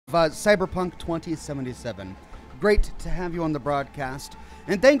Cyberpunk 2077. Great to have you on the broadcast,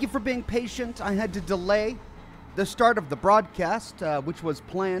 and thank you for being patient. I had to delay the start of the broadcast, which was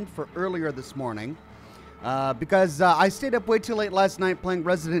planned for earlier this morning, because I stayed up way too late last night playing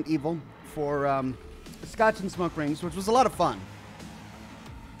Resident Evil for Scotch and Smoke Rings, which was a lot of fun.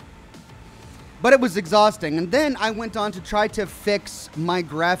 But it was exhausting, and then I went on to try to fix my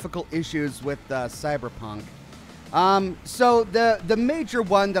graphical issues with Cyberpunk. So the major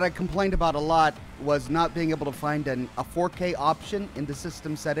one that I complained about a lot was not being able to find a 4K option in the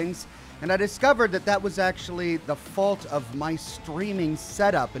system settings. And I discovered that that was actually the fault of my streaming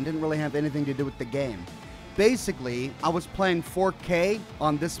setup and didn't really have anything to do with the game. Basically, I was playing 4K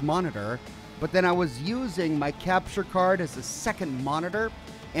on this monitor, but then I was using my capture card as a second monitor,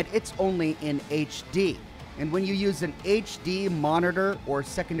 and it's only in HD. And when you use an HD monitor or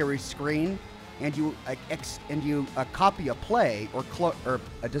secondary screen, and you copy a play or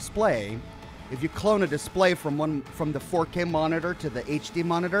a display, if you clone a display from the 4K monitor to the HD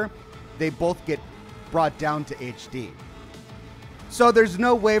monitor, they both get brought down to HD. So there's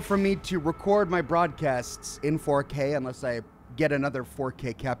no way for me to record my broadcasts in 4K unless I get another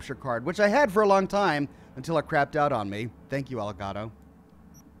 4K capture card, which I had for a long time until it crapped out on me. Thank you, Elgato.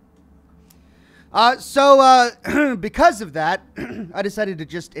 Because of that, I decided to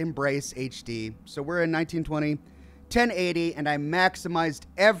just embrace HD. So we're in 1920, 1080, and I maximized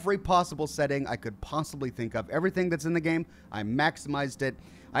every possible setting I could possibly think of. Everything that's in the game, I maximized it.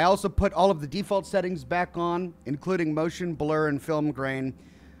 I also put all of the default settings back on, including motion, blur, and film grain.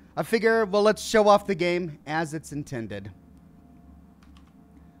 I figure, well, let's show off the game as it's intended.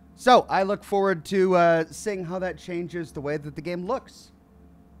 So I look forward to seeing how that changes the way that the game looks.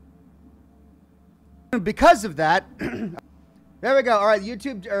 Because of that, there we go. All right,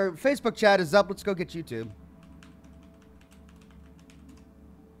 YouTube or Facebook chat is up. Let's go get YouTube.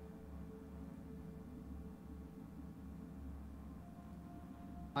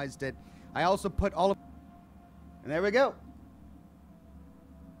 I also put all of, and there we go.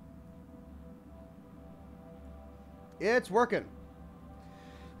 It's working.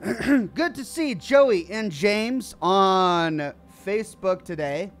 Good to see Joey and James on Facebook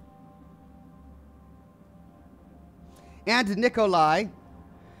today. And Nikolai.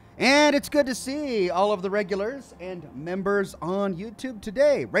 And it's good to see all of the regulars and members on YouTube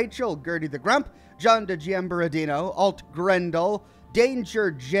today. Rachel, Gertie the Grump, John de Giambaradino, Alt Grendel,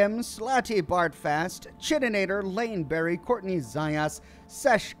 Danger Jim, Slatty Bartfast, Chininator, Laneberry, Courtney Zayas,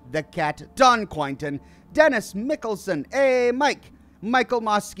 Sesh the Cat, Don Quinton, Dennis Mickelson, Mike, Michael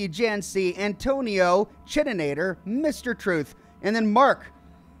Mosky, Jancy, Antonio, Chininator, Mr. Truth, and then Mark.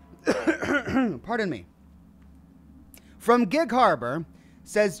 Pardon me. From Gig Harbor,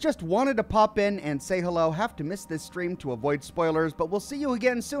 says, just wanted to pop in and say hello. Have to miss this stream to avoid spoilers, but we'll see you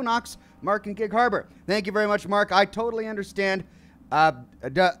again soon, Ox. Mark and Gig Harbor. Thank you very much, Mark. I totally understand.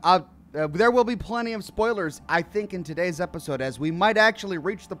 There will be plenty of spoilers, I think, in today's episode, as we might actually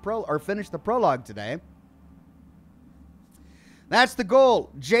reach the finish the prologue today. That's the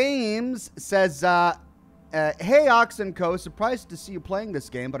goal. James says, hey, Ox and Co. Surprised to see you playing this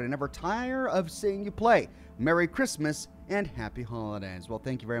game, but I never tire of seeing you play. Merry Christmas and Happy Holidays. Well,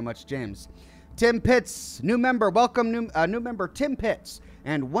 thank you very much, James. Tim Pitts, new member. Welcome, new member Tim Pitts.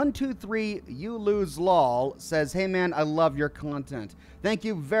 And 123 You Lose Lol says, hey, man, I love your content. Thank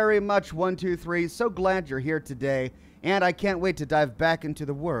you very much, 123. So glad you're here today. And I can't wait to dive back into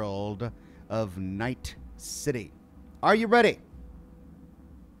the world of Night City. Are you ready?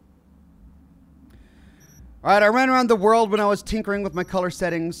 All right, I ran around the world when I was tinkering with my color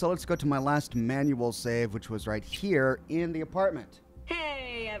settings, so let's go to my last manual save, which was right here in the apartment.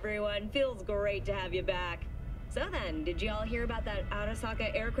 Hey, everyone. Feels great to have you back. So then, did you all hear about that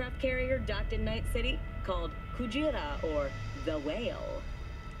Arasaka aircraft carrier docked in Night City called Kujira, or the Whale?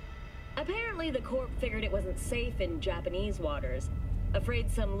 Apparently, the Corp figured it wasn't safe in Japanese waters, afraid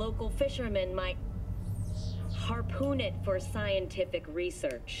some local fishermen might harpoon it for scientific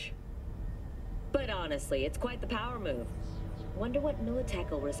research. But honestly, it's quite the power move. Wonder what Militech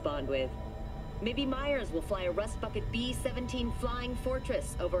will respond with. Maybe Myers will fly a Rust Bucket B-17 Flying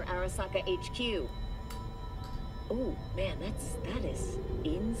Fortress over Arasaka HQ. Oh, man, that is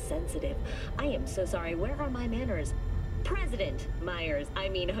insensitive. I am so sorry. Where are my manners? President Myers. I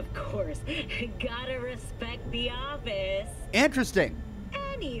mean, of course. Gotta respect the office. Interesting.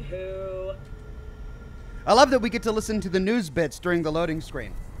 Anywho. I love that we get to listen to the news bits during the loading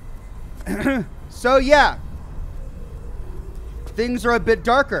screen. So yeah, things are a bit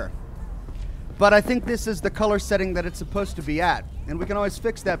darker, but I think this is the color setting that it's supposed to be at, and we can always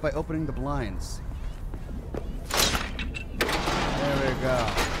fix that by opening the blinds. There we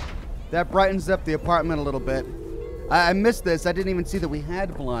go. That brightens up the apartment a little bit. I missed this. I didn't even see that we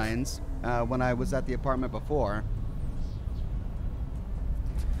had blinds when I was at the apartment before.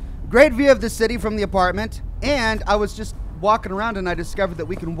 Great view of the city from the apartment. And I was just walking around and I discovered that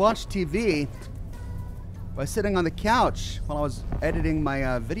we can watch TV by sitting on the couch while I was editing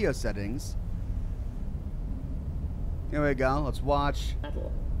my video settings. Here we go. Let's watch.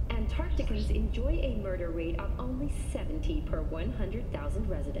 Antarcticans enjoy a murder rate of only 70 per 100,000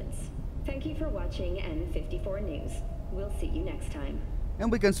 residents. Thank you for watching N54 News. We'll see you next time.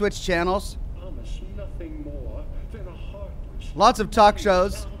 And we can switch channels. Promise nothing more than a heartless. Lots of talk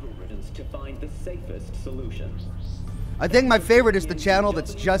shows. Algorithms to find the safest solution. I think my favorite is the channel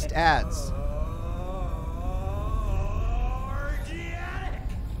that's just ads. Organic!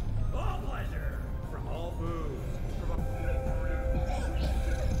 All pleasure from all food.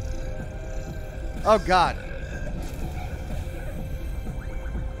 Oh, God.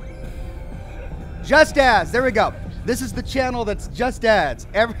 Just ads. There we go. This is the channel that's just ads.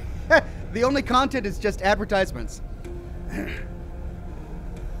 The only content is just advertisements.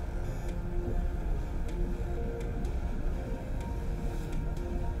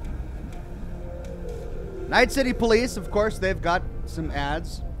 Night City Police, of course, they've got some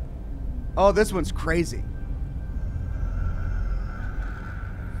ads. Oh, this one's crazy.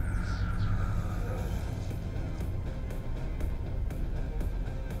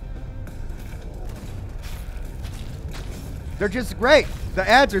 They're just great. The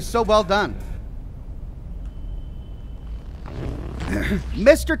ads are so well done.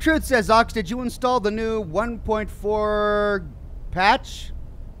 Mr. Truth says, Ox, did you install the new 1.4 patch?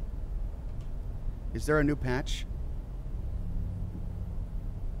 Is there a new patch?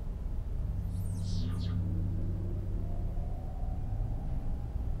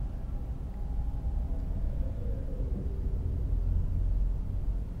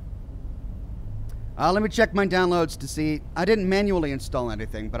 Let me check my downloads to see. I didn't manually install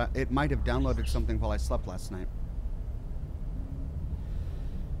anything, but it might have downloaded something while I slept last night.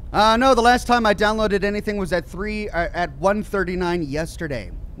 No, the last time I downloaded anything was at 1:39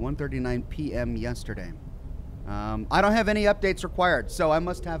 yesterday. 1:39 p.m. yesterday. I don't have any updates required, so I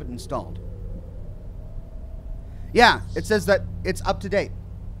must have it installed. Yeah, it says that it's up to date.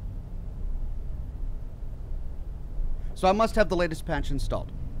 So I must have the latest patch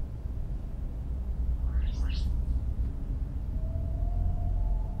installed.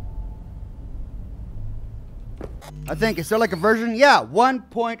 I think, is there like a version? Yeah,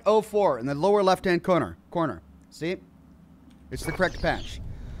 1.04 in the lower left-hand corner. See? It's the correct patch.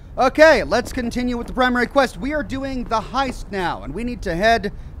 Okay, let's continue with the primary quest. We are doing the heist now, and we need to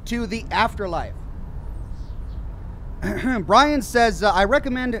head to the afterlife. Brian says, I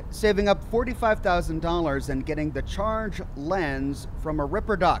recommend saving up $45,000 and getting the charge lens from a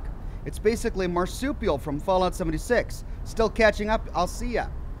Ripper Doc. It's basically marsupial from Fallout 76. Still catching up. I'll see ya.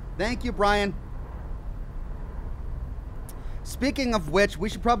 Thank you, Brian. Speaking of which, we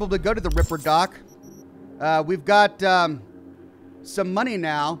should probably go to the Ripper Doc. We've got some money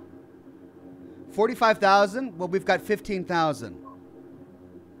now. 45,000. Well, we've got 15,000.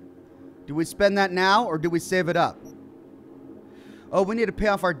 Do we spend that now or do we save it up? Oh, we need to pay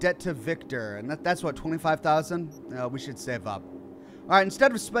off our debt to Victor, and that's what, 25,000? No, we should save up. All right,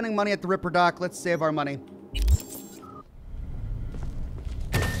 instead of spending money at the Ripper Doc, let's save our money.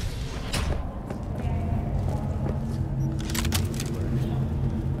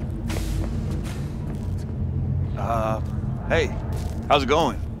 Hey, how's it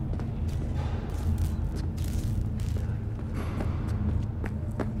going?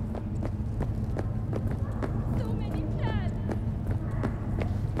 So many plans.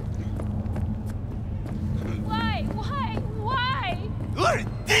 Why? You're in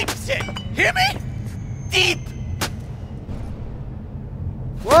deep shit. Hear me? Deep.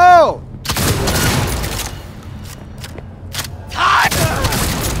 Whoa!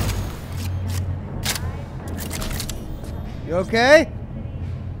 You okay?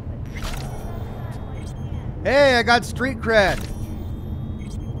 Hey, I got street cred.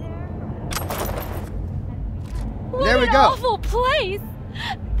 There we What an go. awful place.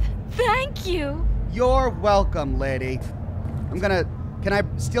 Thank you. You're welcome, lady. Can I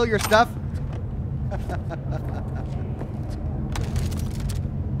steal your stuff?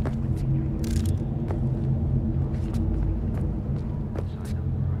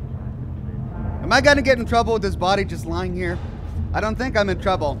 Am I gonna get in trouble with this body just lying here? I don't think I'm in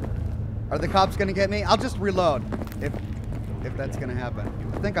trouble. Are the cops gonna get me? I'll just reload if that's gonna happen.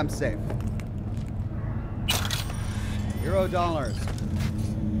 I think I'm safe. $0.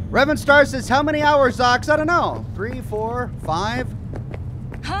 Revan Star says, how many hours, Ox? I don't know. 3, 4, 5?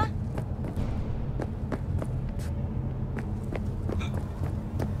 Huh?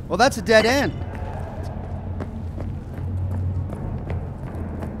 Well, that's a dead end.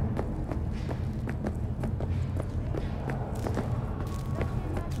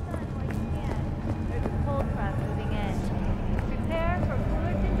 There's a cold front moving in. Prepare for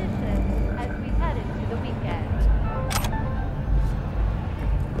cooler conditions as we head into the weekend.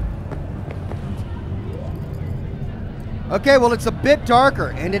 Okay, well, it's a bit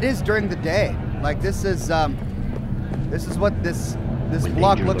darker, and it is during the day. Like, this is what this When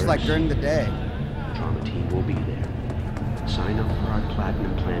block danger looks like lurks, during the day. Trauma Team will be there. Sign up for our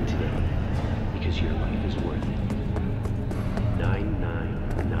Platinum plan today, because your life is worth it.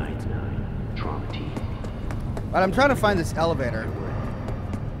 9999 Trauma Team. All right, I'm trying to find this elevator.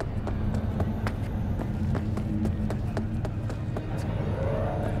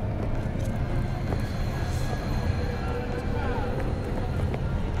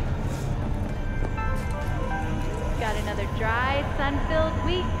 Got another dry, sun-filled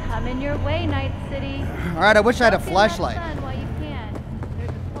week coming your way, Night City. All right, I wish I had a Soak in that flashlight. sun while you can. There's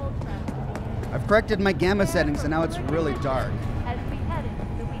a cold front moving in. I've corrected my gamma settings, and now it's really dark. As we head into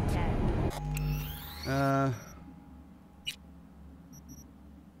the weekend.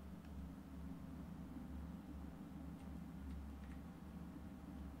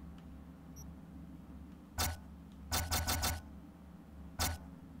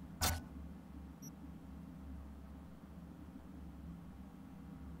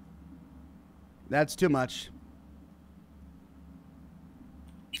 That's too much.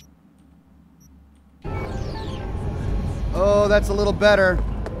 Oh, that's a little better.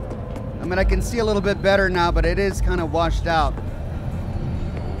 I mean, I can see a little bit better now, but it is kind of washed out.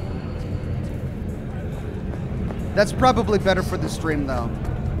 That's probably better for the stream, though.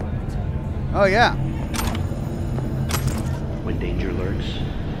 Oh, yeah. When danger lurks,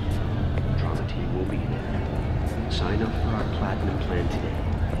 Trauma Team will be there. Sign up for our Platinum plan today,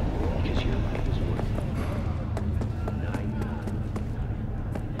 because your life is worth it.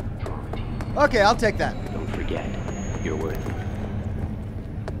 9999 Trauma Team. Okay, I'll take that. Don't forget, you're worth it.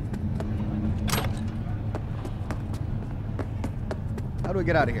 How do we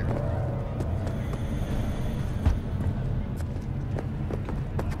get out of here?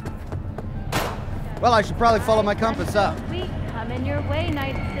 Well, I should probably follow my compass up. Week coming your way,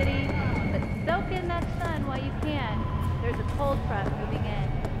 Night City. But soak in that sun while you can. There's a cold front moving in.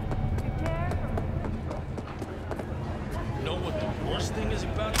 Prepare for... Know what the worst thing is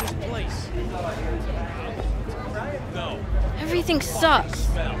about this place? No. Everything sucks.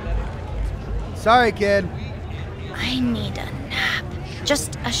 Smell. Sorry, kid. I need a nap.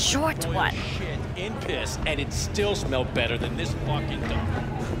 Just a short one. Shit in piss, and it still smelled better than this fucking dump.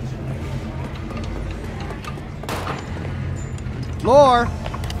 Lore.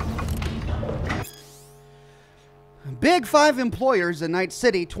 Big 5 employers in Night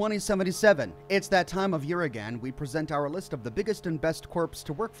City 2077. It's that time of year again. We present our list of the biggest and best corps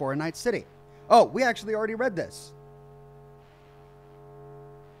to work for in Night City. Oh, we actually already read this.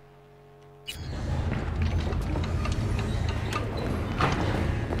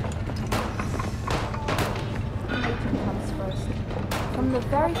 Hygiene comes first. From the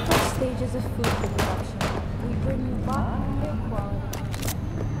very first stages of food production, we bring you bottom quality.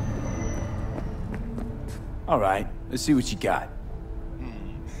 All right, let's see what you got.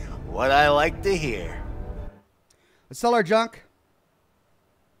 What I like to hear. Let's sell our junk.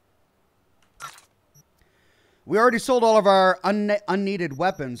 We already sold all of our unneeded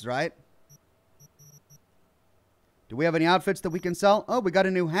weapons, right? Do we have any outfits that we can sell? Oh, we got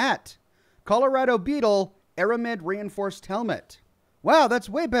a new hat. Colorado Beetle Aramid Reinforced Helmet. Wow, that's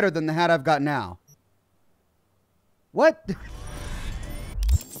way better than the hat I've got now. What?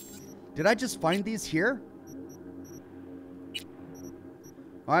 Did I just find these here?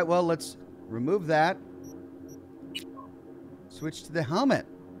 All right, well, let's remove that. Switch to the helmet.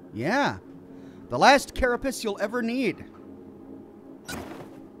 Yeah. The last carapace you'll ever need.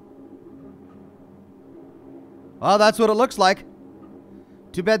 Well, that's what it looks like.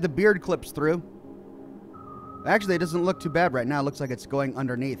 Too bad the beard clips through. Actually, it doesn't look too bad right now. It looks like it's going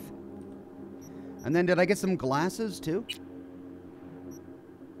underneath. And then did I get some glasses too?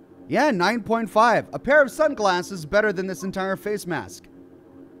 Yeah, 9.5. A pair of sunglasses better than this entire face mask.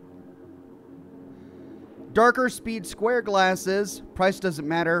 Darker speed square glasses. Price doesn't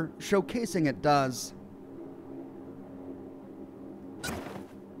matter. Showcasing it does.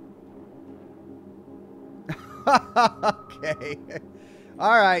 Okay.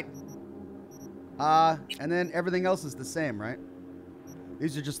 All right. And then everything else is the same, right?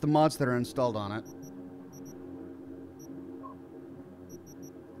 These are just the mods that are installed on it.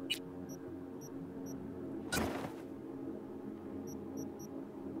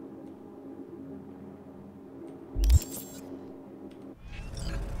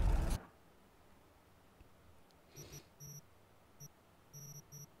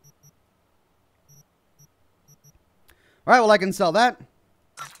 All right, well, I can sell that.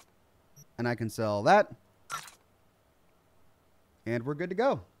 And I can sell that. And we're good to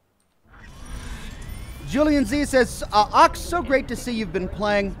go. Julian Z says, Ox, so great to see you've been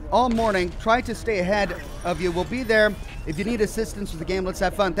playing all morning. Try to stay ahead of you. We'll be there. If you need assistance with the game, let's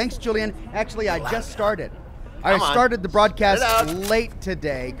have fun. Thanks, Julian. Actually, I just started. I started the broadcast late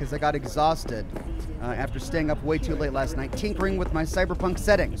today because I got exhausted after staying up way too late last night, tinkering with my Cyberpunk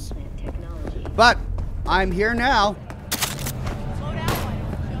settings. But I'm here now.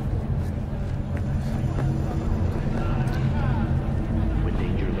 When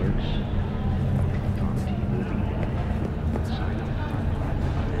danger lurks, drama team will be there. Sign up for our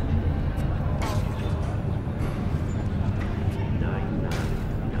platinum plan today.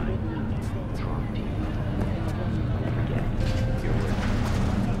 9999 drama team. Don't forget, you're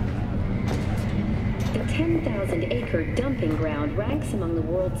The 10,000-acre dumping ground ranks among the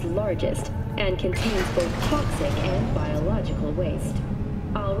world's largest and contains both toxic and biological waste.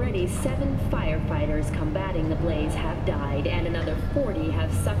 Already 7 firefighters combating the blaze have died, and another 40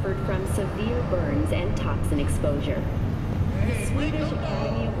 have suffered from severe burns and toxin exposure. The Swedish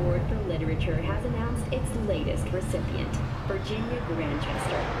Academy Award for Literature has announced its latest recipient, Virginia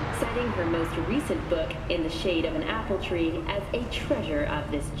Grantchester, citing her most recent book, In the Shade of an Apple Tree, as a treasure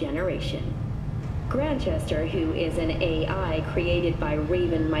of this generation. Grantchester, who is an AI created by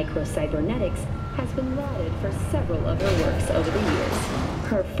Raven Microcybernetics, has been lauded for several of her works over the years.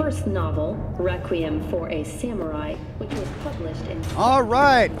 Her first novel, Requiem for a Samurai, which was published in... All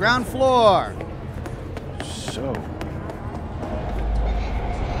right, ground floor. So...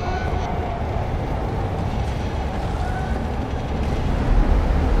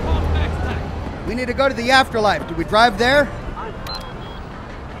 We need to go to the afterlife. Do we drive there?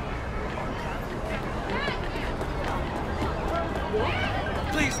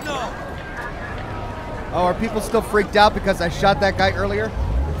 Please, no. Oh, are people still freaked out because I shot that guy earlier?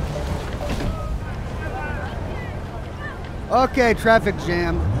 Okay, traffic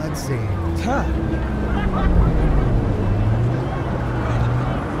jam. Let's see.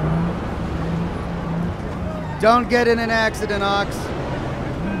 Don't get in an accident, Ox.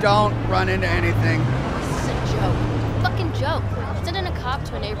 Don't run into anything. This is a joke. Fucking joke. Sending a cop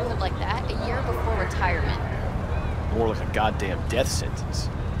to a neighborhood like that a year before retirement. More like a goddamn death sentence.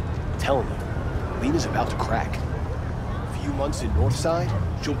 I'm telling you, Lena's about to crack. A few months in Northside,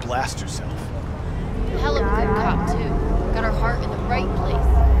 she'll blast herself. Hell of a good cop, too. Got her heart in the right place.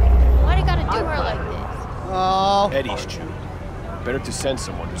 Why'd he gotta do her like this? Oh. Eddie's chewed. Better to send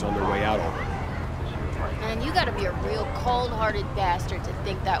someone who's on their way out already. Man, you gotta be a real cold-hearted bastard to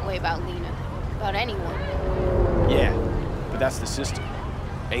think that way about Lena. About anyone. Yeah, but that's the system.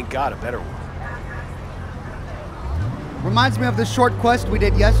 Ain't got a better one. Reminds me of the short quest we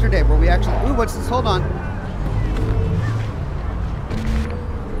did yesterday where we actually... Ooh, what's this? Hold on.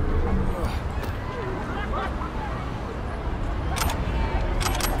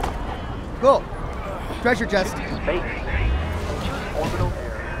 Cool. Treasure chest.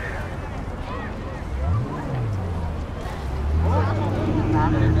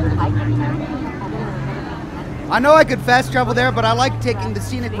 I know I could fast travel there, but I like taking the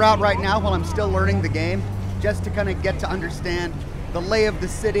scenic route right now while I'm still learning the game, just to kind of get to understand the lay of the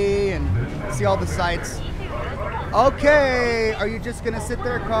city and see all the sights. Okay, are you just gonna sit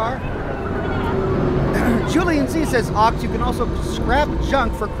there, car? Julian Z says, Ox, you can also scrap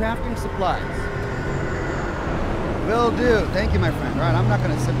junk for crafting supplies. Will do. Thank you, my friend. All right, I'm not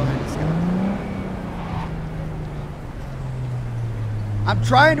gonna sit behind this guy. I'm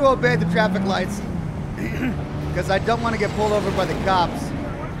trying to obey the traffic lights because I don't want to get pulled over by the cops.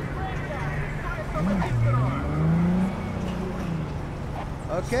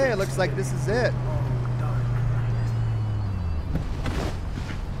 Okay, it looks like this is it.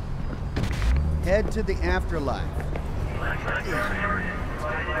 Head to the afterlife.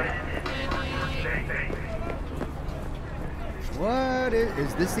 What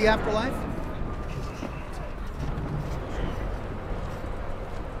is this the afterlife?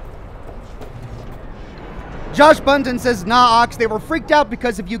 Josh Bunton says, nah, Ox, they were freaked out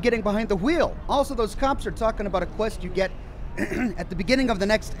because of you getting behind the wheel. Also, those cops are talking about a quest you get at the beginning of the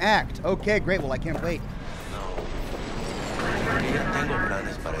next act. Okay, great. Well, I can't wait.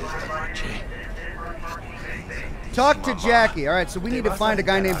 Talk to Jackie. All right, so we need to find a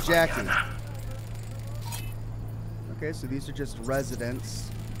guy named Jackie. Okay, so these are just residents.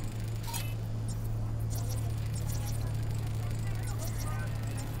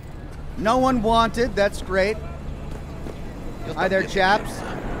 No one wanted. That's great. Hi there, chaps.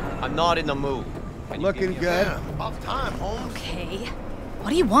 I'm not in the mood. Looking good. About time, Holmes. Okay. What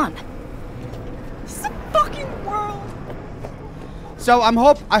do you want? This is a fucking world So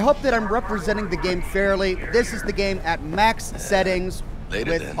I hope that I'm representing the game fairly. This is the game at max settings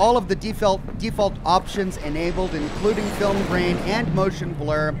with all of the default options enabled, including film grain and motion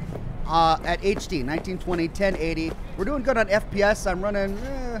blur at HD, 1920, 1080. We're doing good on FPS. I'm running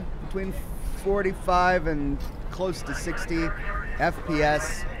between 45 and close to 60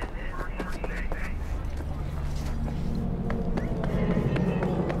 FPS.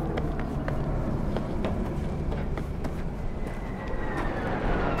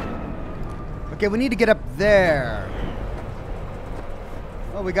 Okay, we need to get up there.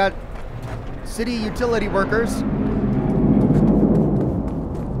 Oh, we got city utility workers.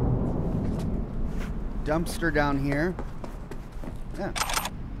 Dumpster down here. Yeah.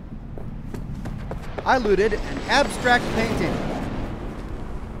 I looted an abstract painting.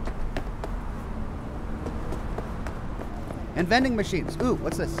 And vending machines. Ooh,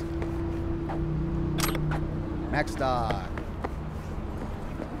 what's this? Max Dog.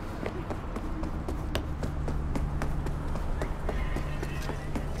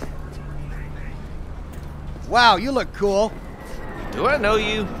 Wow, you look cool. Do I know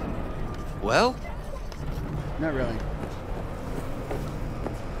you? Well? Not really.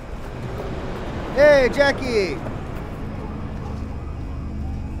 Hey, Jackie!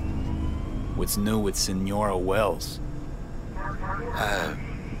 What's new with Senora Wells?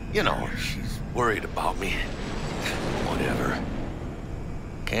 You know, she's worried about me. Whatever.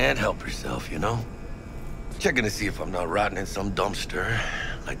 Can't help herself, you know? Checking to see if I'm not rotting in some dumpster,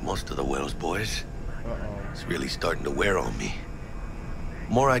 like most of the Wells boys. It's really starting to wear on me.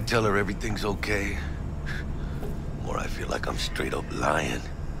 More I tell her everything's okay, more I feel like I'm straight up lying.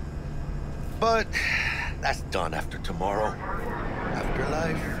 But that's done after tomorrow.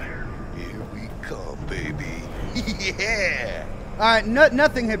 Afterlife, here we come, baby. Yeah! Alright,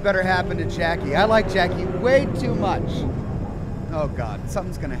 nothing had better happen to Jackie. I like Jackie way too much. Oh god,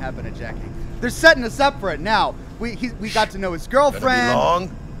 something's gonna happen to Jackie. They're setting us up for it now. We got to know his girlfriend. Gonna be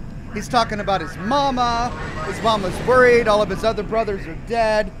long? He's talking about his mama. His mama's worried. All of his other brothers are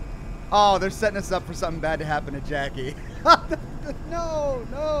dead. Oh, they're setting us up for something bad to happen to Jackie. No,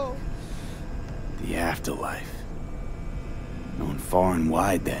 no. The afterlife. Known far and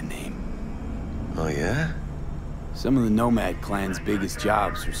wide, that name. Oh, yeah? Some of the Nomad clan's biggest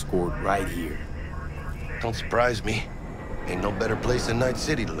jobs are scored right here. Don't surprise me. Ain't no better place than Night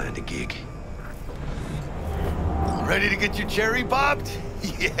City to land a gig. Ready to get your cherry popped?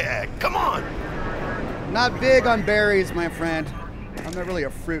 Yeah, come on! Not big on berries, my friend. I'm not really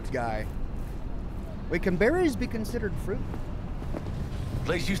a fruit guy. Wait, can berries be considered fruit?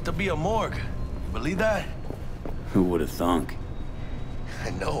 Place used to be a morgue. Believe that? Who would have thunk?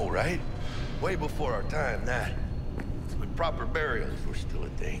 I know, right? Way before our time, that. When proper burials were still a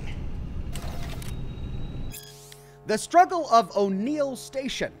thing. The struggle of O'Neill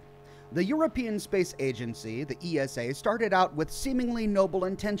Station. The European Space Agency, the ESA, started out with seemingly noble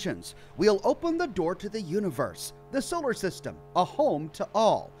intentions. We'll open the door to the universe, the solar system, a home to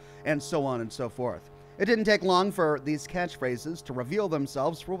all, and so on and so forth. It didn't take long for these catchphrases to reveal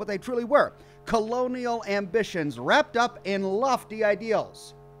themselves for what they truly were: colonial ambitions wrapped up in lofty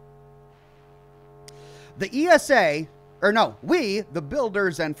ideals. The ESA, we, the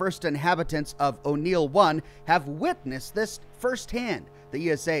builders and first inhabitants of O'Neill 1, have witnessed this firsthand.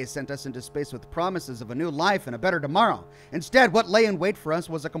 The ESA sent us into space with promises of a new life and a better tomorrow. Instead, what lay in wait for us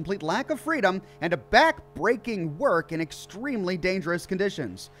was a complete lack of freedom and a back-breaking work in extremely dangerous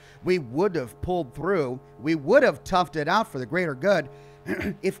conditions. We would have pulled through, we would have toughed it out for the greater good,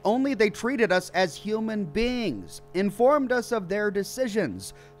 if only they treated us as human beings, informed us of their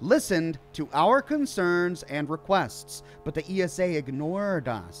decisions, listened to our concerns and requests. But the ESA ignored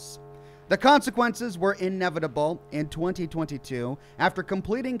us. The consequences were inevitable. In 2022, after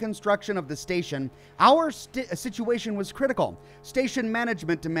completing construction of the station, our situation was critical. Station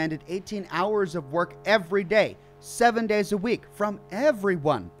management demanded 18 hours of work every day, 7 days a week, from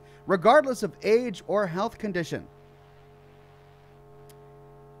everyone, regardless of age or health condition.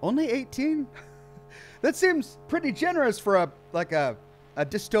 Only 18? That seems pretty generous for a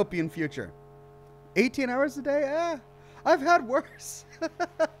dystopian future. 18 hours a day? I've had worse.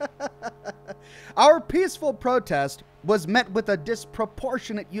 Our peaceful protest was met with a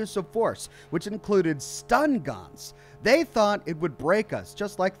disproportionate use of force, which included stun guns. They thought it would break us,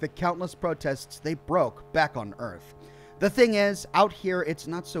 just like the countless protests they broke back on Earth. The thing is, out here, it's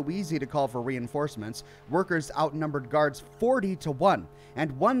not so easy to call for reinforcements. Workers outnumbered guards 40-1,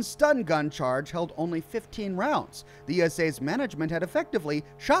 and one stun gun charge held only 15 rounds. The ESA's management had effectively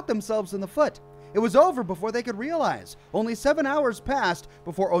shot themselves in the foot. It was over before they could realize. Only 7 hours passed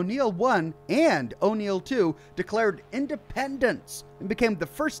before O'Neill 1 and O'Neill 2 declared independence and became the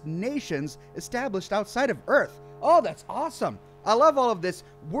first nations established outside of Earth. Oh, that's awesome. I love all of this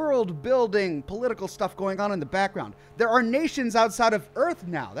world-building political stuff going on in the background. There are nations outside of Earth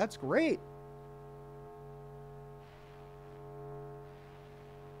now. That's great.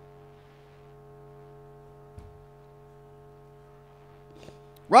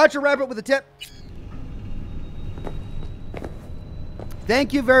 Roger Rabbit with a tip.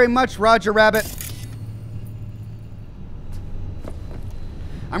 Thank you very much, Roger Rabbit.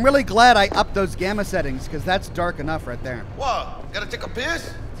 I'm really glad I upped those gamma settings, because that's dark enough right there. What? Gotta take a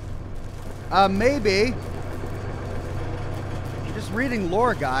piss? Maybe. I'm just reading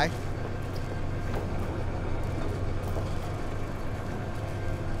lore, guy.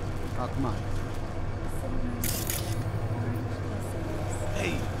 Oh, come on.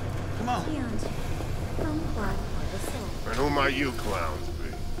 Hey, come on. And who might you clowns be?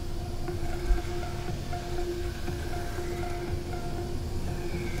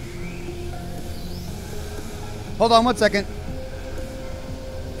 Hold on 1 second.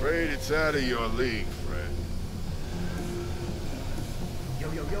 Afraid it's out of your league, friend. Yo,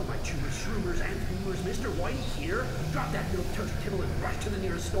 my chewers, shroomers, and boomers, Mr. White here. Drop that milk toast kibble and rush to the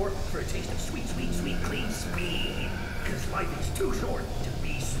nearest store for a taste of sweet, clean speed. Because life is too short to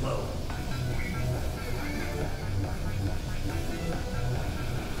be slow.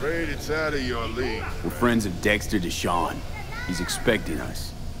 Afraid it's out of your league. We're friends of Dexter Deshawn. He's expecting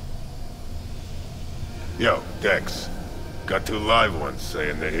us. Yo, Dex. Got 2 live ones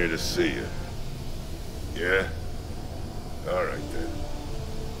saying they're here to see you. Yeah? Alright then.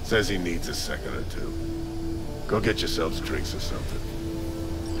 Says he needs a second or 2. Go get yourselves drinks or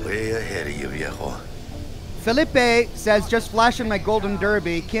something. Way ahead of you, viejo. Felipe says, just flashing my golden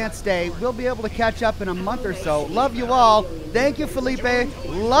derby. Can't stay. We'll be able to catch up in a month or so. Love you all. Thank you, Felipe.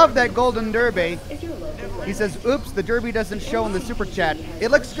 Love that golden derby. He says, oops, the derby doesn't show in the super chat. It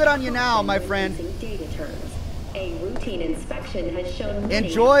looks good on you now, my friend. A routine inspection has shown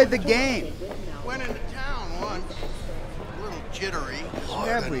enjoy the game. Went into town once. A little jittery.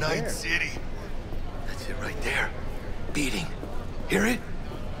 Heart of Night City. That's it right there. Beating. Hear it?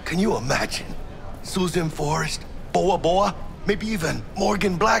 Can you imagine? Susan Forrest, Boa Boa, maybe even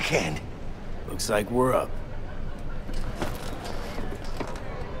Morgan Blackhand. Looks like we're up.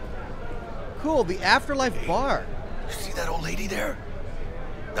 Cool, the Afterlife bar. You see that old lady there?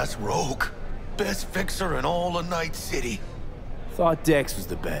 That's Rogue. Best fixer in all of Night City. Thought Dex was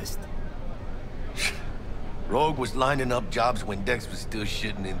the best. Rogue was lining up jobs when Dex was still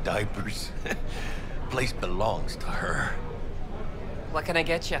shitting in diapers. Place belongs to her. What can I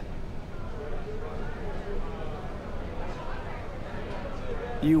get you?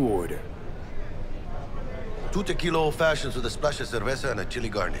 You order. 2 tequila old fashions with a splash of cerveza and a chili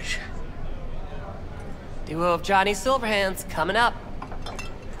garnish. Duo of Johnny Silverhands coming up.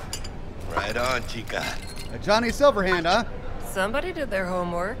 Right on, chica. A Johnny Silverhand, huh? Somebody did their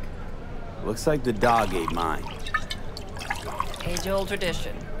homework. Looks like the dog ate mine. Age-old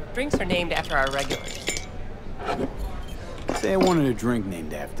tradition. Drinks are named after our regulars. Say I wanted a drink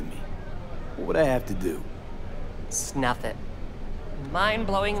named after me. What would I have to do? Snuff it.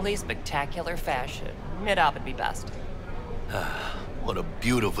 Mind-blowingly spectacular fashion. Mid-op would be best. What a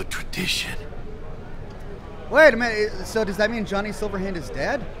beautiful tradition. Wait a minute, so does that mean Johnny Silverhand is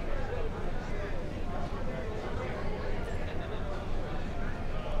dead?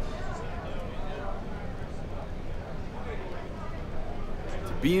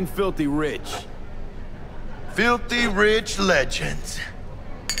 To being filthy rich. Filthy rich legends.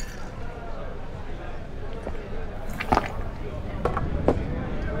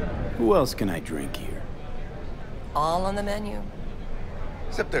 Who else can I drink here? All on the menu.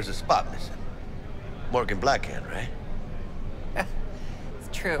 Except there's a spot missing. Morgan Blackhand, right? It's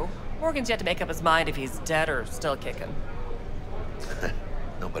true. Morgan's yet to make up his mind if he's dead or still kicking.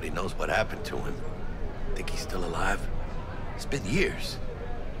 Nobody knows what happened to him. Think he's still alive? It's been years.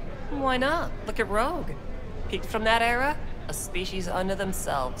 Why not? Look at Rogue. Peaked from that era, a species unto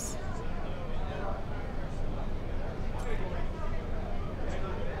themselves.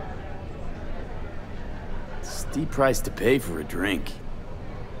 Steep price to pay for a drink.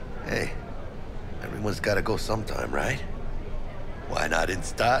 Hey, everyone's gotta go sometime, right? Why not in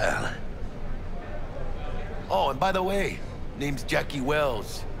style? Oh, and by the way, name's Jackie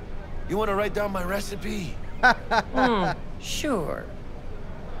Wells. You wanna write down my recipe? Sure.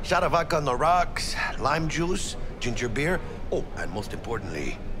 Shot of vodka on the rocks, lime juice, ginger beer. Oh, and most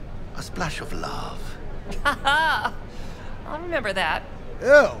importantly, a splash of love. Haha! I'll remember that.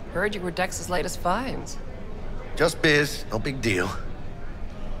 Ew. Heard you were Dex's latest finds. Just biz, no big deal.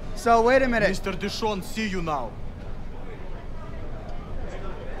 So wait a minute. Mr. Dishon, see you now.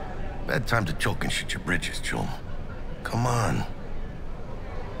 Bad time to choke and shoot your britches, Joel. Come on.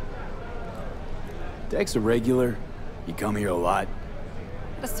 Dex a regular? You come here a lot?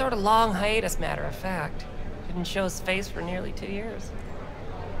 Had a sort of long hiatus, matter of fact. Didn't show his face for nearly 2 years.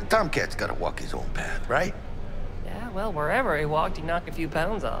 The Tomcat's gotta walk his own path, right? Yeah, well, wherever he walked, he knocked a few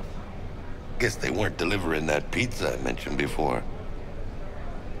pounds off. Guess they weren't delivering that pizza I mentioned before.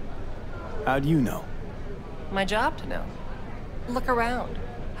 How'd you know? My job to know. Look around.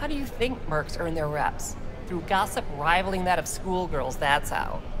 How do you think mercs earn their reps? Through gossip rivaling that of schoolgirls, that's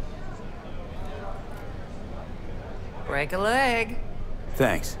how. Break a leg.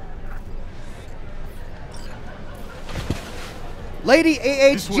 Thanks. Lady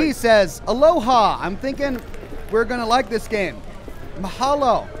AHG says, Aloha, I'm thinking we're gonna like this game.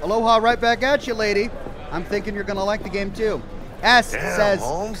 Mahalo. Aloha right back at you, lady. I'm thinking you're gonna like the game too. S Damn, says,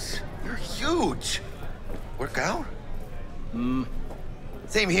 Holmes, you're huge. Work out?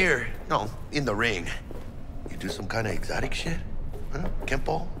 Same here. No, in the ring. You do some kind of exotic shit? Huh?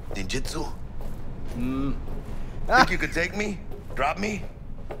 Kempo? Ninjutsu? Think you could take me? Drop me?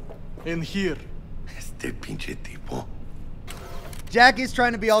 In here. Este pinche tipo. Jackie's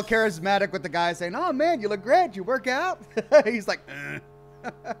trying to be all charismatic with the guy saying, oh man, you look great, you work out? He's like,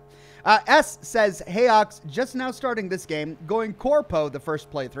 S says, hey Ox, just now starting this game, going corpo the first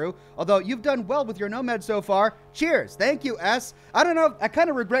playthrough, although you've done well with your Nomad so far. Cheers. Thank you, S. I don't know, I kind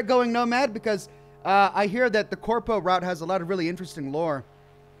of regret going Nomad because I hear that the corpo route has a lot of really interesting lore.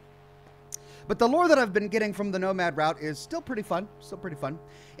 But the lore that I've been getting from the Nomad route is still pretty fun,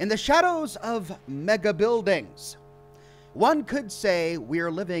 In the shadows of mega buildings, one could say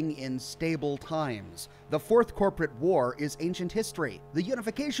we're living in stable times. The Fourth Corporate War is ancient history. The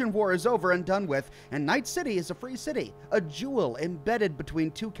Unification War is over and done with, and Night City is a free city, a jewel embedded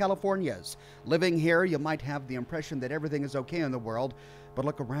between two Californias. Living here, you might have the impression that everything is okay in the world, but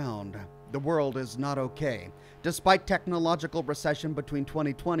look around. The world is not okay. Despite technological recession between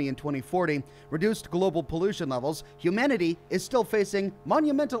 2020 and 2040, reduced global pollution levels, humanity is still facing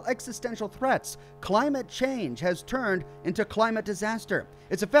monumental existential threats. Climate change has turned into climate disaster.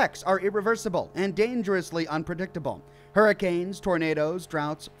 Its effects are irreversible and dangerously unpredictable. Hurricanes, tornadoes,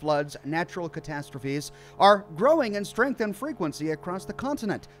 droughts, floods, natural catastrophes are growing in strength and frequency across the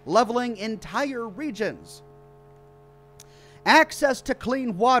continent, leveling entire regions. Access to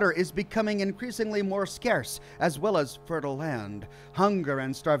clean water is becoming increasingly more scarce, as well as fertile land. Hunger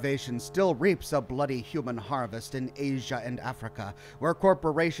and starvation still reaps a bloody human harvest in Asia and Africa, where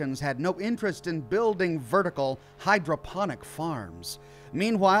corporations had no interest in building vertical hydroponic farms.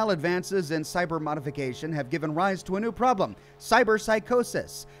 Meanwhile, advances in cyber modification have given rise to a new problem,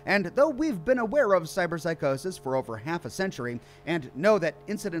 cyberpsychosis. And though we've been aware of cyberpsychosis for over half a century and know that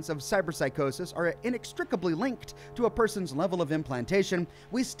incidents of cyberpsychosis are inextricably linked to a person's level of implantation,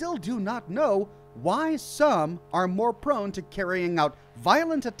 we still do not know why some are more prone to carrying out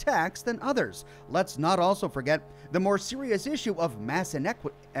violent attacks than others. Let's not also forget the more serious issue of mass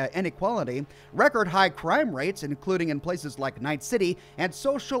inequality, record high crime rates, including in places like Night City, and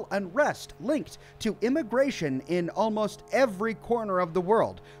social unrest linked to immigration in almost every corner of the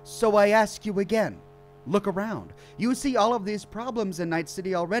world. So I ask you again, look around. You see all of these problems in Night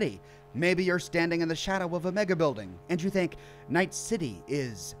City already. Maybe you're standing in the shadow of a mega building and you think Night City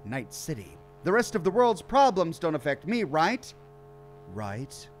is Night City. The rest of the world's problems don't affect me, right?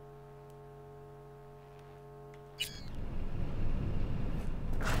 Right?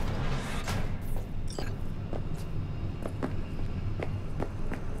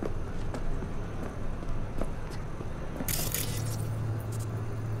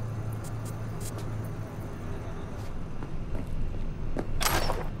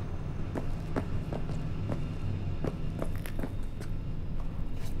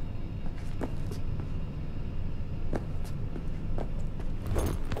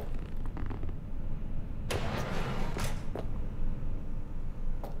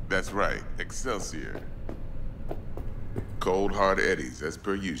 That's right, Excelsior. Cold hard eddies, as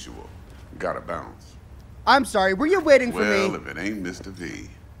per usual. Gotta bounce. I'm sorry, were you waiting for me? Well, if it ain't Mr. V.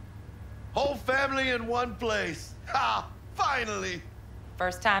 Whole family in one place. Ha! Finally!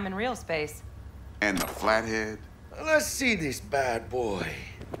 First time in real space. And the flathead? Let's see this bad boy.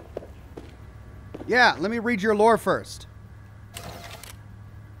 Yeah, let me read your lore first.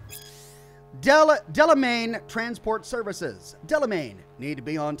 Delamain Transport Services. Delamain, need to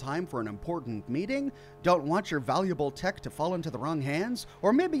be on time for an important meeting? Don't want your valuable tech to fall into the wrong hands?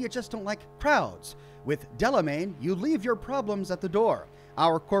 Or maybe you just don't like crowds. With Delamain, you leave your problems at the door.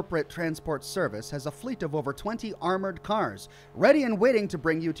 Our corporate transport service has a fleet of over 20 armored cars, ready and waiting to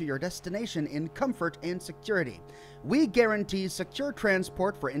bring you to your destination in comfort and security. We guarantee secure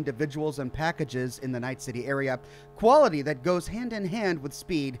transport for individuals and packages in the Night City area, quality that goes hand in hand with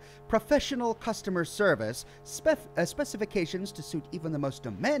speed, professional customer service, specifications to suit even the most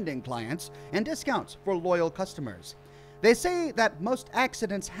demanding clients, and discounts for loyal customers. They say that most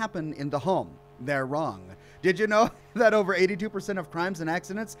accidents happen in the home. They're wrong. Did you know that over 82% of crimes and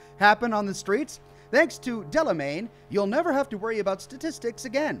accidents happen on the streets? Thanks to Delamain, you'll never have to worry about statistics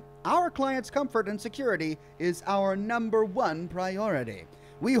again. Our clients' comfort and security is our #1 priority.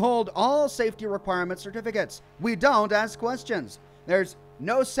 We hold all safety requirement certificates. We don't ask questions. There's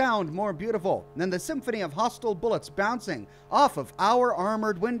no sound more beautiful than the symphony of hostile bullets bouncing off of our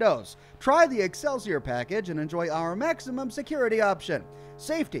armored windows. Try the Excelsior package and enjoy our maximum security option.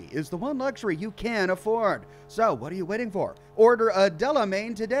 Safety is the one luxury you can afford. So what are you waiting for? Order a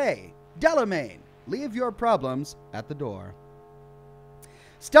Delamain today. Delamain. Leave your problems at the door.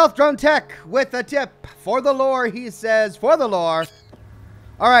 Stealth Drone Tech with a tip. For the lore, he says. For the lore.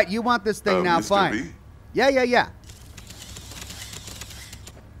 All right, you want this thing now. Mr. Fine. V? Yeah.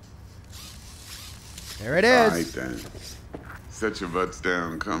 There it is. All right, then. Set your butts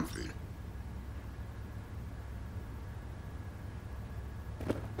down comfy.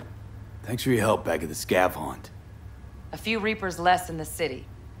 Thanks for your help back at the scav haunt. A few Reapers less in the city.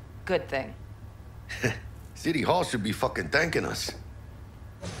 Good thing. City Hall should be fucking thanking us.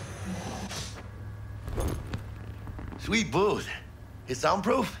 Sweet booth. It's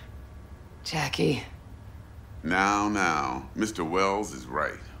soundproof? Jackie. Now, Mr. Wells is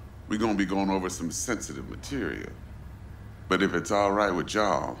right. We're gonna be going over some sensitive material. But if it's all right with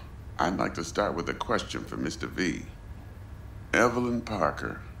y'all, I'd like to start with a question for Mr. V. Evelyn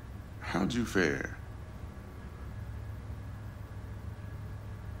Parker, how'd you fare?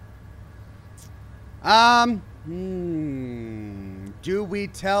 Do we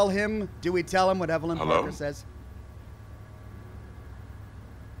tell him what Evelyn Parker says?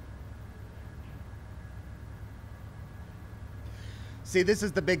 See, this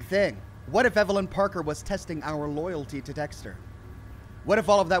is the big thing. What if Evelyn Parker was testing our loyalty to Dexter? What if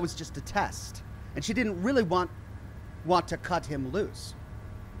all of that was just a test, and she didn't really want to cut him loose?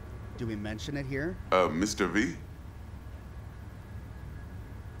 Do we mention it here? Mr. V?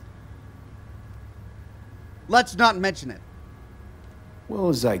 Let's not mention it. Well,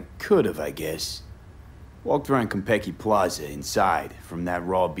 as I could have, I guess. Walked around Konpeki Plaza inside from that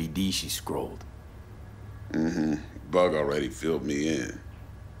raw BD she scrolled. Bug already filled me in.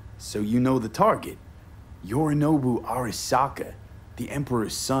 So you know the target. Yorinobu Arasaka, the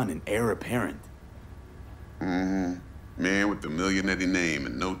Emperor's son and heir apparent. Man with the millionaire name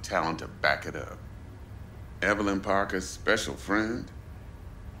and no talent to back it up. Evelyn Parker's special friend?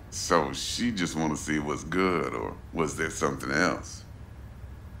 So she just want to see what's good, or was there something else?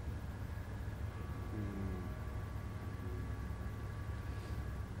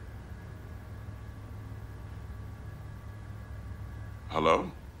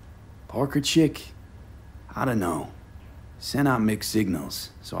 Hello? Parker chick? I don't know. Sent out mixed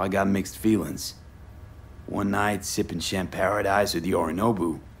signals, so I got mixed feelings. One night sipping Champaradise with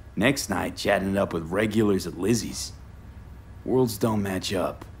Yorinobu. Next night chatting it up with regulars at Lizzie's. Worlds don't match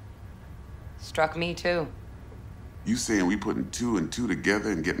up. Struck me too. You saying we putting 2 and 2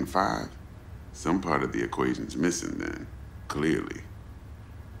 together and getting 5? Some part of the equation's missing then, clearly.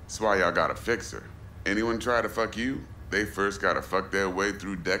 That's why y'all gotta fix her. Anyone try to fuck you, they first gotta fuck their way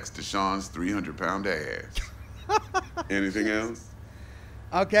through Dex Deshawn's 300-pound ass. Anything else?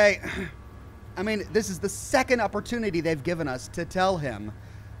 Okay. I mean, this is the second opportunity they've given us to tell him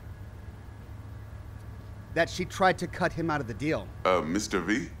that she tried to cut him out of the deal. Mr.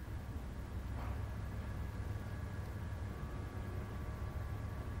 V?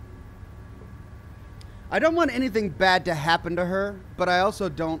 I don't want anything bad to happen to her, but I also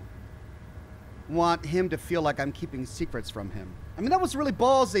don't want him to feel like I'm keeping secrets from him. I mean, that was really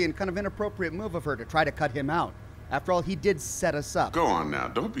ballsy and kind of inappropriate move of her to try to cut him out. After all, he did set us up. Go on now,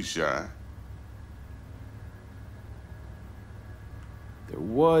 don't be shy. There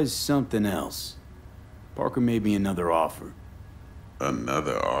was something else. Parker made me another offer.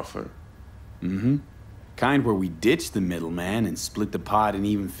 Another offer? Kind where we ditch the middleman and split the pot in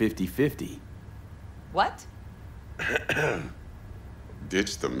even 50-50. What?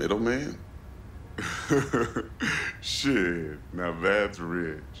 Ditch the middleman? Shit, now that's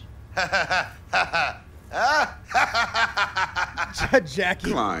rich.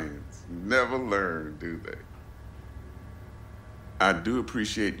 Jackie. Clients never learn, do they? I do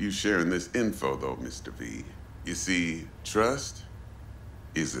appreciate you sharing this info, though, Mr. V. You see, trust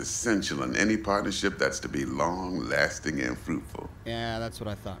is essential in any partnership that's to be long-lasting and fruitful. Yeah, that's what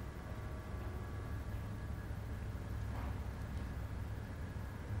I thought.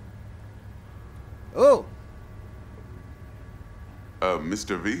 Oh!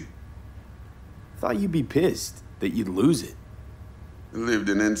 Mr. V? Thought you'd be pissed that you'd lose it. Lived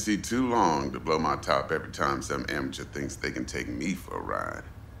in NC too long to blow my top every time some amateur thinks they can take me for a ride.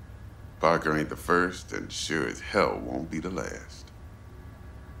 Parker ain't the first, and sure as hell won't be the last.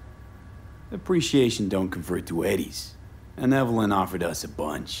 Appreciation don't convert to eddies. And Evelyn offered us a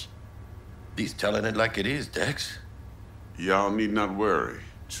bunch. He's telling it like it is, Dex. Y'all need not worry.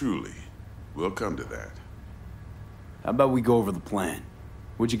 Truly. We'll come to that. How about we go over the plan?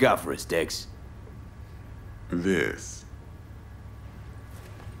 What you got for us, Dex? This.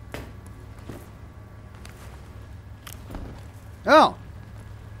 Oh.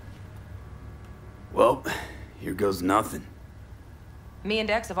 Well, here goes nothing. Me and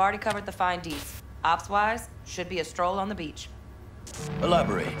Dex have already covered the fine deeds. Ops-wise, should be a stroll on the beach.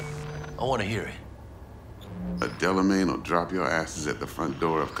 Elaborate. I want to hear it. A Delamain will drop your asses at the front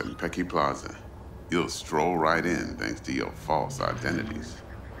door of Konpeki Plaza. You'll stroll right in thanks to your false identities.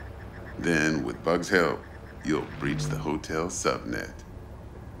 Then, with Bug's help, you'll breach the hotel subnet.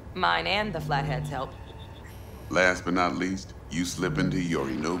 Mine and the Flatheads help. Last but not least, you slip into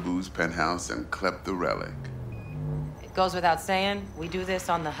Yorinobu's penthouse and clep the relic. It goes without saying, we do this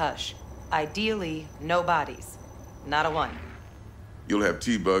on the hush. Ideally, no bodies. Not a one. You'll have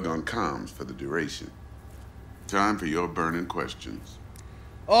T-Bug on comms for the duration. Time for your burning questions.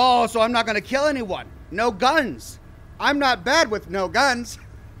 Oh, so I'm not gonna kill anyone. No guns. I'm not bad with no guns.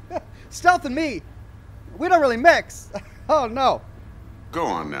 Stealth and me, we don't really mix. Oh, no. Go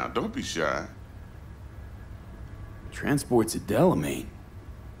on now, don't be shy. Transport's a Delamain.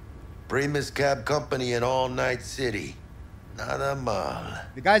 Primus Cab Company in All Night City. Nada mal.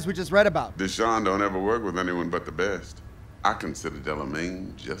 The guys we just read about. Deshaun don't ever work with anyone but the best. I consider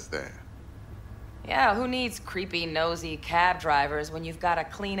Delamain just that. Yeah, who needs creepy, nosy cab drivers when you've got a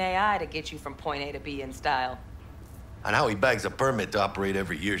clean AI to get you from point A to B in style? And how he bags a permit to operate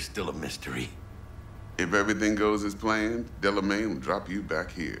every year is still a mystery. If everything goes as planned, Delamain will drop you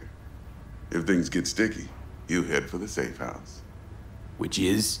back here. If things get sticky, you head for the safe house. Which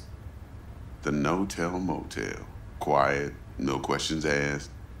is? The no-tell motel. Quiet, no questions asked.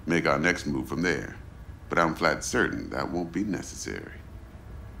 Make our next move from there. But I'm flat certain that won't be necessary.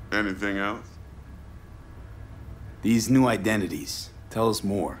 Anything else? These new identities. Tell us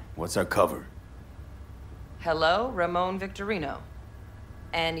more. What's our cover? Hello, Ramon Victorino.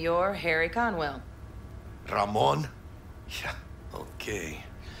 And you're Harry Conwell. Ramon? Yeah, okay.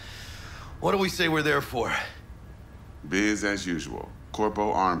 What do we say we're there for? Biz as usual.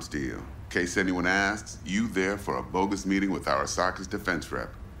 Corpo arms deal. In case anyone asks, you there for a bogus meeting with our Osaka's defense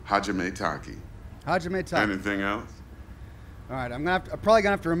rep, Hajime Taki. Hajime Taki. Anything else? All right, I'm probably gonna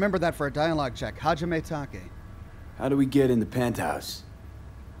have to remember that for a dialogue check. Hajime Taki. How do we get in the penthouse?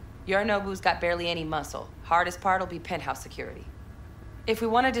 Yorinobu's got barely any muscle. Hardest part will be penthouse security. If we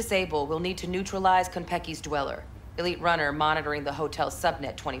want to disable, we'll need to neutralize Konpeki's dweller, elite runner monitoring the hotel's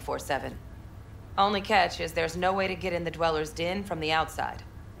subnet 24/7. Only catch is there's no way to get in the dweller's den from the outside.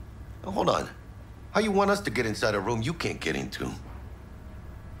 Hold on. How you want us to get inside a room you can't get into?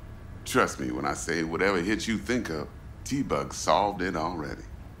 Trust me when I say whatever hit you think of, T-Bug solved it already.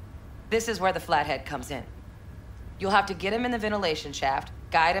 This is where the Flathead comes in. You'll have to get him in the ventilation shaft,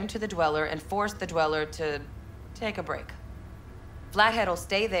 guide him to the dweller, and force the dweller to take a break. Flathead will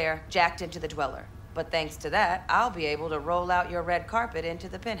stay there, jacked into the dweller. But thanks to that, I'll be able to roll out your red carpet into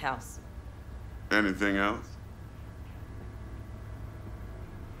the penthouse. Anything else?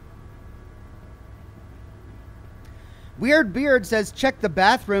 Weird Beard says, check the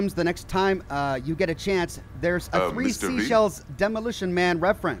bathrooms the next time you get a chance. There's a Three Mr. V? Seashells Demolition Man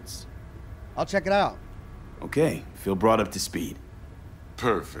reference. I'll check it out. Okay, feel brought up to speed.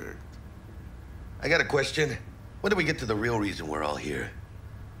 Perfect. I got a question. When do we get to the real reason we're all here?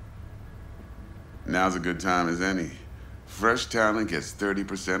 Now's a good time as any. Fresh talent gets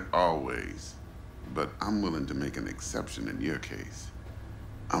 30% always. But I'm willing to make an exception in your case.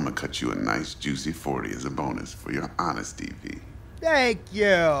 I'm gonna cut you a nice juicy 40 as a bonus for your honesty, V. Thank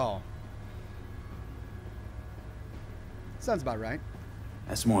you. Sounds about right.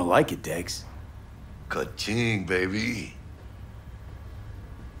 That's more like it, Dex. Ka-ching, baby.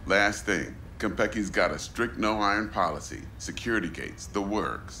 Last thing, Konpeki's got a strict no-iron policy. Security gates, the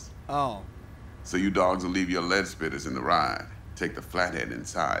works. Oh. So you dogs will leave your lead spitters in the ride. Take the Flathead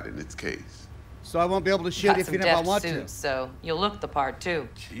inside in its case. So I won't be able to shoot Got if some you never deft want suits, to. so you'll look the part too.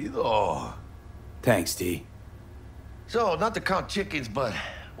 Chido. Thanks, T. So, not to count chickens, but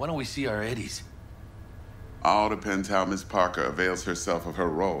why don't we see our Eddies? All depends how Miss Parker avails herself of her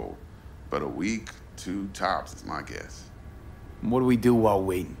role. But a week, 2 tops is my guess. What do we do while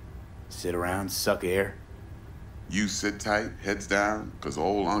waiting? Sit around, suck air? You sit tight, heads down, because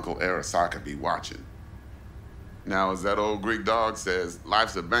old Uncle Arasaka be watching. Now, as that old Greek dog says,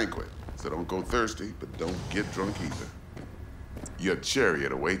 life's a banquet, so don't go thirsty, but don't get drunk either. Your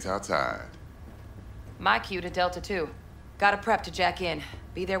chariot awaits outside. My cue to Delta 2. Gotta prep to jack in.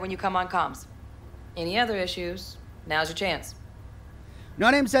 Be there when you come on comms. Any other issues, now's your chance.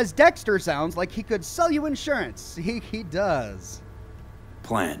 No Name says Dexter sounds like he could sell you insurance. He does.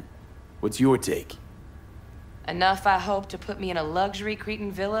 Plan. What's your take? Enough, I hope, to put me in a luxury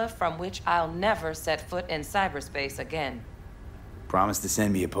Cretan villa from which I'll never set foot in cyberspace again. Promise to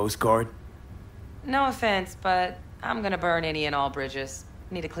send me a postcard? No offense, but I'm gonna burn any and all bridges.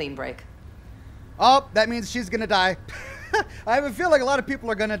 Need a clean break. Oh, that means she's gonna die. I have a feeling a lot of people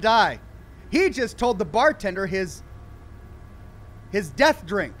are gonna die. He just told the bartender his death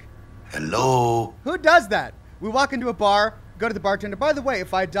drink. Hello? Who does that? We walk into a bar, go to the bartender. By the way,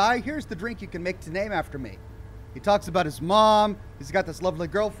 if I die, here's the drink you can make to name after me. He talks about his mom. He's got this lovely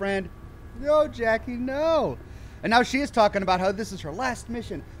girlfriend. No, Jackie, no. And now she is talking about how this is her last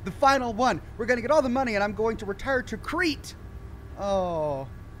mission, the final one. We're going to get all the money and I'm going to retire to Crete. Oh,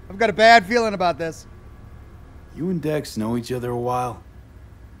 I've got a bad feeling about this. You and Dex know each other a while?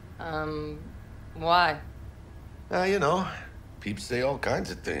 Why? You know, peeps say all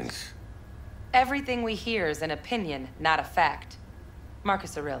kinds of things. Everything we hear is an opinion, not a fact.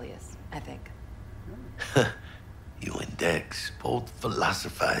 Marcus Aurelius, I think. You and Dex both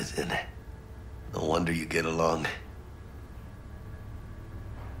philosophizing. No wonder you get along.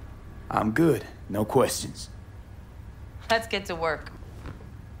 I'm good. No questions. Let's get to work.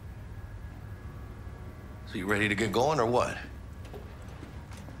 So you ready to get going or what?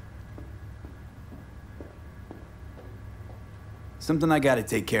 Something I gotta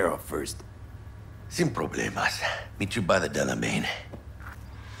take care of first. Sin problemas. Meet you by the Delamain.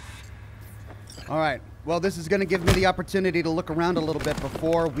 All right. Well, this is going to give me the opportunity to look around a little bit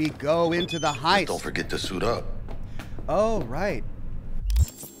before we go into the heist. Don't forget to suit up. Oh, right.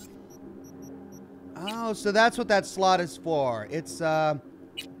 Oh, so that's what that slot is for. It's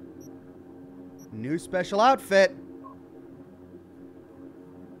new special outfit.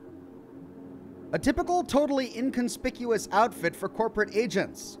 A typical, totally inconspicuous outfit for corporate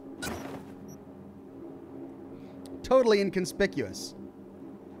agents. Totally inconspicuous.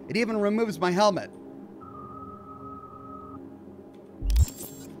 It even removes my helmet.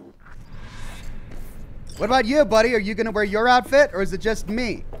 What about you, buddy? Are you going to wear your outfit, or is it just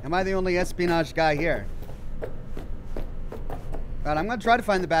me? Am I the only espionage guy here? Right, I'm going to try to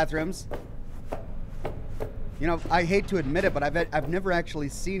find the bathrooms. You know, I hate to admit it, but I've never actually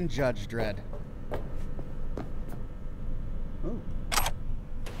seen Judge Dredd. Ooh.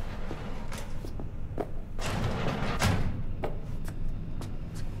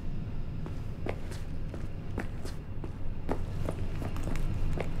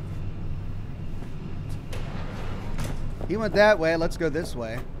 He went that way. Let's go this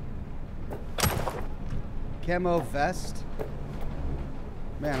way. Camo vest.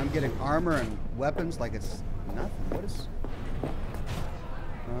 Man, I'm getting armor and weapons like it's nothing. What is...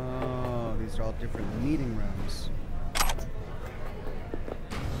 Oh, these are all different meeting rooms.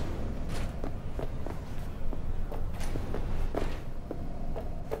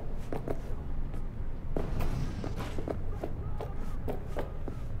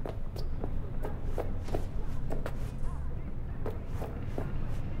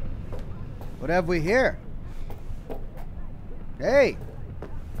 What have we here? Hey!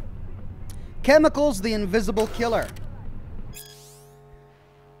 Chemicals, the invisible killer.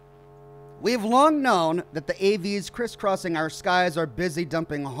 We have long known that the AVs crisscrossing our skies are busy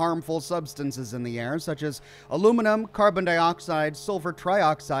dumping harmful substances in the air, such as aluminum, carbon dioxide, sulfur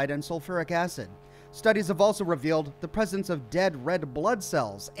trioxide, and sulfuric acid. Studies have also revealed the presence of dead red blood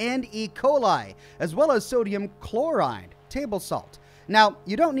cells and E. coli, as well as sodium chloride, table salt. Now,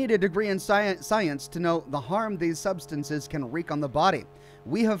 you don't need a degree in science to know the harm these substances can wreak on the body.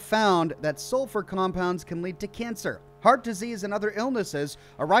 We have found that sulfur compounds can lead to cancer, heart disease, and other illnesses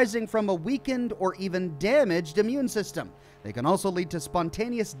arising from a weakened or even damaged immune system. They can also lead to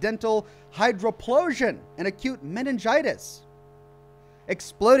spontaneous dental hydroplosion and acute meningitis.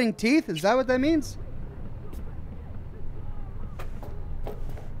 Exploding teeth? Is that what that means?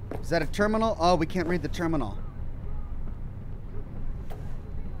 Is that a terminal? Oh, we can't read the terminal.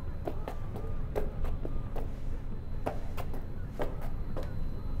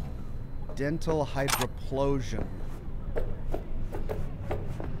 Dental hydroplosion.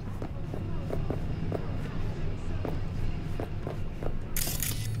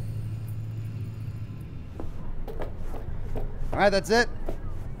 right, that's it.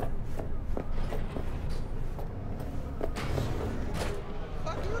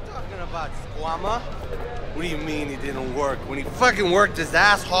 What are you talking about, Squama? What do you mean he didn't work? When he fucking worked his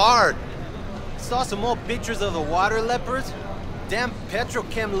ass hard. Saw some old pictures of the water leopards? Damn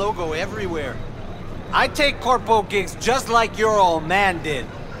Petrochem logo everywhere. I take corpo gigs just like your old man did.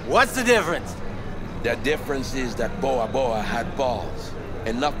 What's the difference? The difference is that Boa Boa had balls.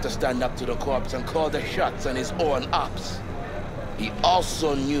 Enough to stand up to the corpse and call the shots on his own ops. He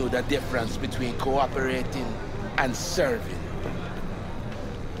also knew the difference between cooperating and serving.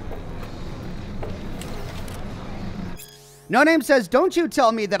 No Name says, don't you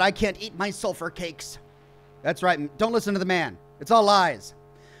tell me that I can't eat my sulfur cakes. That's right, don't listen to the man. It's all lies.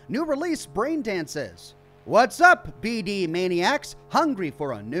 New release Brain Dances. What's up, BD maniacs? Hungry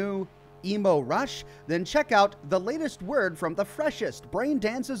for a new emo rush? Then check out the latest word from the freshest brain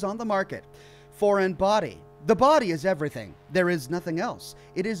dances on the market. Foreign body. The body is everything. There is nothing else.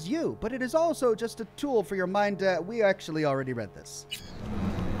 It is you, but it is also just a tool for your mind. We actually already read this.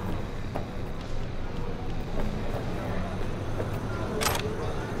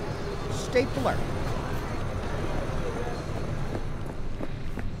 Stapler.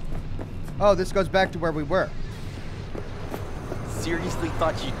 Oh, this goes back to where we were. Seriously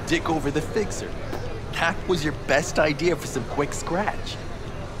thought you'd dig over the fixer. That was your best idea for some quick scratch.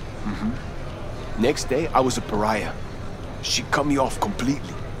 Next day, I was a pariah. She cut me off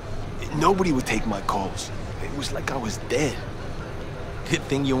completely. Nobody would take my calls. It was like I was dead. Good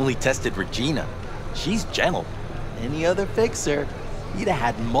thing you only tested Regina. She's gentle. Any other fixer, you'd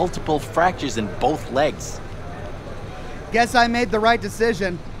have had multiple fractures in both legs. Guess I made the right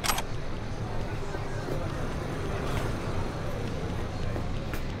decision.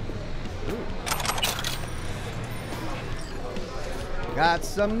 Got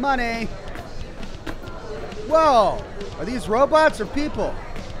some money. Whoa! Are these robots or people?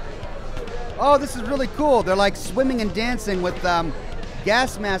 Oh, this is really cool. They're like swimming and dancing with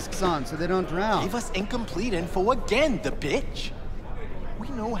gas masks on so they don't drown. Gave us incomplete info again, the bitch. We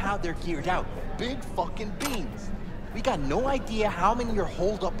know how they're geared out. Big fucking beans. We got no idea how many are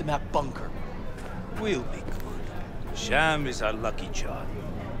holed up in that bunker. We'll be good. Sham is our lucky charm.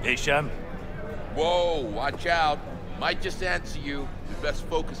 Hey, Sham? Whoa, watch out. Might just answer you. We best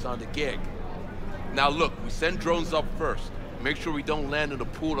focus on the gig. Now look, we send drones up first. Make sure we don't land in a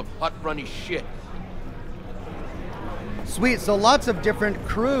pool of hot runny shit. Sweet, so lots of different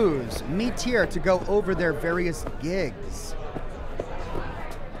crews meet here to go over their various gigs.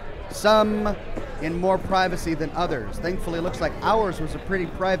 Some in more privacy than others. Thankfully, it looks like ours was a pretty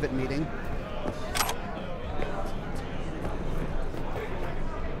private meeting.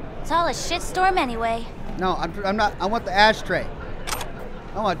 It's all a shitstorm anyway. No, I'm not. I want the ashtray.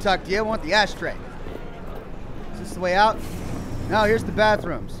 I want to talk to you. I want the ashtray. Is this the way out? No, here's the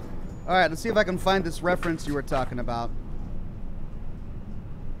bathrooms. All right, let's see if I can find this reference you were talking about.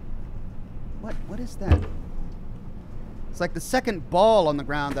 What is that? It's like the second ball on the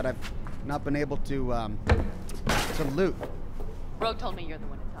ground that I've not been able to loot. Rogue told me you're the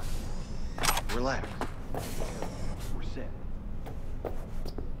one to talk to. Relax. We're set.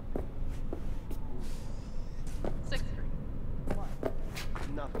 6th Street. What?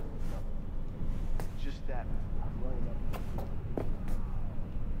 Nothing. Just that.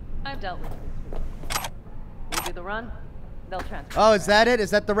 I've dealt with this. We do the run, they'll transfer. Oh, is that it? Is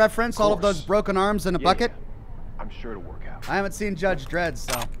that the reference? All of those broken arms in a bucket? I'm sure it'll work out. I haven't seen Judge Dredd,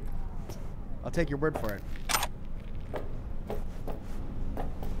 so I'll take your word for it.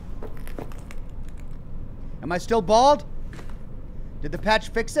 Am I still bald? Did the patch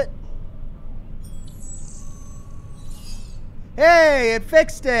fix it? Hey, it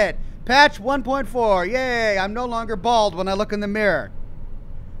fixed it! Patch 1.4. Yay, I'm no longer bald when I look in the mirror.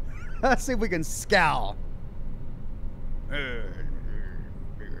 Let's see if we can scowl.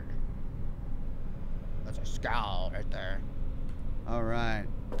 That's a scowl right there. All right.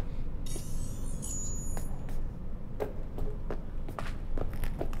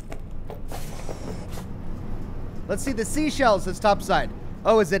 Let's see the seashells is topside.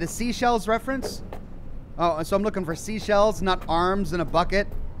 Oh, is it a seashells reference? Oh, so I'm looking for seashells, not arms in a bucket.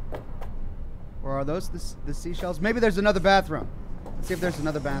 Or are those the seashells? Maybe there's another bathroom. Let's see if there's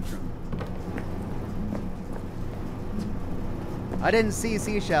another bathroom. I didn't see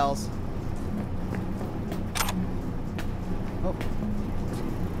seashells. Oh.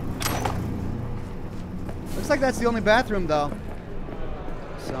 Looks like that's the only bathroom, though.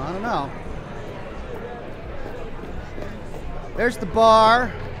 So, I don't know. There's the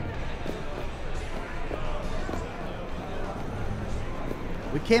bar.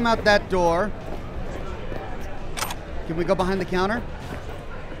 We came out that door. Can we go behind the counter?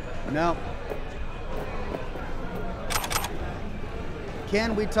 No.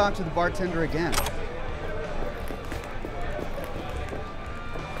 Can we talk to the bartender again?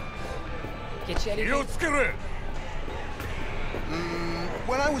 Get you anything?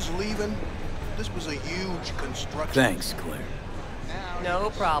 When I was leaving, this was a huge construction. Thanks, Claire. No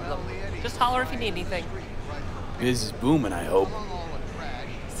problem. Just holler if you need anything. Biz is booming, I hope.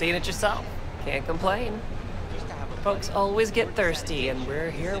 Seen it yourself. Can't complain. Folks always get thirsty, and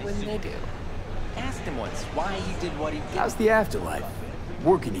we're here when they do. Asked him once why he did what he did. How's the afterlife?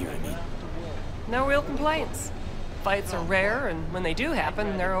 Working here, I mean. No real complaints. Fights are rare, and when they do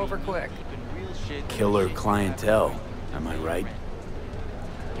happen, they're over quick. Killer clientele, am I right?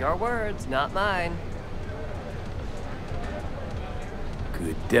 Your words, not mine.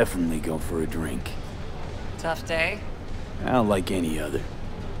 Could definitely go for a drink. Tough day? Well, like any other.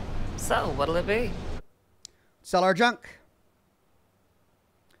 So, what'll it be? Sell our junk.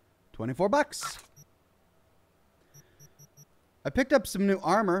 24 bucks. I picked up some new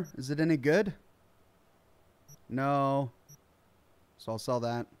armor. Is it any good? No. So I'll sell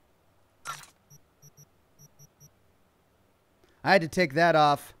that. I had to take that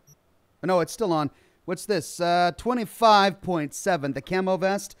off. Oh, no, it's still on. What's this? 25.7. The camo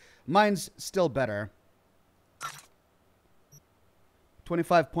vest. Mine's still better.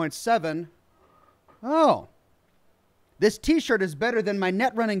 25.7. Oh. This t-shirt is better than my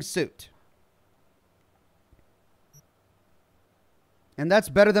net running suit. And that's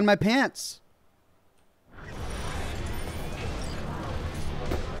better than my pants.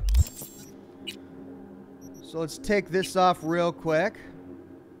 So let's take this off real quick.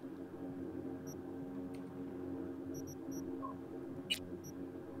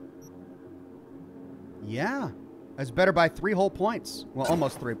 Yeah. That's better by 3 whole points. Well,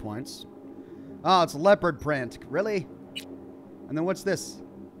 almost 3 points. Oh, it's leopard print. Really? And then what's this?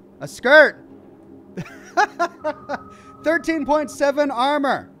 A skirt. 13.7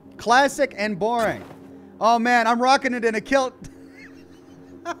 armor. Classic and boring. Oh, man, I'm rocking it in a kilt.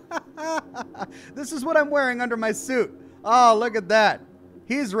 This is what I'm wearing under my suit. Oh, look at that.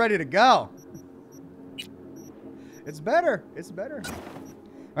 He's ready to go. It's better. It's better. All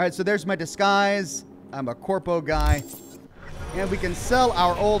right, so there's my disguise. I'm a corpo guy. And we can sell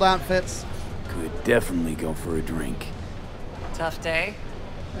our old outfits. Could definitely go for a drink. Tough day?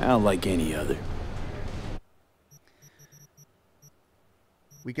 Well, like any other.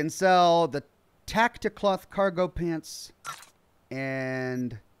 We can sell the Tacticloth cargo pants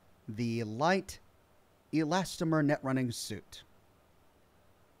and the light elastomer net running suit.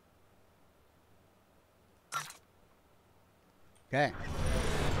 Okay.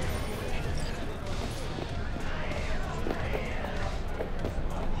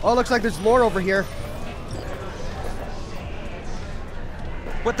 Oh, looks like there's lore over here.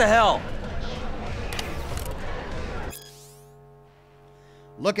 What the hell?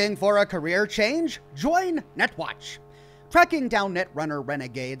 Looking for a career change? Join Netwatch. Tracking down Netrunner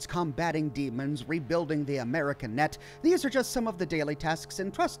renegades, combating demons, rebuilding the American net, these are just some of the daily tasks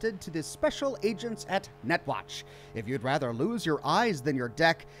entrusted to the special agents at Netwatch. If you'd rather lose your eyes than your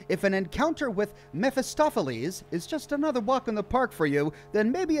deck, if an encounter with Mephistopheles is just another walk in the park for you,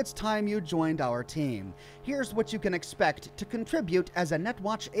 then maybe it's time you joined our team. Here's what you can expect to contribute as a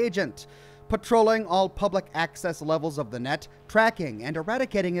Netwatch agent. Patrolling all public access levels of the net, tracking and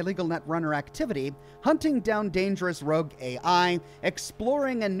eradicating illegal netrunner activity, hunting down dangerous rogue AI,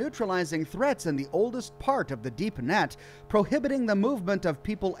 exploring and neutralizing threats in the oldest part of the deep net, prohibiting the movement of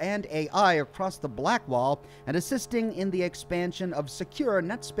people and AI across the Black Wall, and assisting in the expansion of secure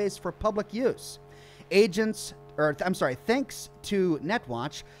net space for public use. Thanks to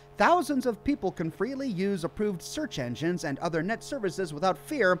Netwatch, thousands of people can freely use approved search engines and other net services without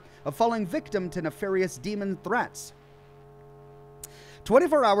fear of falling victim to nefarious demon threats.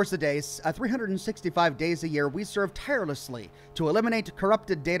 24 hours a day, 365 days a year, we serve tirelessly to eliminate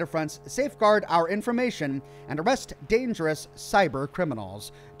corrupted data fronts, safeguard our information, and arrest dangerous cyber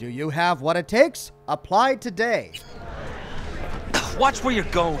criminals. Do you have what it takes? Apply today. Watch where you're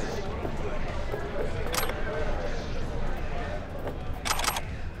going.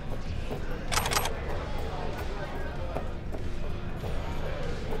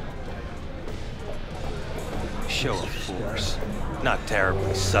 Show of force. Not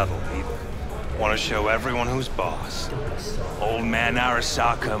terribly subtle, either. Want to show everyone who's boss. Old man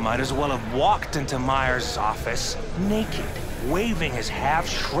Arasaka might as well have walked into Myers' office naked, waving his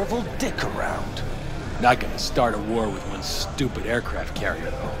half-shriveled dick around. Not gonna start a war with one stupid aircraft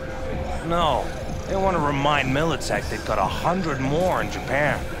carrier, though. No, they want to remind Militech they've got 100 more in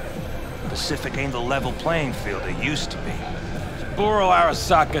Japan. Pacific ain't the level playing field it used to be. Saburo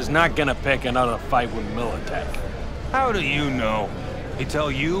Arasaka's not gonna pick another fight with Militech. How do you know? He tell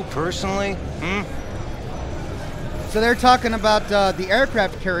you personally? So they're talking about the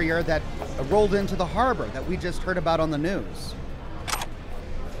aircraft carrier that rolled into the harbor that we just heard about on the news.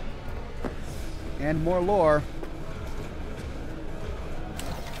 And more lore.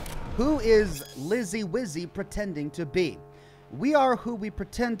 Who is Lizzie Wizzy pretending to be? We are who we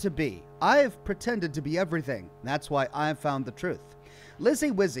pretend to be. I've pretended to be everything. That's why I've found the truth.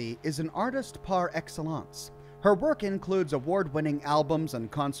 Lizzie Wizzy is an artist par excellence. Her work includes award-winning albums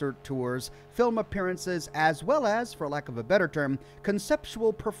and concert tours, film appearances, as well as, for lack of a better term,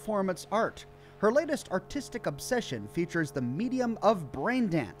 conceptual performance art. Her latest artistic obsession features the medium of brain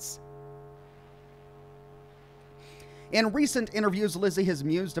dance. In recent interviews, Lizzie has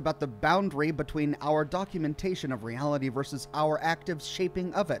mused about the boundary between our documentation of reality versus our active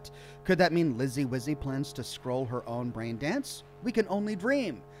shaping of it. Could that mean Lizzie Wizzy plans to scroll her own brain dance? We can only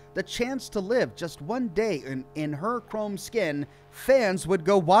dream. The chance to live just one day in her chrome skin, fans would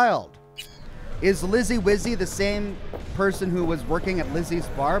go wild. Is Lizzie Wizzy the same person who was working at Lizzie's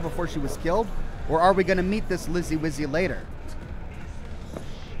bar before she was killed? Or are we going to meet this Lizzie Wizzy later?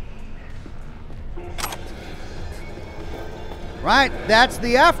 Right, that's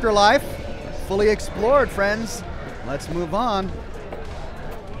the afterlife. Fully explored, friends. Let's move on.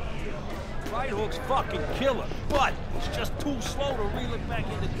 Right hook's fucking killer, but it's just too slow to reel it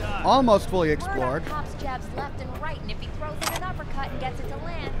back into God. Almost fully explored. Cops jabs left and right, and if he throws in an uppercut and gets it to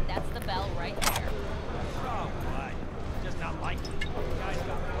land, that's the bell right there. Oh, what? Just not like it. Guys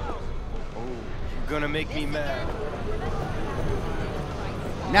got Oh, you're gonna make me mad.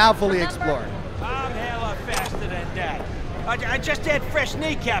 Now fully explored. I'm hella faster than that. I just had fresh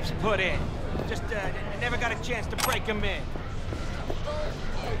kneecaps put in. Just never got a chance to break them in.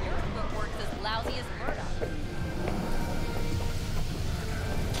 Your footwork's as lousy as Murdoch.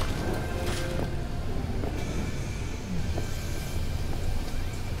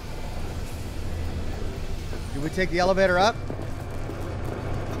 Do we take the elevator up?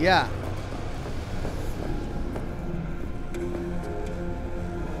 Yeah.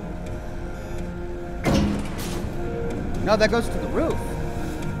 No, that goes to the roof.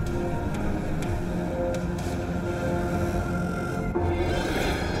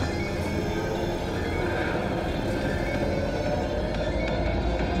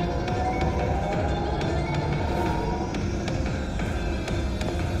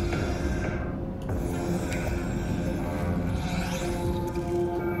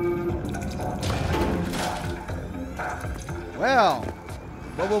 Well,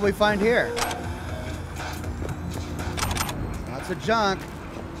 what will we find here? Lots of junk.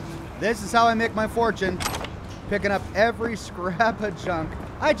 This is how I make my fortune. Picking up every scrap of junk.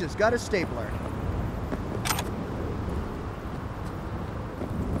 I just got a stapler.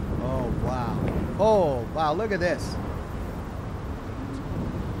 Oh, wow. Oh, wow, look at this.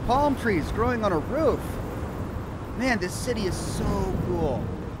 Palm trees growing on a roof. Man, this city is so cool.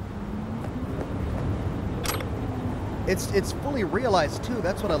 It's fully realized too.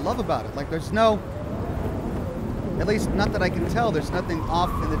 That's what I love about it. Like there's no, at least not that I can tell, there's nothing off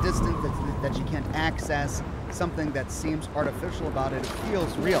in the distance that you can't access. Something that seems artificial about it. It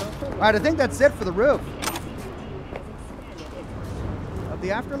feels real. All right, I think that's it for the roof of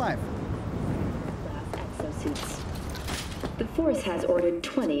the afterlife. The Force has ordered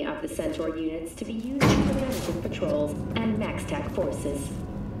 20 of the Centaur units to be used in preventative patrols and MaxTac forces.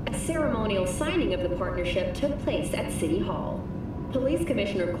 A ceremonial signing of the partnership took place at City Hall. Police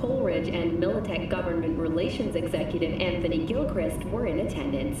Commissioner Coleridge and Militech Government Relations Executive Anthony Gilchrist were in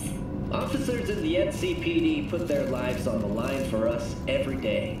attendance. Officers in the NCPD put their lives on the line for us every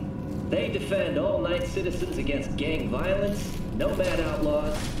day. They defend all-night citizens against gang violence, nomad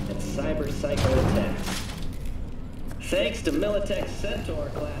outlaws, and cyber psycho attacks. Thanks to Militech Centaur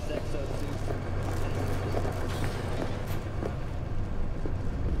Class exosuits.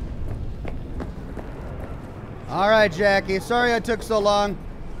 All right, Jackie. Sorry I took so long.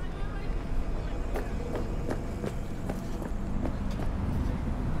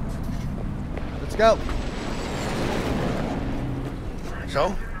 Let's go.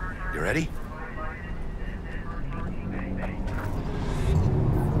 So, you ready?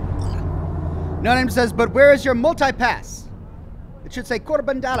 No Name says, but where is your multi-pass? It should say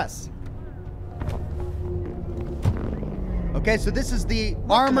Corbin Dallas. Okay, so this is the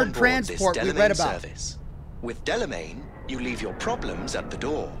armored transport we read about. Service. With Delamain, you leave your problems at the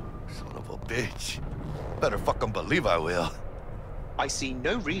door. Son of a bitch. Better fucking believe I will. I see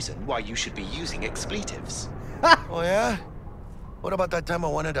no reason why you should be using expletives. Oh, yeah? What about that time I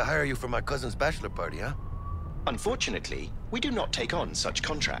wanted to hire you for my cousin's bachelor party, huh? Unfortunately, we do not take on such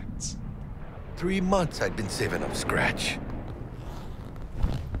contracts. 3 months I'd been saving up scratch.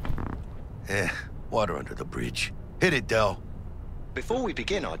 Water under the bridge. Hit it, Del. Before we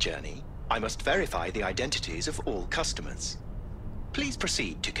begin our journey, I must verify the identities of all customers. Please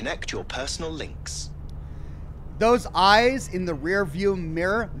proceed to connect your personal links. Those eyes in the rear view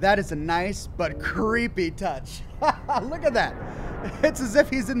mirror, that is a nice but creepy touch. Look at that. It's as if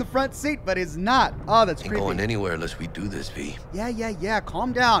he's in the front seat, but he's not. Oh, that's creepy. Ain't going anywhere unless we do this, V. Yeah.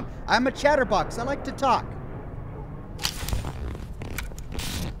 Calm down. I'm a chatterbox. I like to talk.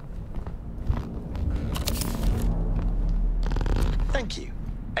 Thank you.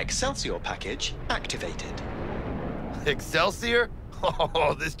 Excelsior package activated. Excelsior?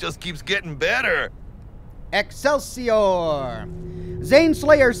 Oh, this just keeps getting better. Excelsior. Zane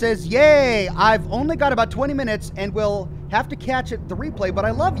Slayer says, yay, I've only got about 20 minutes and will have to catch it the replay, but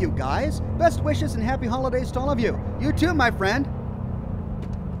I love you guys. Best wishes and happy holidays to all of you. You too, my friend.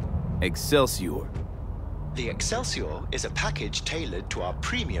 Excelsior. The Excelsior is a package tailored to our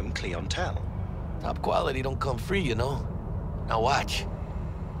premium clientele. Top quality don't come free, you know. Now watch.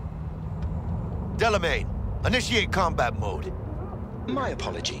 Delamain, initiate combat mode. My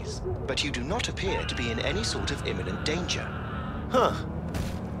apologies, but you do not appear to be in any sort of imminent danger. Huh.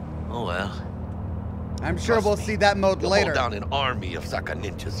 Oh well. I'm sure we'll see that mode later. Hold down an army of Saka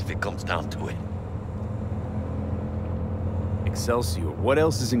ninjas if it comes down to it. Excelsior, what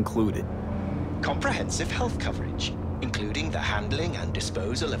else is included? Comprehensive health coverage, including the handling and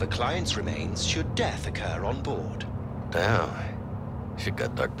disposal of a client's remains should death occur on board. Damn. Shit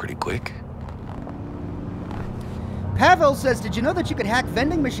got dark pretty quick. Pavel says, did you know that you could hack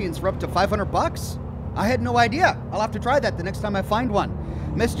vending machines for up to $500? I had no idea. I'll have to try that the next time I find one.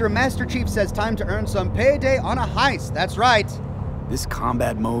 Mr. Master Chief says time to earn some payday on a heist. That's right. This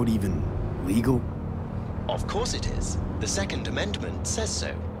combat mode even legal? Of course it is. The Second Amendment says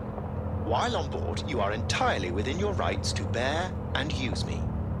so. While on board, you are entirely within your rights to bear and use me.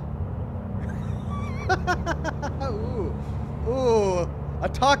 Ooh, a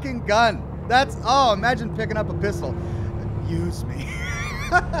talking gun. That's, oh, imagine picking up a pistol. Use me.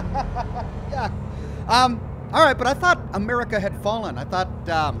 Yeah. All right, but I thought America had fallen. I thought,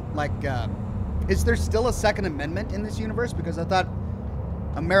 is there still a Second Amendment in this universe? Because I thought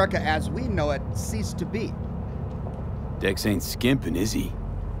America as we know it ceased to be. Dex ain't skimping, is he?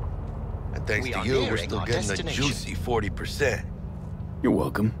 And thanks to you, we're still getting a juicy 40%. You're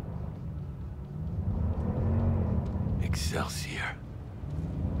welcome. Excelsior.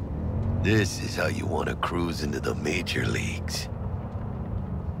 This is how you want to cruise into the major leagues.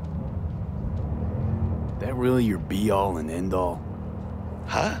 That really your be-all and end-all?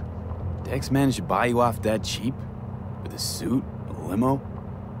 Huh? Dex managed to buy you off that cheap? With a suit? A limo?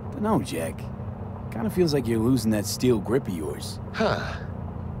 Dunno, Jack. Kinda feels like you're losing that steel grip of yours. Huh.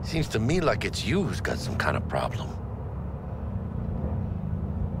 Seems to me like it's you who's got some kind of problem.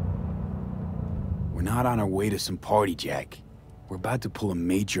 We're not on our way to some party, Jack. We're about to pull a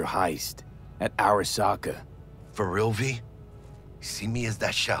major heist at Arasaka. For real, V? See me as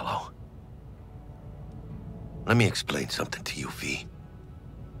that shallow? Let me explain something to you, V.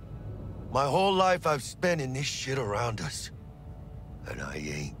 My whole life I've spent in this shit around us. And I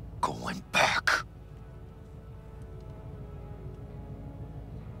ain't going back.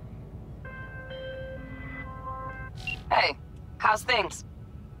 Hey, how's things?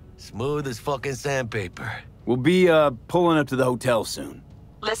 Smooth as fucking sandpaper. We'll be, pulling up to the hotel soon.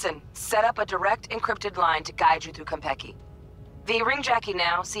 Listen, set up a direct encrypted line to guide you through Konpeki. V, ring Jackie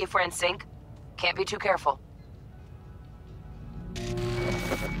now, see if we're in sync. Can't be too careful.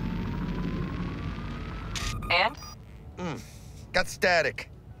 And? Got static.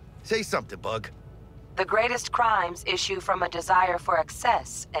 Say something, Bug. The greatest crimes issue from a desire for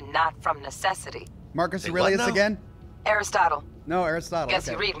excess and not from necessity. Marcus Aurelius again? Aristotle. No, Aristotle. Guess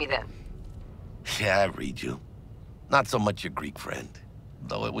okay. you read me then. Yeah, I read you. Not so much your Greek friend,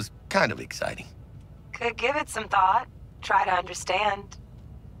 though it was kind of exciting. Could give it some thought. Try to understand.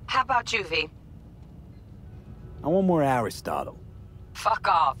 How about you, V? I want more Aristotle. Fuck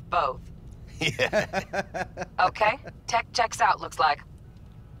off, both. Yeah. Okay, tech checks out, looks like.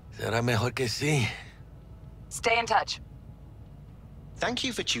 Será mejor que sí. Stay in touch. Thank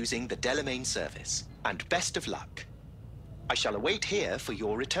you for choosing the Delamain service, and best of luck. I shall await here for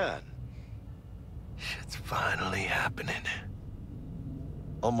your return. Shit's finally happening.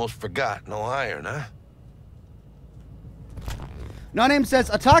 Almost forgot, no iron, huh? No Name says,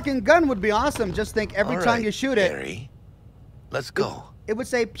 a talking gun would be awesome. Just think every time you shoot it... Harry. Let's go. It would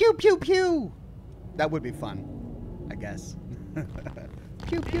say, pew, pew, pew. That would be fun, I guess.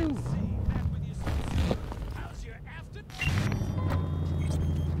 Pew pew.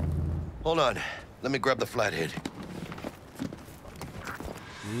 Hold on. Let me grab the flathead.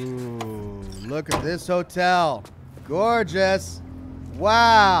 Ooh, look at this hotel. Gorgeous.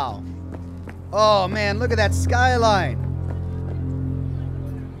 Wow. Oh man, look at that skyline.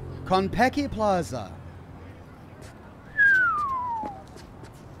 Konpeki Plaza.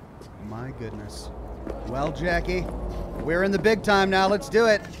 My goodness. Well, Jackie, we're in the big time now. Let's do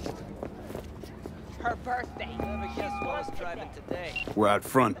it. Her birthday. Never guess what was driving today. We're out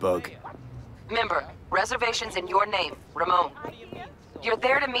front, Bug. Member, reservations in your name, Ramon. You're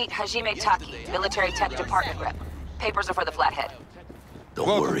there to meet Hajime Taki, military tech department rep. Papers are for the Flathead.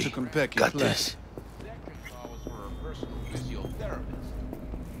 Don't worry. Got this.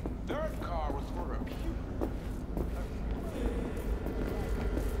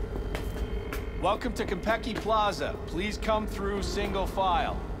 Welcome to Konpeki Plaza. Please come through single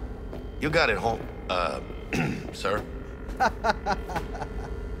file. You got it, home. Sir?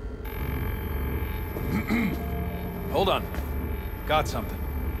 Hold on. Got something.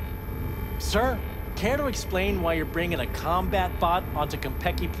 Sir, care to explain why you're bringing a combat bot onto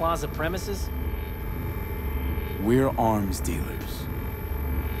Konpeki Plaza premises? We're arms dealers.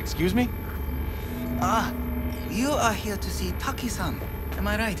 Excuse me? Ah, you are here to see Taki-san. Am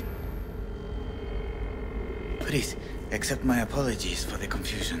I right? Please, accept my apologies for the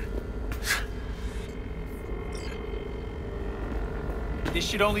confusion. This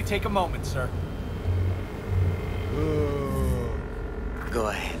should only take a moment, sir. Go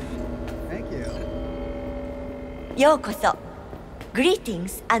ahead. Thank you. Yokoso.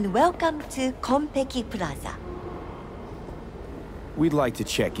 Greetings and welcome to Konpeki Plaza. We'd like to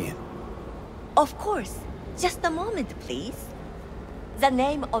check in. Of course. Just a moment, please. The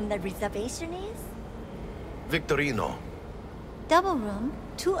name on the reservation is? Victorino. Double room,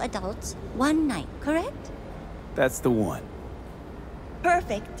 2 adults, 1 night, correct? That's the one.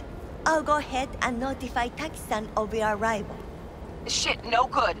 Perfect. I'll go ahead and notify Taki-san of your arrival. Shit, no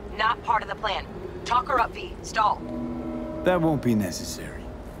good. Not part of the plan. Talk her up, V. Stall. That won't be necessary.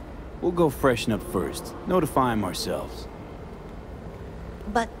 We'll go freshen up first. Notify him ourselves.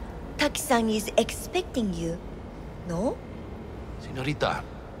 But Taki-san is expecting you, no? Señorita,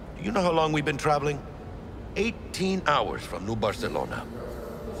 do you know how long we've been traveling? 18 hours from New Barcelona.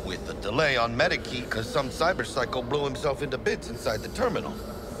 With a delay on Medikey because some cyberpsycho blew himself into bits inside the terminal.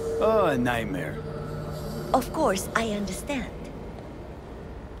 Oh, a nightmare. Of course, I understand.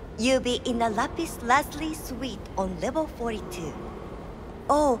 You'll be in the Lapis Lazuli suite on level 42.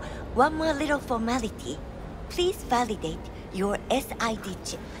 Oh, one more little formality. Please validate your SID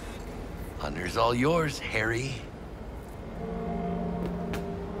chip. Honor's all yours, Harry.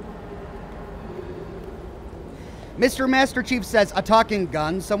 Mr. Master Chief says, a talking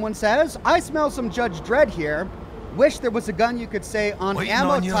gun, someone says. I smell some Judge Dredd here. Wish there was a gun you could say on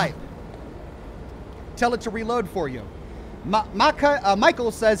ammo type. Tell it to reload for you.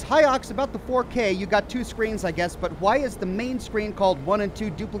 Michael says, hi Ox, about the 4K, you got 2 screens I guess, but why is the main screen called 1 and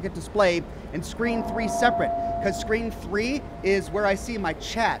 2 duplicate display and screen 3 separate? Because screen 3 is where I see my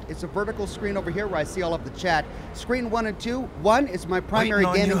chat. It's a vertical screen over here where I see all of the chat. Screen 1 and 2, 1 is my primary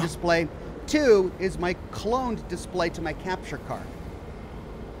gaming display. 2 is my cloned display to my capture card.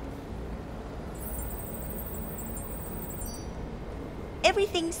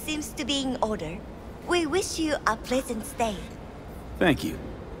 Everything seems to be in order. We wish you a pleasant stay. Thank you.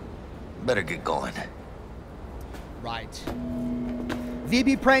 Better get going. Right.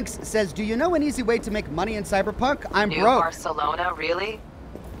 VB Pranks says, do you know an easy way to make money in Cyberpunk? I'm New broke. Barcelona, really?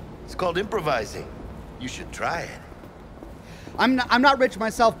 It's called improvising. You should try it. I'm not rich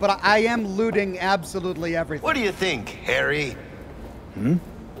myself, but I am looting absolutely everything. What do you think, Harry?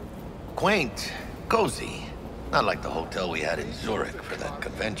 Quaint, cozy. Not like the hotel we had in Zurich for that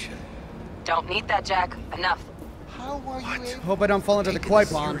convention. Don't need that, Jack. Enough. How are you able? Hope I don't fall into the koi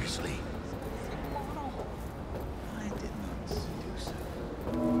pond. Seriously. I did not seduce her.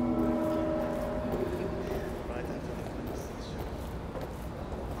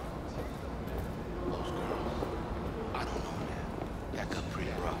 Those girls, I don't know, man. That got pretty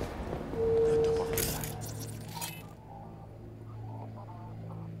rough. The top of the line.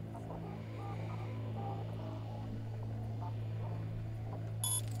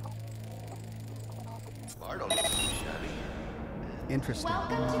 Interesting.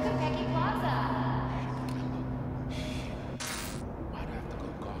 Welcome to Konpeki Plaza. Why'd I have to go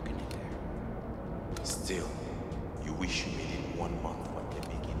gawking in there? Still, you wish you made it 1 month what they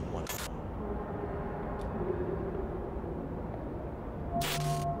make in 1 month.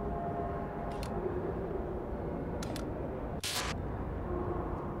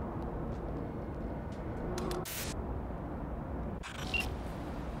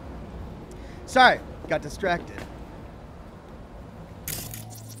 Sorry, got distracted.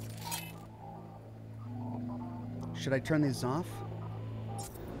 Should I turn these off?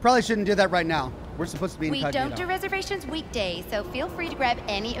 Probably shouldn't do that right now. We're supposed to be We incognito. don't do reservations weekdays, so feel free to grab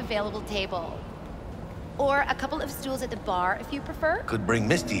any available table. Or a couple of stools at the bar if you prefer. Could bring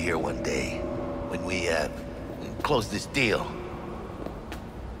Misty here one day when we, close this deal.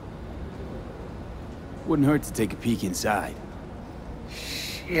 Wouldn't hurt to take a peek inside.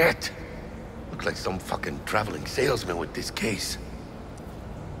 Shit. Look like some fucking traveling salesman with this case.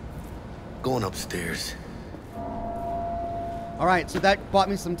 Going upstairs. All right, so that bought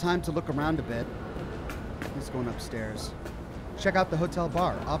me some time to look around a bit. He's going upstairs. Check out the hotel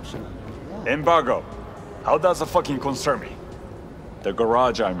bar, optional. Embargo. How does it fucking concern me? The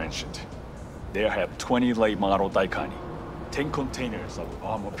garage I mentioned. They have 20 late model Daikani, 10 containers of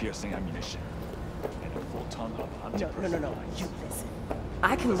armor-piercing ammunition, and a full ton of anti-personnel. No. You listen.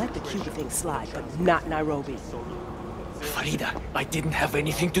 I can let the Cuba thing slide, but not Nairobi. Farida, I didn't have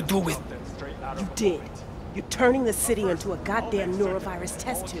anything to do with... You did. You're turning the city into a goddamn neurovirus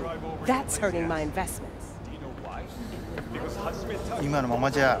test tube. That's hurting my investments. 今のま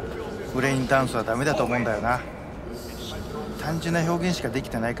まじゃブレインダンスはダメだと思うんだよな。単純な表現しかでき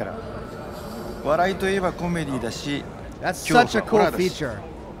てないから。笑いといえばコメディだし。That's such a cool feature.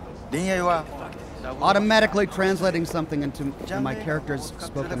 恋愛は automatically translating something into my character's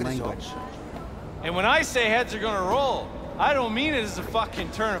spoken language. And when I say heads are gonna roll, I don't mean it as a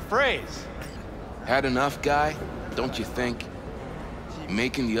fucking turn of phrase. Had enough, guy? Don't you think?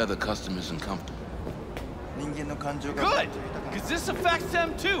 Making the other customers uncomfortable. Good! Because this affects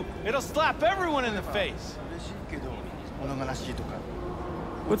them too. It'll slap everyone in the face.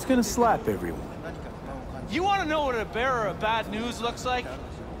 What's gonna slap everyone? You want to know what a bearer of bad news looks like?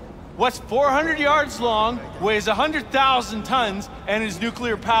 What's 400 yards long, weighs 100,000 tons, and is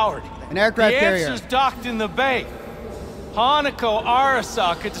nuclear powered? An aircraft carrier. The answer's docked in the bay. Hanako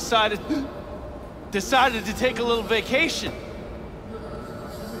Arasaka decided to take a little vacation.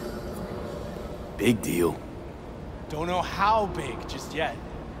 Big deal. Don't know how big just yet.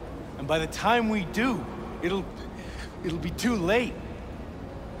 And by the time we do, it'll be too late.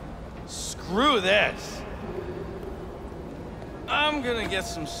 Screw this. I'm gonna get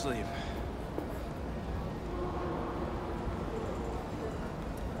some sleep.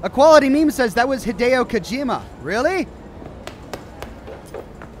 A quality meme says that was Hideo Kojima. Really?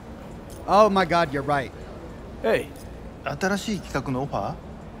 Oh my god, you're right. Hey. 新しい企画のオファー?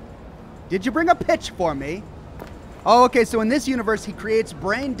 Did you bring a pitch for me? Oh, okay, so in this universe, he creates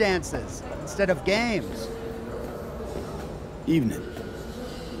brain dances instead of games. Evening.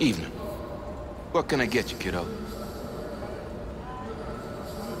 Evening. What can I get you, kiddo?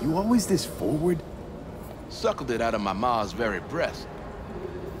 You always this forward? Suckled it out of my ma's very breast.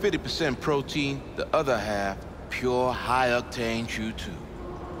 50% protein, the other half, pure high-octane chew-too.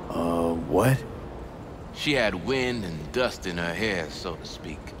 What? She had wind and dust in her hair, so to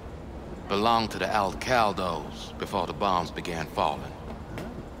speak. Belonged to the Alcaldos before the bombs began falling.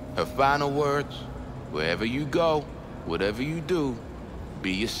 Her final words, wherever you go, whatever you do,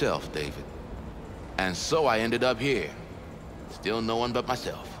 be yourself, David. And so I ended up here. Still no one but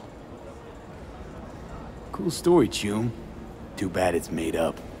myself. Cool story, Chum. Too bad it's made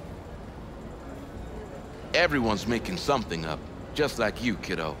up. Everyone's making something up, just like you,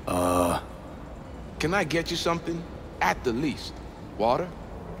 kiddo. Can I get you something? At the least. Water?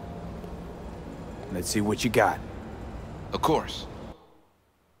 Let's see what you got. Of course.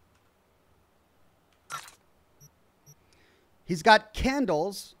 He's got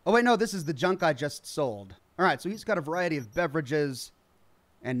candles. Oh, wait, no, this is the junk I just sold. All right, so he's got a variety of beverages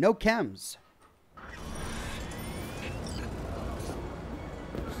and no chems.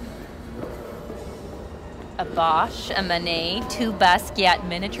 A Bosch, a Manet, 2 Basquiat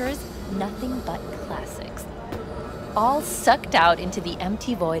miniatures, nothing but classics. All sucked out into the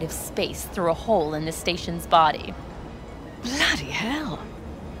empty void of space through a hole in the station's body. Bloody hell.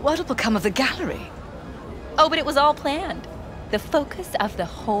 What'll become of the gallery? Oh, but it was all planned. The focus of the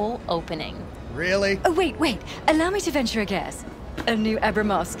whole opening. Really? Oh, wait. Allow me to venture a guess. A new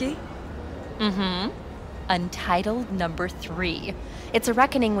Abramovsky? Mm-hmm. Untitled number 3. It's a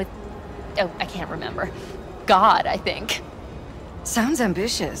reckoning with... Oh, I can't remember. God, I think. Sounds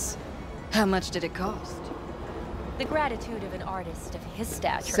ambitious. How much did it cost? The gratitude of an artist of his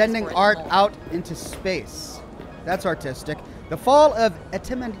stature. Sending art out into space. That's artistic. The fall of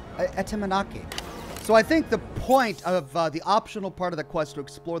Etemanaki. So I think the point of the optional part of the quest to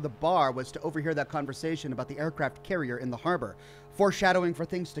explore the bar was to overhear that conversation about the aircraft carrier in the harbor, foreshadowing for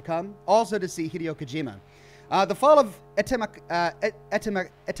things to come, also to see Hideo Kojima. The fall of Etemanaki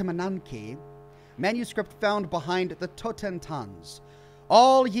manuscript found behind the Totentans.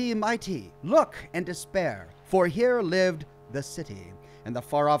 All ye mighty, look and despair, for here lived the city, in the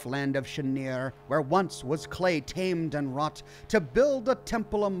far-off land of Shanir, where once was clay tamed and wrought, to build a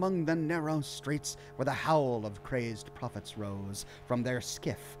temple among the narrow streets, where the howl of crazed prophets rose from their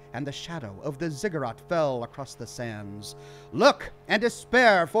skiff, and the shadow of the ziggurat fell across the sands. Look and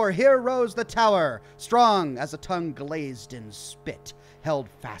despair, for here rose the tower, strong as a tongue glazed in spit, held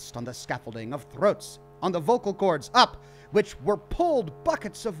fast on the scaffolding of throats, on the vocal cords up, which were pulled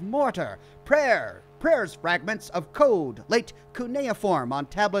buckets of mortar, prayers fragments of code, late cuneiform on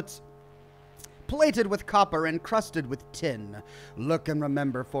tablets, plated with copper, encrusted with tin. Look and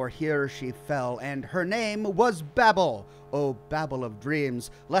remember, for here she fell, and her name was Babel. O Babel of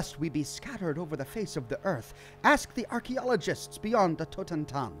dreams, lest we be scattered over the face of the earth. Ask the archaeologists beyond the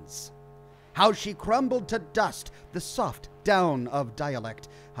Totentans. How she crumbled to dust, the soft down of dialect,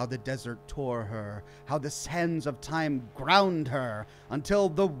 how the desert tore her, how the sands of time ground her, until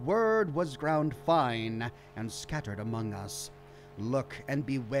the word was ground fine and scattered among us. Look and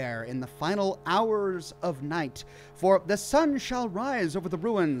beware in the final hours of night, for the sun shall rise over the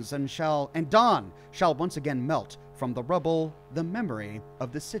ruins, and dawn shall once again melt from the rubble the memory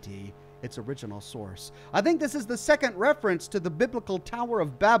of the city, its original source. I think this is the second reference to the biblical Tower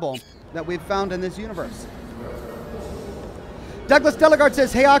of Babel that we've found in this universe. Douglas Delegard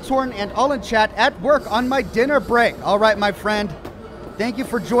says, hey Oxhorn and all in chat, at work on my dinner break. All right, my friend. Thank you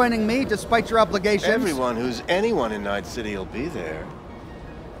for joining me despite your obligations. Everyone who's anyone in Night City will be there.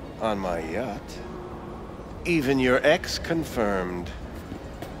 On my yacht. Even your ex confirmed.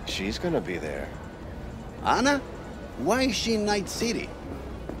 She's gonna be there. Anna? Why is she in Night City?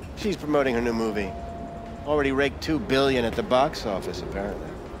 She's promoting her new movie. Already raked $2 billion at the box office, apparently.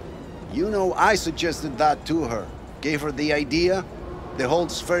 You know, I suggested that to her. Gave her the idea. The whole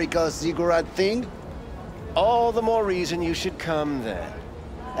spherical ziggurat thing. All the more reason you should come then.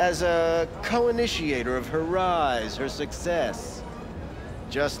 As a co-initiator of her rise, her success.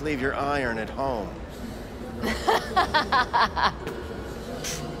 Just leave your iron at home.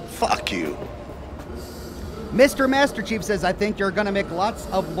 Fuck you. Mr. Master Chief says, I think you're going to make lots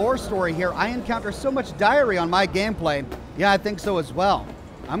of lore story here. I encounter so much diary on my gameplay. Yeah, I think so as well.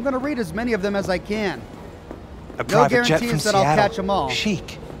 I'm going to read as many of them as I can. A private jet from that Seattle. I'll catch them all.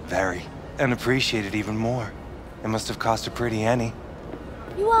 Chic. Very. And appreciated even more. It must have cost a pretty penny.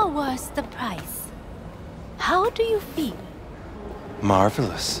 You are worth the price. How do you feel?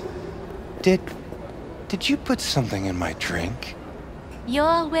 Marvelous. Did you put something in my drink?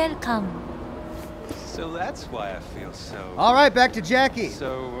 You're welcome. So that's why I feel so... All right, back to Jackie.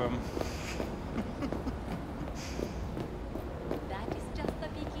 So, That is just the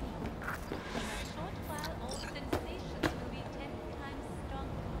beginning. In a short while, all sensations will be 10 times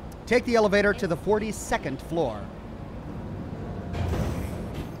stronger. Take the elevator to the 42nd floor.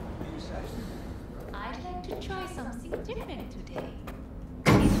 I'd like to try something different today.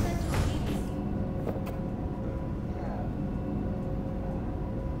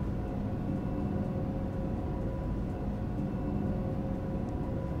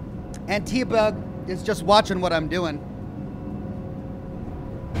 And T-Bug is just watching what I'm doing.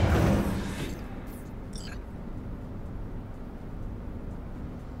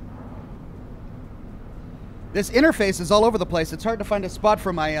 This interface is all over the place. It's hard to find a spot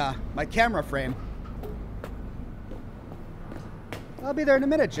for my my camera frame. I'll be there in a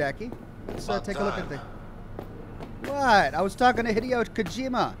minute, Jackie. Let's take a look at the... What? I was talking to Hideo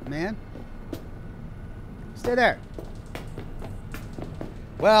Kojima, man. Stay there.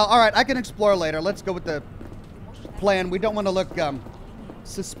 Well, all right, I can explore later. Let's go with the plan. We don't want to look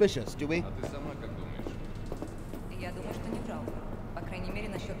suspicious, do we?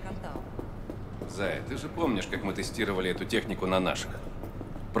 Зая, ты же помнишь, как мы тестировали эту технику на наших?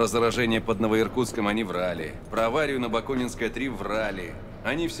 Про заражение под Новоиркутском они врали. Про аварию на Бакунинской 3 врали.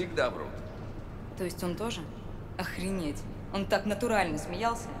 Они всегда врут. То есть он тоже? Охренеть. Он так натурально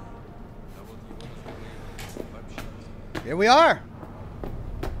смеялся. Here we are.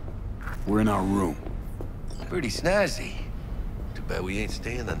 We're in our room. Pretty snazzy. Too bad we ain't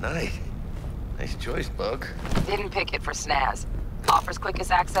staying the night. Nice choice, Bug. Didn't pick it for snaz. Offers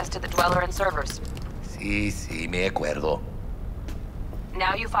quickest access to the Dweller and servers. Sí, me acuerdo.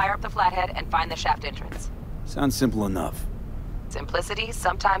 Now you fire up the flathead and find the shaft entrance. Sounds simple enough. Simplicity,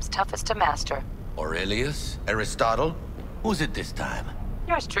 sometimes toughest to master. Aurelius? Aristotle? Who's it this time?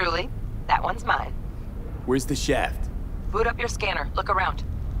 Yours truly. That one's mine. Where's the shaft? Boot up your scanner. Look around.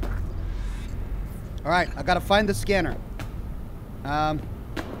 All right, I gotta find the scanner.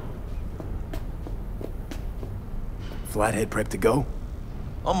 Flathead prep to go?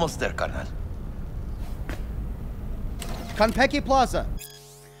 Almost there, carnal. Konpeki Plaza.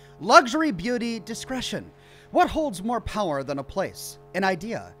 Luxury, beauty, discretion. What holds more power than a place? An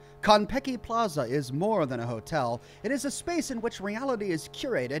idea. Konpeki Plaza is more than a hotel. It is a space in which reality is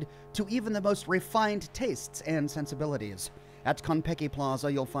curated to even the most refined tastes and sensibilities. At Konpeki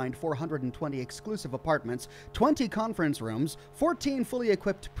Plaza, you'll find 420 exclusive apartments, 20 conference rooms, 14 fully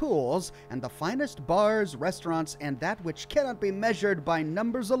equipped pools, and the finest bars, restaurants, and that which cannot be measured by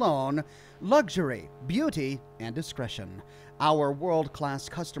numbers alone, luxury, beauty, and discretion. Our world-class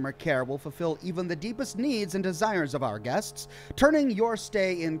customer care will fulfill even the deepest needs and desires of our guests, turning your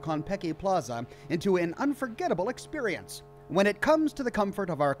stay in Konpeki Plaza into an unforgettable experience. When it comes to the comfort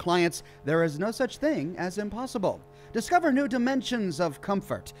of our clients, there is no such thing as impossible. Discover new dimensions of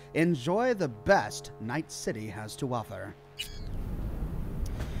comfort. Enjoy the best Night City has to offer.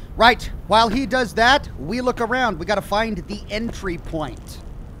 Right, while he does that, we look around. We gotta find the entry point.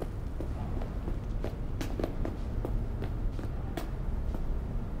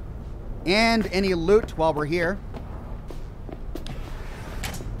 And any loot while we're here.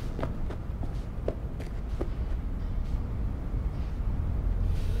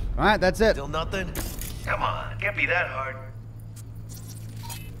 Alright, that's it. Still nothing? Come on, can't be that hard.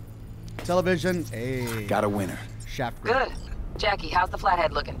 Television, hey. Got a winner. Shaft. Good. Jackie, how's the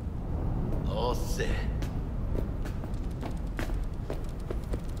flathead looking? All set.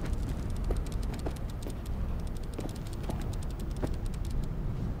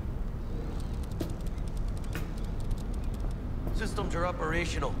 Systems are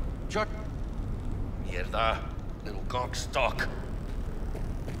operational. Chuck. Mierda. Little gonk stock.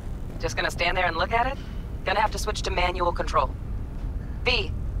 Just gonna stand there and look at it? Gonna have to switch to manual control.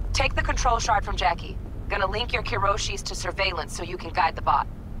 V, take the control shard from Jackie. Gonna link your Kiroshis to surveillance so you can guide the bot.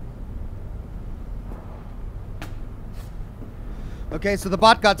 Okay, so the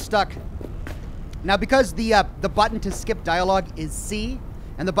bot got stuck. Now, because the button to skip dialogue is C,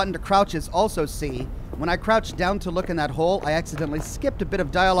 and the button to crouch is also C, when I crouched down to look in that hole, I accidentally skipped a bit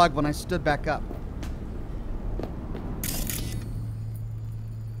of dialogue when I stood back up.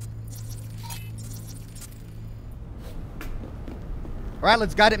 All right,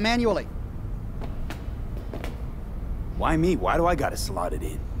 let's guide it manually. Why me? Why do I gotta slot it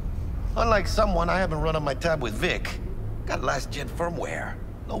in? Unlike someone, I haven't run on my tab with Vic. Got last-gen firmware.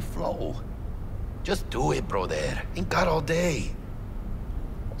 No flow. Just do it, brother. Ain't got all day.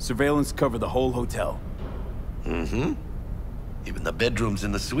 Surveillance cover the whole hotel. Mm-hmm. Even the bedrooms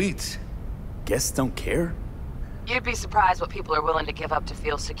and the suites. Guests don't care? You'd be surprised what people are willing to give up to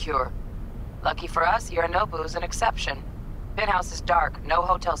feel secure. Lucky for us, Yorinobu's an exception. Penthouse is dark, no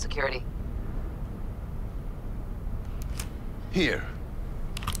hotel security. Here.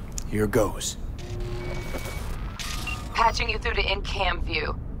 Here goes. Patching you through to in-cam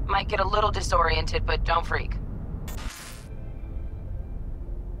view. Might get a little disoriented, but don't freak.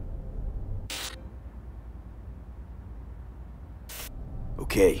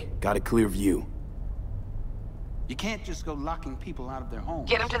 Okay, got a clear view. You can't just go locking people out of their homes.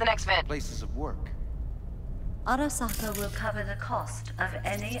 Get them to the next vent. Places of work. Arasaka will cover the cost of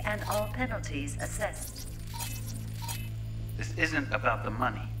any and all penalties assessed. This isn't about the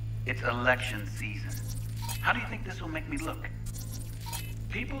money. It's election season. How do you think this will make me look?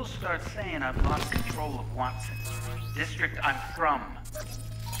 People start saying I've lost control of Watson, district I'm from.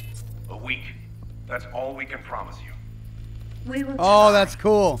 A week. That's all we can promise you. We will Oh, try, that's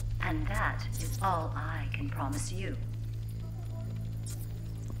cool. and that is all I can promise you.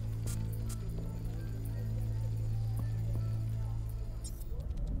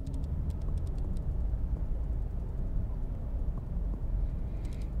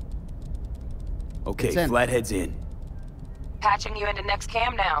 Okay, It's in. Flathead's in. Patching you into next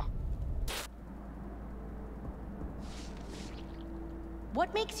cam now.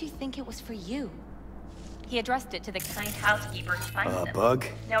 What makes you think it was for you? He addressed it to the kind housekeeper who finds them. Bug?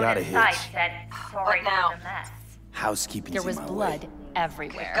 Note Got a inside hitch. said, sorry What for now? the mess. Housekeeping's There was in my blood way.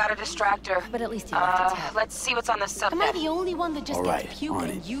 everywhere. Gotta distract her. But at least he left a tip. Let's see what's on the subnet. Am I the only one that just All gets right, puke on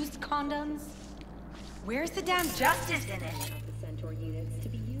and it. used condoms? Where's the damn justice in it?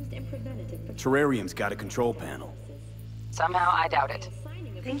 Terrarium's got a control panel. Somehow, I doubt it.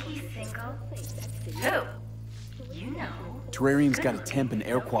 Think he's single? Who? You know. Terrarium's got a temp and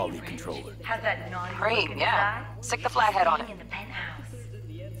air quality controller. Has that naughty Cream, looking yeah. guy Stick the flathead on it. in the penthouse.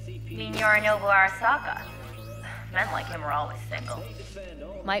 Mean Yorinobu Arasaka. Men like him are always single.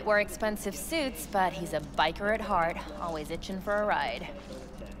 Might wear expensive suits, but he's a biker at heart, always itching for a ride.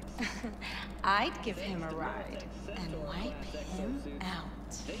 I'd give him a ride and wipe him out.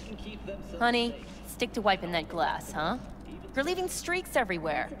 Honey, stick to wiping that glass, huh? You're leaving streaks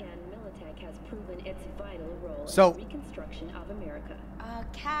everywhere. So,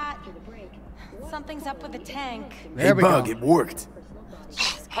 Cat, something's up with the tank. there we go. Bug, it worked.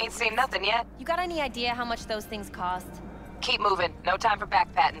 Ain't seen nothing yet. You got any idea how much those things cost? Keep moving. No time for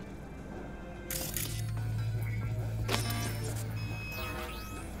backpatting.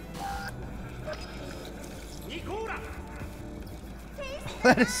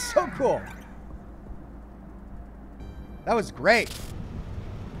 That is so cool. That was great.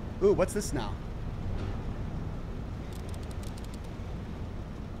 Ooh, what's this now?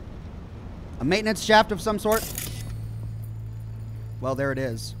 A maintenance shaft of some sort? Well, there it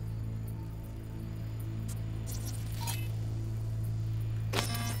is.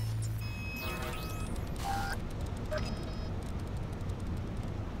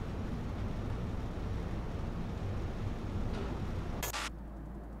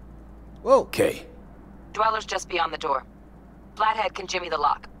 Whoa. Okay. Dweller's just beyond the door. Flathead can jimmy the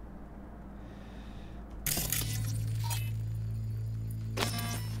lock.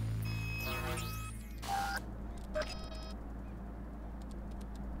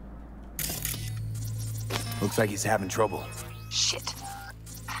 Looks like he's having trouble. Shit.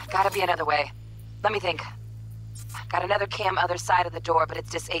 Gotta be another way. Let me think. Got another cam other side of the door, but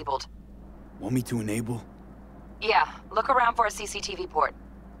it's disabled. Want me to enable? Yeah, look around for a CCTV port.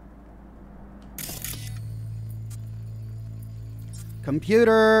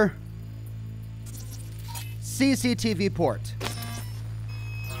 Computer. CCTV port.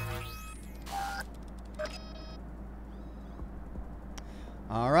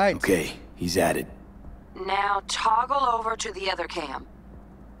 All right. Okay, he's at it. Now toggle over to the other cam.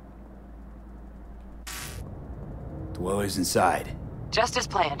 Dweller's inside. Just as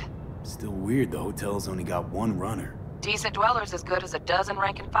planned. Still weird the hotel's only got one runner. Decent Dweller's as good as a dozen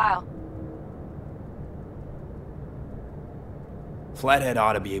rank and file. Flathead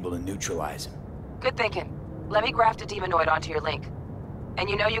ought to be able to neutralize him. Good thinking. Let me graft a demonoid onto your link. And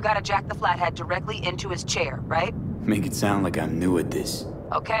you know you gotta jack the Flathead directly into his chair, right? Make it sound like I'm new at this.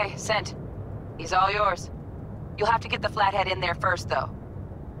 Okay, sent. He's all yours. You'll have to get the Flathead in there first, though.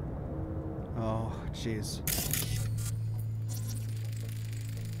 Oh, jeez.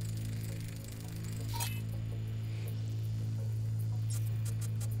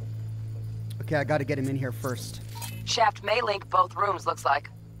 Okay, I gotta get him in here first. Shaft may link both rooms, looks like.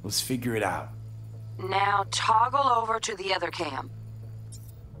 Let's figure it out. Now toggle over to the other cam.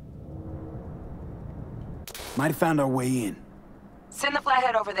 Might have found our way in. Send the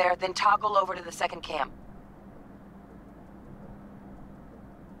Flathead over there, then toggle over to the second cam.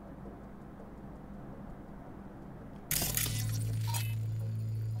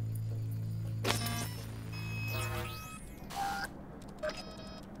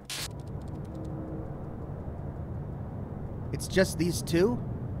 It's just these two?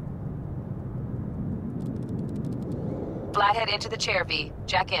 Flathead into the chair, V.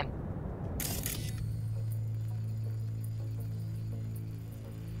 Jack in.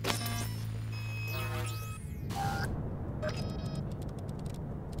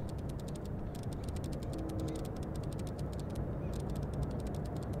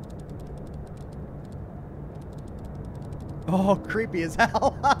 Oh, creepy as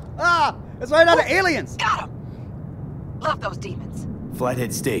hell. It's right out of Aliens. Got him. Love those demons.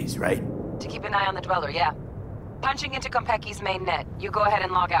 Flathead stays, right? To keep an eye on the Dweller, yeah. Punching into Konpeki's main net. You go ahead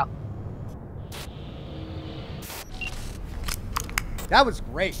and log out. That was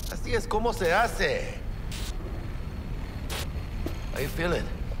great. Así es como se hace. How you feeling?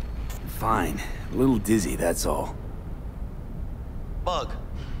 Fine. A little dizzy, that's all. Bug,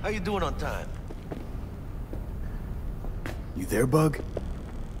 how you doing on time? You there, Bug?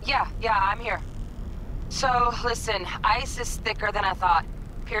 Yeah, I'm here. So, listen, ice is thicker than I thought.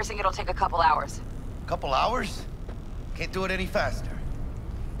 Piercing it'll take a couple hours. Couple hours? Can't do it any faster.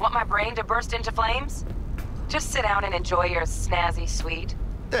 Want my brain to burst into flames? Just sit down and enjoy your snazzy sweet.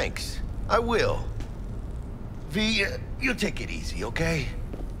 Thanks. I will. V, you take it easy, okay?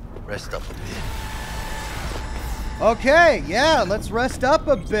 Rest up a bit. Okay, yeah, let's rest up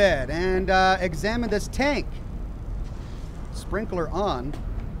a bit and examine this tank. Sprinkler on.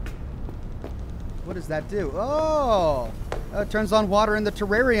 What does that do? Oh, it turns on water in the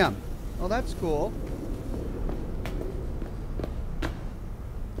terrarium. Oh, that's cool.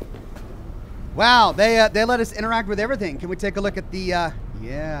 Wow, they let us interact with everything. Can we take a look at the,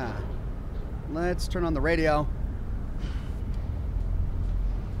 yeah. Let's turn on the radio.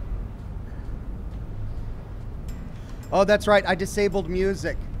 Oh, that's right, I disabled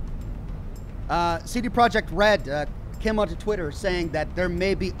music. CD Projekt Red came onto Twitter saying that there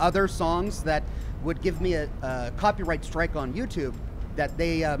may be other songs that would give me a copyright strike on YouTube that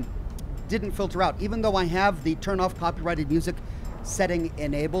they didn't filter out. Even though I have the turn off copyrighted music setting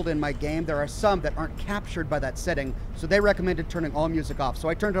enabled in my game, there are some that aren't captured by that setting, so they recommended turning all music off. So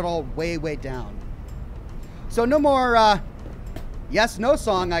I turned it all way, way down. So no more yes, no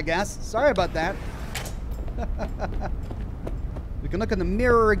song, I guess. Sorry about that. We can look in the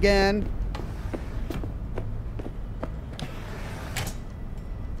mirror again.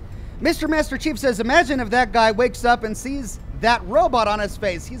 Mr. Master Chief says, imagine if that guy wakes up and sees that robot on his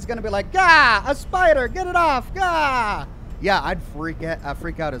face. He's going to be like, "Gah, a spider, get it off, gah." Yeah, I'd freak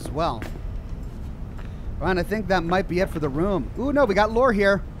out as well. Ryan, I think that might be it for the room. Ooh, no, we got lore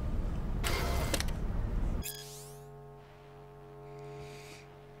here.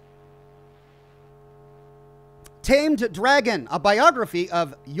 Tamed Dragon, a biography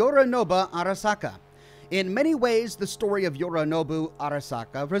of Yorinobu Arasaka. In many ways, the story of Yorinobu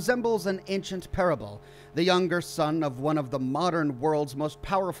Arasaka resembles an ancient parable. The younger son of one of the modern world's most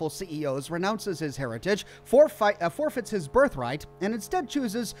powerful CEOs renounces his heritage, forfeits his birthright, and instead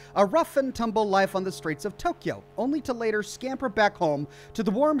chooses a rough and tumble life on the streets of Tokyo, only to later scamper back home to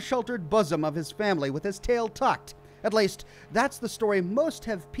the warm, sheltered bosom of his family with his tail tucked. At least, that's the story most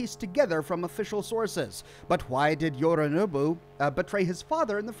have pieced together from official sources. But why did Yorinobu betray his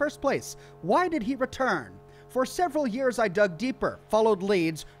father in the first place? Why did he return? For several years, I dug deeper, followed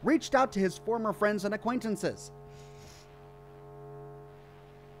leads, reached out to his former friends and acquaintances.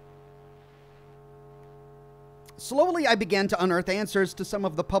 Slowly, I began to unearth answers to some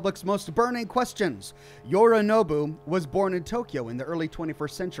of the public's most burning questions. Yorinobu was born in Tokyo in the early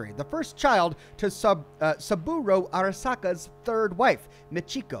 21st century, the first child to Saburo Arasaka's third wife,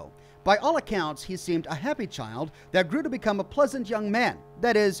 Michiko. By all accounts, he seemed a happy child that grew to become a pleasant young man.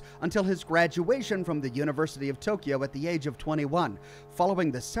 That is, until his graduation from the University of Tokyo at the age of 21.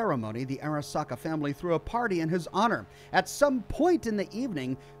 Following the ceremony, the Arasaka family threw a party in his honor. At some point in the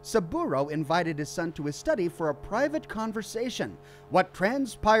evening, Saburo invited his son to his study for a private conversation. What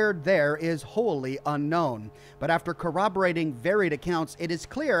transpired there is wholly unknown. But after corroborating varied accounts, it is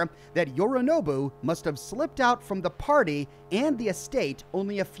clear that Yorinobu must have slipped out from the party and the estate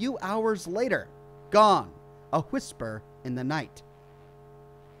only a few hours later. Gone. A whisper in the night.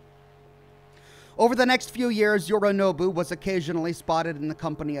 Over the next few years, Yorinobu was occasionally spotted in the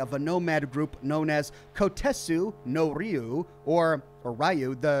company of a nomad group known as Kotetsu no Ryu, or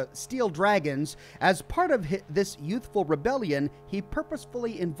Ryu, the Steel Dragons. As part of this youthful rebellion, he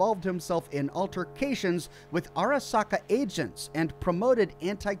purposefully involved himself in altercations with Arasaka agents and promoted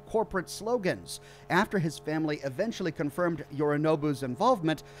anti-corporate slogans. After his family eventually confirmed Yorinobu's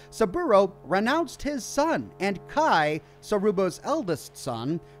involvement, Saburo renounced his son, and Kai, Sarubo's eldest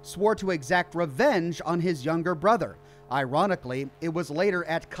son, swore to exact revenge on his younger brother. Ironically, it was later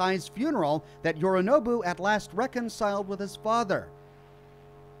at Kai's funeral that Yorinobu at last reconciled with his father.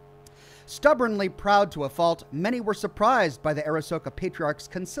 Stubbornly proud to a fault, many were surprised by the Arasaka patriarch's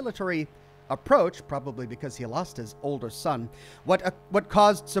conciliatory approach, probably because he lost his older son. What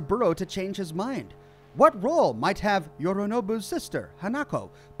caused Saburo to change his mind? What role might have Yorinobu's sister, Hanako,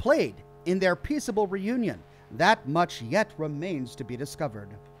 played in their peaceable reunion? That much yet remains to be discovered.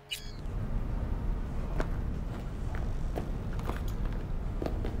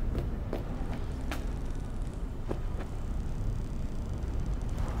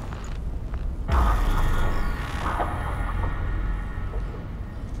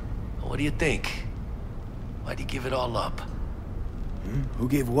 What do you think? Why'd you give it all up? Who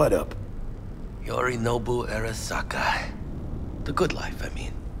gave what up? Yorinobu Arasaka. The good life, I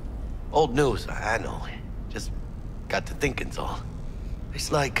mean. Old news, I know. Just got to thinking's all.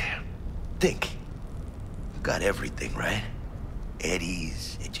 It's like, think. You got everything, right?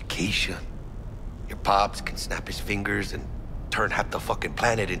 Eddies, education. Your pops can snap his fingers and turn half the fucking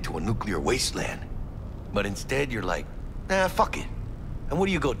planet into a nuclear wasteland. But instead, you're like, nah, fuck it. And what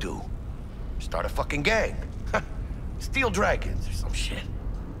do you go do? Start a fucking gang. Steel Dragons or some shit.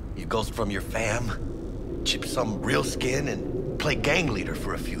 You ghost from your fam, chip some real skin, and play gang leader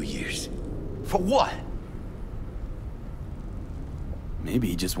for a few years. For what? Maybe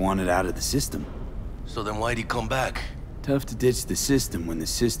he just wanted out of the system. So then why'd he come back? Tough to ditch the system when the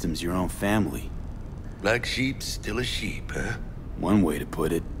system's your own family. Black sheep's still a sheep, huh? One way to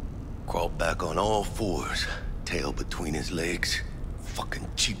put it. Crawled back on all fours, tail between his legs. Fucking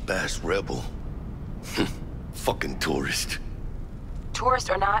cheap-ass rebel. Fucking tourist. Tourist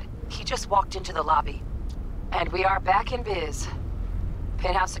or not, he just walked into the lobby. And we are back in biz.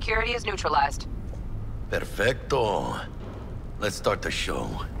 Penthouse security is neutralized. Perfecto. Let's start the show.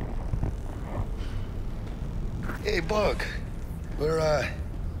 Hey, Bug. Were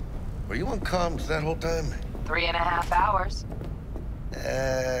you on comms that whole time? 3.5 hours.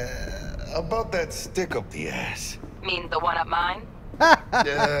 about that stick up the ass. Mean the one up mine?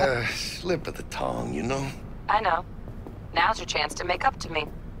 Slip of the tongue, you know? I know. Now's your chance to make up to me.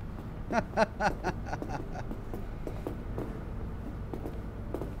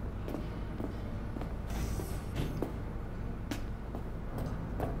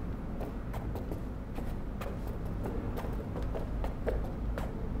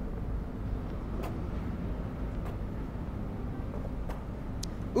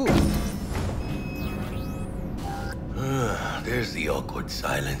 There's the awkward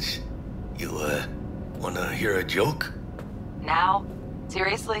silence. You, wanna hear a joke? Now?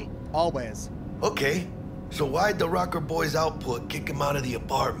 Seriously? Always. Okay. So why'd the Rocker Boy's output kick him out of the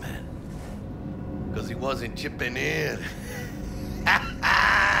apartment? Because he wasn't chipping in.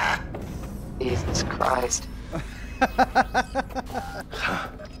 Jesus Christ.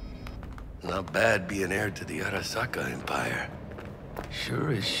 Not bad being heir to the Arasaka Empire.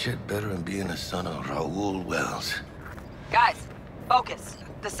 Sure as shit better than being a son of Raoul Wells. Guys, focus.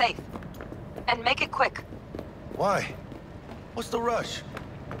 The safe. And make it quick. Why? What's the rush?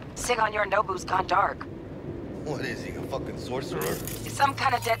 Sigon Yorinobu's gone dark. What is he, a fucking sorcerer? Some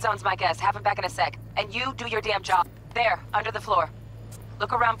kind of dead zone's my guess. Have him back in a sec. And you do your damn job. There, under the floor.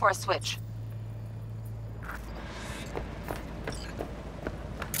 Look around for a switch.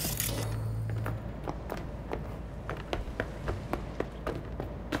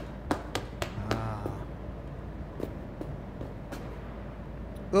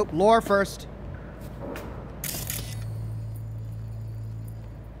 Oop, lore first.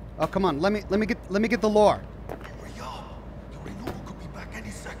 Oh, come on. Let me get the lore.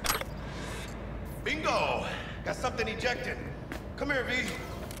 Bingo! Got something ejected. Come here, V.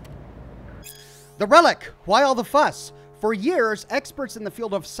 The relic. Why all the fuss? For years, experts in the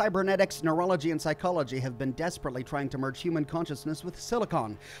field of cybernetics, neurology, and psychology have been desperately trying to merge human consciousness with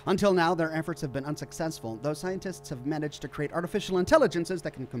silicon. Until now, their efforts have been unsuccessful, though scientists have managed to create artificial intelligences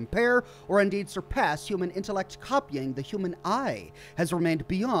that can compare or indeed surpass human intellect. Copying the human eye has remained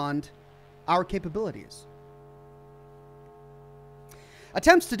beyond our capabilities.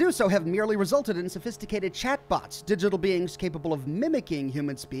 Attempts to do so have merely resulted in sophisticated chatbots, digital beings capable of mimicking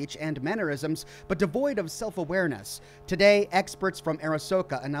human speech and mannerisms, but devoid of self-awareness. Today, experts from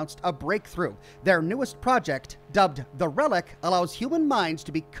Arasaka announced a breakthrough. Their newest project, dubbed The Relic, allows human minds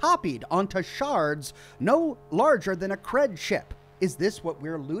to be copied onto shards no larger than a cred chip. Is this what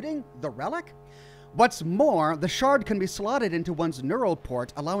we're looting? The Relic? What's more, the shard can be slotted into one's neural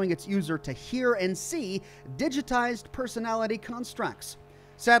port, allowing its user to hear and see digitized personality constructs.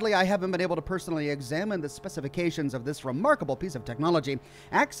 Sadly, I haven't been able to personally examine the specifications of this remarkable piece of technology.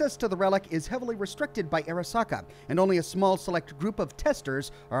 Access to the relic is heavily restricted by Arasaka, and only a small select group of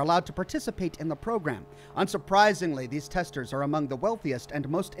testers are allowed to participate in the program. Unsurprisingly, these testers are among the wealthiest and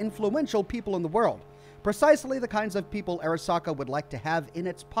most influential people in the world. Precisely the kinds of people Arasaka would like to have in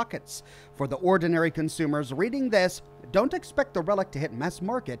its pockets. For the ordinary consumers reading this, don't expect the relic to hit mass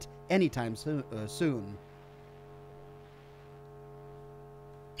market anytime soon.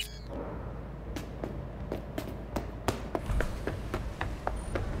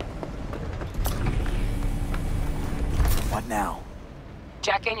 What now?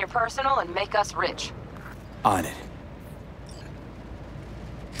 Jack in your personal and make us rich. On it.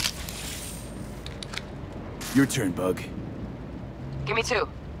 Your turn, Bug. Give me 2.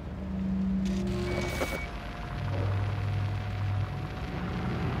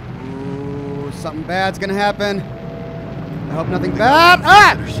 Ooh, something bad's gonna happen. I hope nothing bad.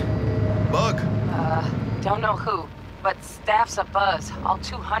 Ah! Bug. Don't know who, but staff's a buzz. All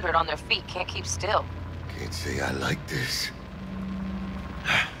 200 on their feet can't keep still. Can't say I like this.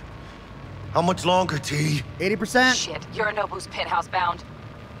 How much longer, T? 80%. Shit, Yorinobu's penthouse bound.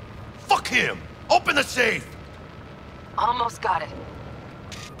 Fuck him! Open the safe! Almost got it.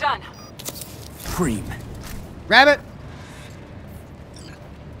 Done. Cream. Grab it.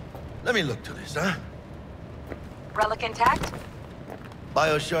 Let me look to this, huh? Relic intact?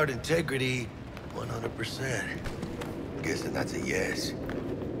 Bioshard integrity, 100%. Guessing that's a yes.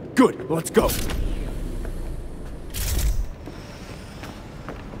 Good, let's go.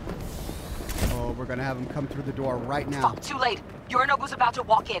 Oh, we're gonna have him come through the door right now. Fuck, too late. Yorinobu's about to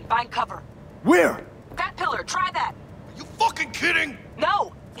walk in. Find cover. Where? That pillar, try that. Are you fucking kidding?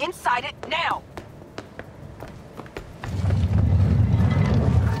 No! Inside it, now!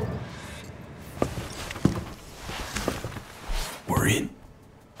 We're in.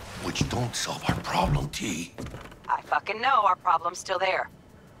 Which don't solve our problem, T. I fucking know our problem's still there.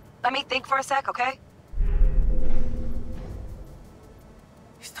 Let me think for a sec, okay?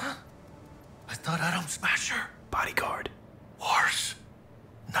 I thought Atom Smasher. Bodyguard. Worse.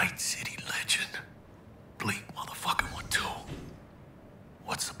 Night City legend. Bleak motherfucking one too.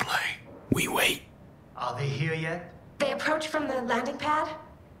 What's the play? We wait. Are they here yet? They approach from the landing pad?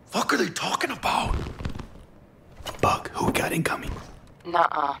 Fuck are they talking about? Bug, who got incoming?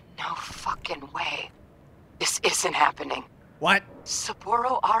 Nuh-uh. No fucking way. This isn't happening. What?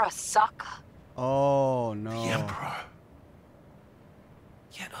 Saburo Arasaka. Oh, no. The Emperor.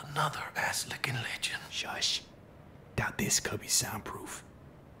 Yet another ass-licking legend. Shush. Doubt this could be soundproof.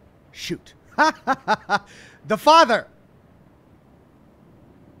 Shoot. The father!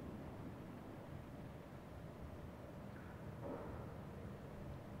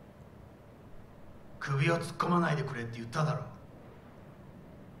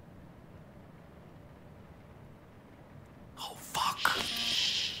 Oh, fuck.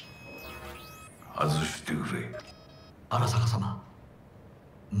 外してくれ。荒坂様、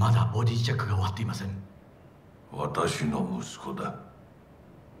まだボディチェックが終わっていません。私の息子だ。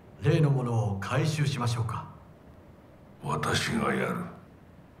例のものを回収しましょうか。私がやる。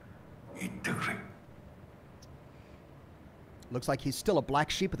言ってくれ。Looks like he's still a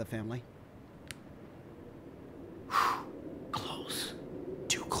black sheep of the family. Close.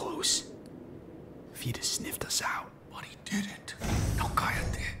 Too close. If he'd have sniffed us out. But he didn't. No,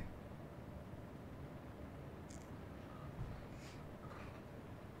 cállate.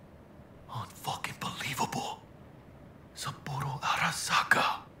 Unfucking believable. Saburo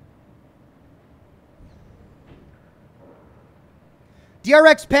Arasaka.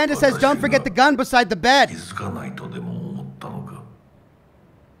 DRX Panda says, don't forget the gun beside the bed. 気づかないとでも思ったのか。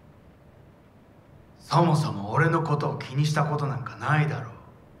そもそも俺のことを気にしたことなんかないだろう。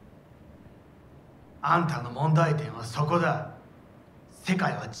あんたの問題点はそこだ。世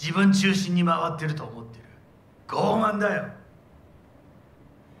界は自分中心に回ってると思ってる。傲慢だよ。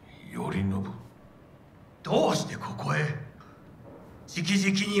頼信。どうしてここへ？直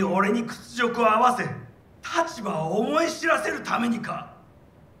々に俺に屈辱を合わせ、立場を思い知らせるためにか。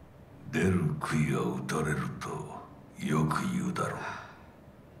出る杭は打たれるとよく言うだろう。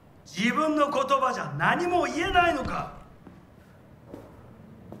自分の言葉じゃ何も言えないのか。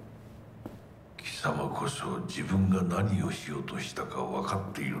貴様こそ自分が何をしようとしたか分か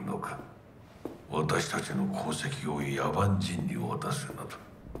っているのか。私たちの功績を野蛮人に渡すなど、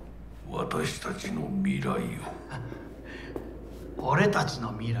私たちの未来を。俺たち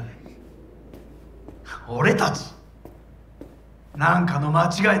の未来。俺たち。なんかの間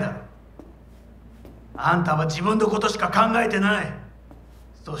違いだろ。あんたは自分のことしか考えてない。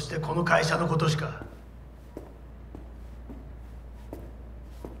そしてこの会社のことしか。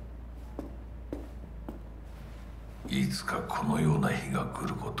いつかこのような日が来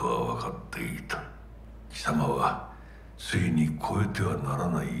ることは分かっていた。貴様はついに越えてはなら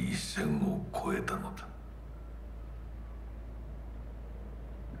ない一線を越えたのだ。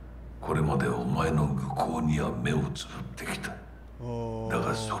これまでお前の愚行には目をつぶってきた。だ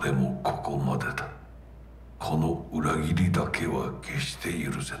がそれもここまでだ。この裏切りだけは決して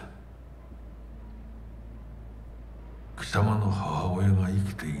許せぬ。貴様の母親が生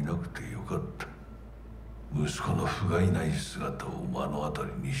きていなくてよかった。息子の不甲斐ない姿を目の当た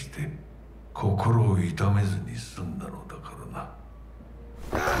りにして心を痛めずに済んだのだからな。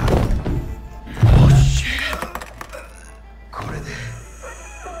これで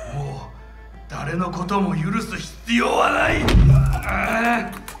もう誰のことも許す必要はない。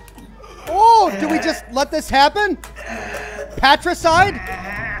Oh, did we just let this happen? Patricide?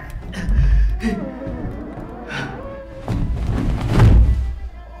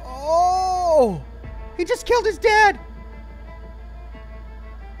 Oh, he just killed his dad.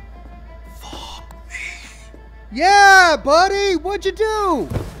 Fuck me. Yeah, buddy, what'd you do?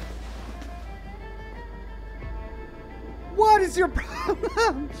 What is your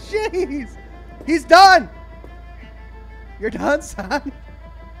problem? Jeez. He's done. You're done, son.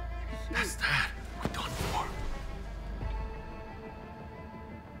 That's that. We're done for.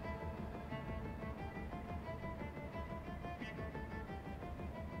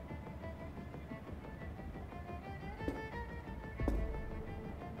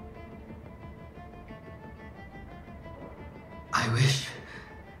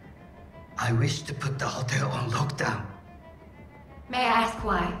 I wish to put the hotel on lockdown. May I ask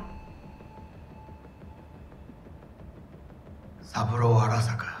why? Saburo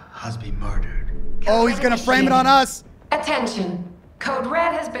Arasaka has been murdered. Oh, he's gonna frame it on us. Attention. Code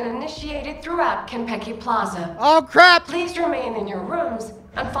Red has been initiated throughout Kenpeki Plaza. Oh, crap! Please remain in your rooms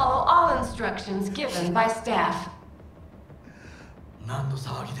and follow all instructions given by staff. 何の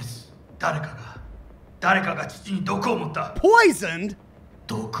騒ぎです。誰かが父に毒を持った。Poisoned?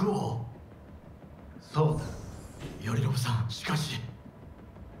 毒を。そうだ。頼信さん、しかし。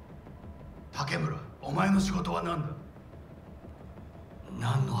竹村、お前の仕事は何だ？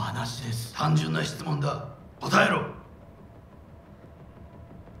何の話です？単純な質問だ。答えろ。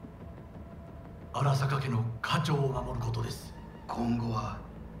荒坂家の家長を守ることです。今後は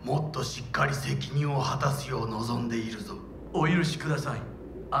もっとしっかり責任を果たすよう望んでいるぞ。お許しください、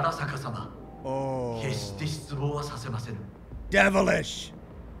荒坂様。決して失望はさせません。Devilish.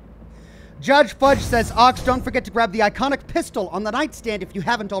 Judge Fudge says, Ox, don't forget to grab the iconic pistol on the nightstand if you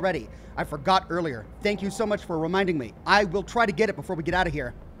haven't already. I forgot earlier. Thank you so much for reminding me. I will try to get it before we get out of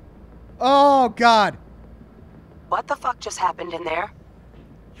here. Oh, God. What the fuck just happened in there?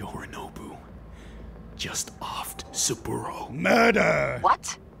 Yorinobu just offed Saburo. Murder!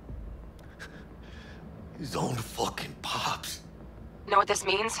 What? His own fucking pops. Know what this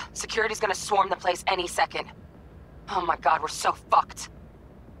means? Security's gonna swarm the place any second. Oh my god, we're so fucked.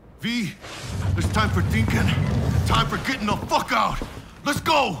 V, it's time for thinking. Time for getting the fuck out. Let's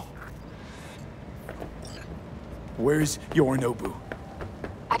go! Where's Yorinobu?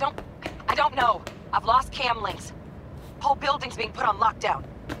 I don't know. I've lost cam links. Whole building's being put on lockdown.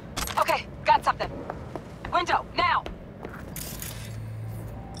 Okay, got something. Window, now!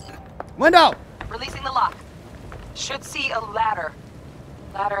 Window! Releasing the lock. Should see a ladder.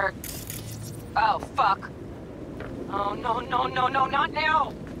 Ladder... Oh, fuck. Oh, no, no, no, no, not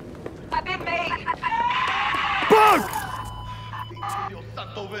now! I've been made! Bug!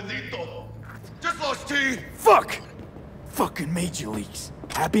 Just lost T! Fuck! Fucking major leagues.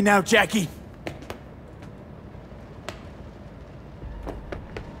 Happy now, Jackie?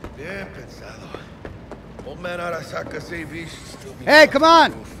 Bien pensado. Old man Arasaka's AV should still be... Hey, come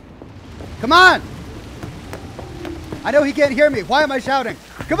on! Come on! I know he can't hear me. Why am I shouting?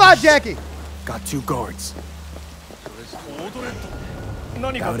 Come on, Jackie! Got 2 guards.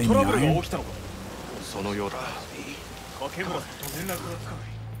 何かトラブルが起きたのか？そのようだ。竹村と連絡がつかな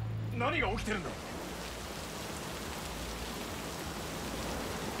い。何が起きてるんだ？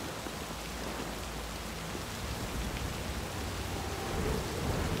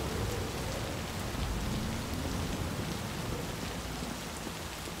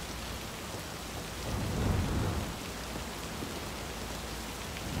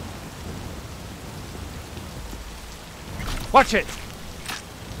 Watch it!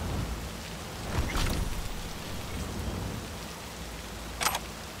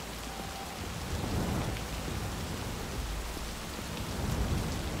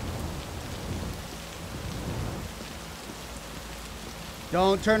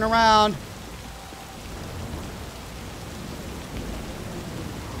 Don't turn around.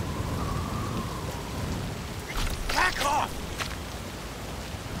 Back off!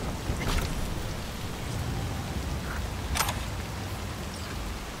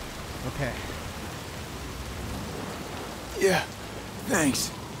 Okay. Yeah, thanks.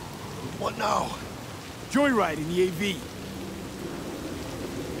 What now? Joyride in the AV.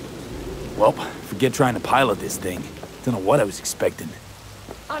 Well, forget trying to pilot this thing. Don't know what I was expecting.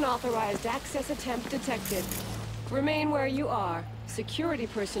 Unauthorized access attempt detected. Remain where you are. Security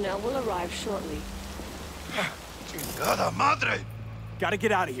personnel will arrive shortly. Chingada madre! Gotta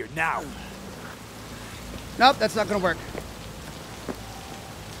get out of here now. Nope, that's not gonna work.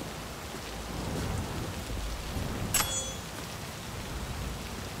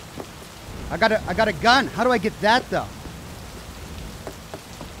 I got a gun. How do I get that though?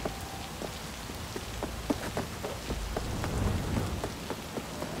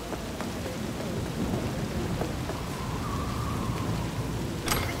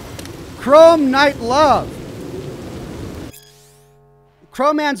 Chrome Night Love.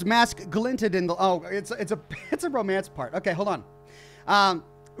 Crowman's mask glinted in the... Oh, it's a romance part. Okay, hold on.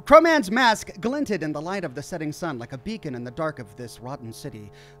 Crowman's mask glinted in the light of the setting sun like a beacon in the dark of this rotten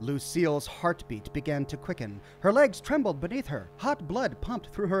city. Lucille's heartbeat began to quicken. Her legs trembled beneath her. Hot blood pumped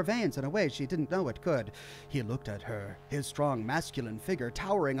through her veins in a way she didn't know it could. He looked at her, his strong masculine figure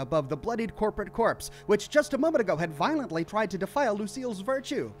towering above the bloodied corporate corpse, which just a moment ago had violently tried to defile Lucille's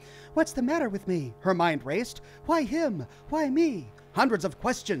virtue. What's the matter with me? Her mind raced. Why him? Why me? Hundreds of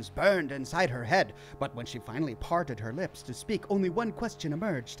questions burned inside her head, but when she finally parted her lips to speak, only one question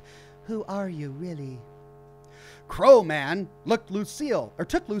emerged. Who are you, really? Crowman took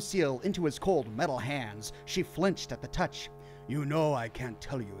Lucille into his cold metal hands. She flinched at the touch. You know I can't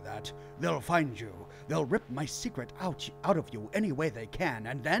tell you that. They'll find you. They'll rip my secret out of you any way they can,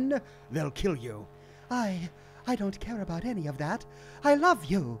 and then they'll kill you. I don't care about any of that. I love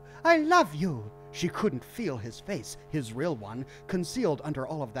you. I love you. She couldn't feel his face, his real one, concealed under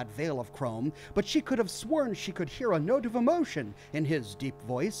all of that veil of chrome, but she could have sworn she could hear a note of emotion in his deep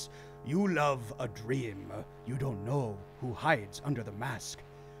voice. You love a dream. You don't know who hides under the mask.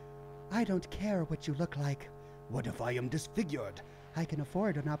 I don't care what you look like. What if I am disfigured? I can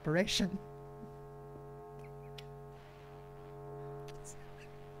afford an operation.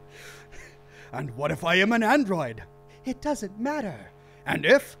 And what if I am an android? It doesn't matter. And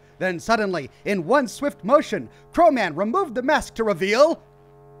if, then suddenly, in one swift motion, Crowman removed the mask to reveal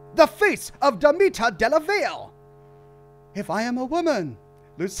the face of Damita de la Vale. If I am a woman,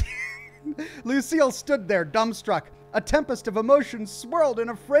 Lucille stood there dumbstruck. A tempest of emotion swirled in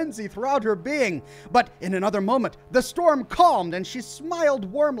a frenzy throughout her being. But in another moment, the storm calmed and she smiled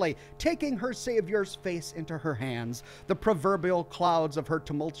warmly, taking her savior's face into her hands. The proverbial clouds of her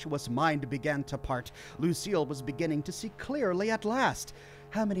tumultuous mind began to part. Lucille was beginning to see clearly at last.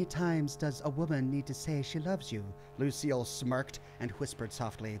 How many times does a woman need to say she loves you? Lucille smirked and whispered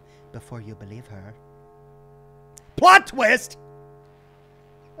softly, before you believe her. Plot twist!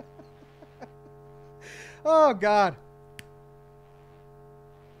 Oh, God.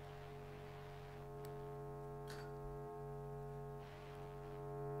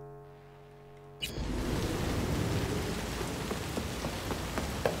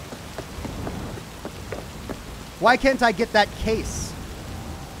 Why can't I get that case?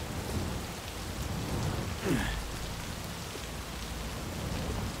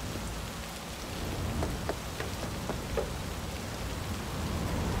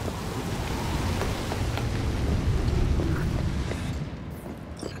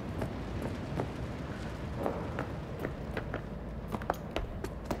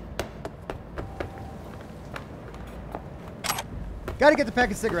 Gotta get the pack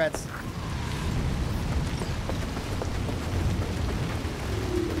of cigarettes.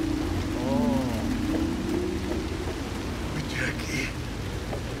 Jackie,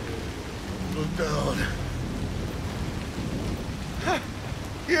 look down.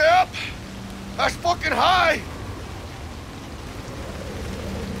 Yep, that's fucking high.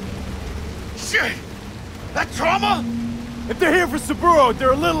 Shit, that trauma? If they're here for Saburo,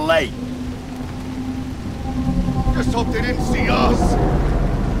 they're a little late. Just hope they didn't see us.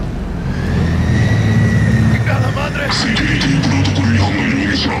 ¡Chingada madre!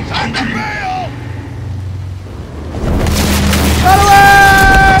 ¡Time to bail! Run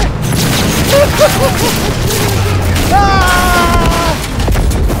away! Ah!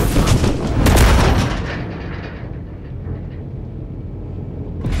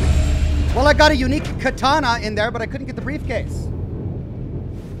 Well, I got a unique katana in there, but I couldn't get the briefcase.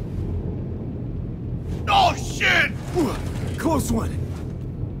 Oh, shit! Close one.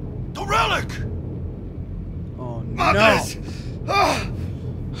 The relic! Oh, Madres! No.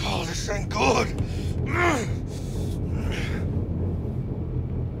 Oh, this ain't good.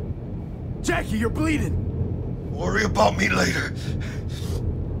 Jackie, you're bleeding. Worry about me later.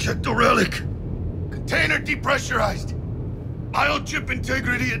 Get the relic. Container depressurized. Biochip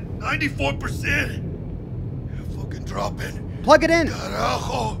integrity at 94%. Fucking drop it. Plug it in.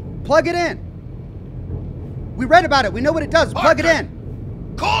 Carajo. Plug it in. We read about it. We know what it does. Plug it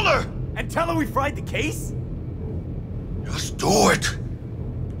in. Call her. And tell her we fried the case? Just do it.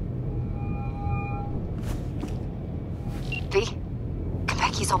 V?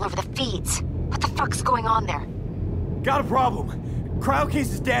 Konpeki's all over the feeds. What the fuck's going on there? Got a problem. Cryo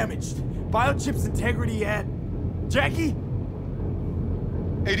case is damaged. Biochip's integrity at... Jackie?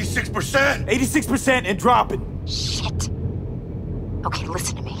 86%. 86% and dropping. Shit. Okay,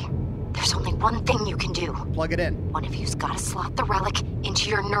 listen to me. There's only one thing you can do. Plug it in. One of you's gotta slot the relic into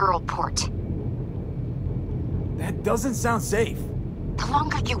your neural port. That doesn't sound safe. The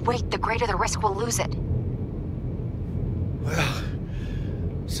longer you wait, the greater the risk we'll lose it. Well,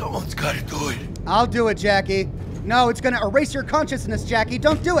 someone's gotta do it. I'll do it, Jackie. No, it's gonna erase your consciousness, Jackie.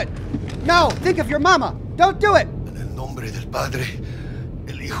 Don't do it. No, think of your mama. Don't do it. En el nombre del Padre,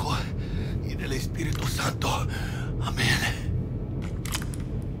 del Hijo y del Espíritu Santo. Amén.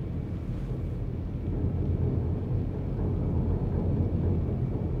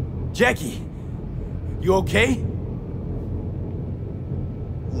 Jackie, you okay?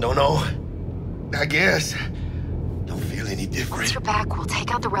 No. I guess. Don't feel any different. Once you're back, we'll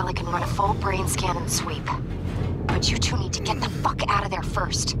take out the relic and run a full brain scan and sweep. But you two need to get the fuck out of there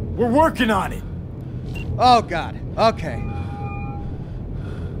first. We're working on it. Oh, God. Okay.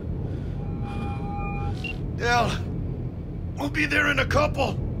 Del, we'll be there in a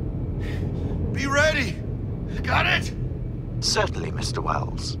couple. Be ready. Got it? Certainly, Mr.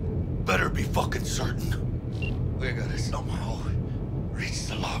 Wells. Better be fucking certain. We gotta somehow reach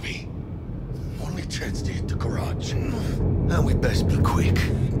the lobby. Only chance to hit the garage. And we best be quick.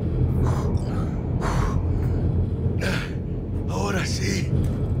 Ahora sí.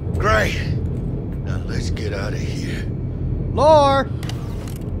 Great. Now let's get out of here. Lore!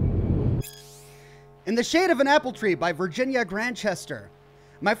 In the Shade of an Apple Tree by Virginia Grantchester.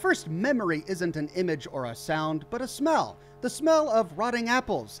 My first memory isn't an image or a sound, but a smell. The smell of rotting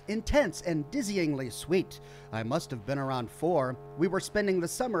apples, intense and dizzyingly sweet. I must have been around 4. We were spending the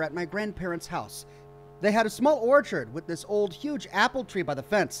summer at my grandparents' house. They had a small orchard with this old, huge apple tree by the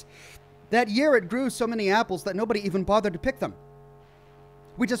fence. That year it grew so many apples that nobody even bothered to pick them.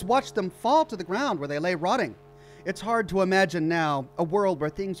 We just watched them fall to the ground where they lay rotting. It's hard to imagine now a world where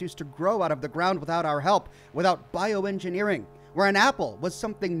things used to grow out of the ground without our help, without bioengineering, where an apple was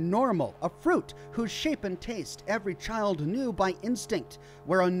something normal, a fruit whose shape and taste every child knew by instinct,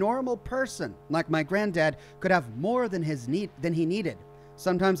 where a normal person, like my granddad, could have more than he needed.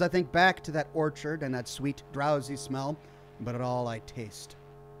 Sometimes I think back to that orchard and that sweet, drowsy smell, but all I taste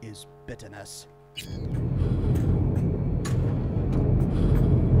is bitterness.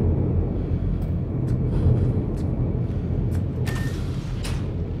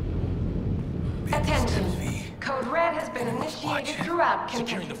 Attention. Code Red has been initiated throughout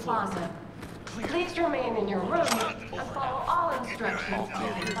Kentucky Plaza. Please remain in your room and follow all instructions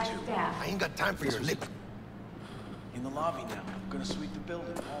given by staff. I ain't got time for your lip. In the lobby now. I'm gonna sweep the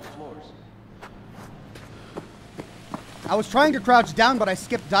building, all floors. I was trying to crouch down, but I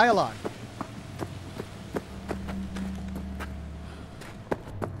skipped dialogue.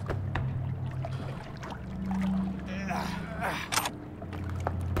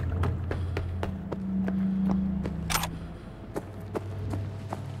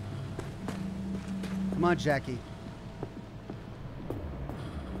 Come on, Jackie.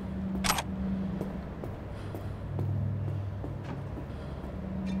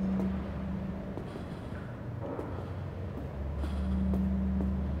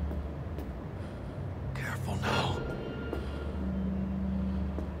 Careful now.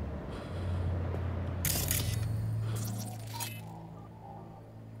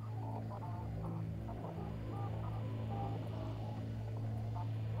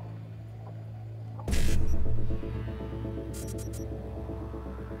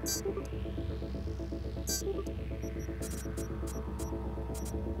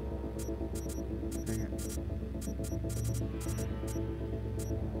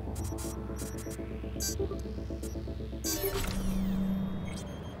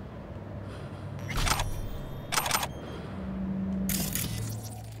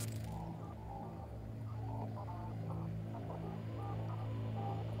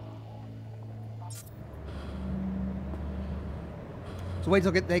 So wait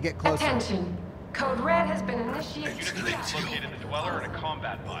till they get closer. Attention. Code Red has been initiated. Units located the Dweller and a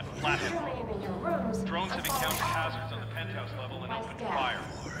combat bot. Flathead. Remain in your rooms. Drones have encountered hazards on the penthouse level and opened fire.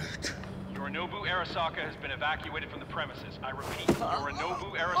 Yorinobu Arasaka has been evacuated from the premises. I repeat,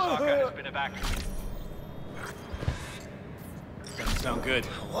 Yorinobu Arasaka has been evacuated. Doesn't sound good.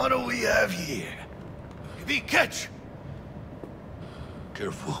 What do we have here? Be catch!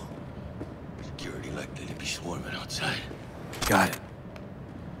 Careful. Security likely to be swarming outside. Got it.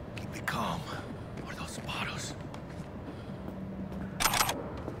 Keep it calm, or they'll spot us.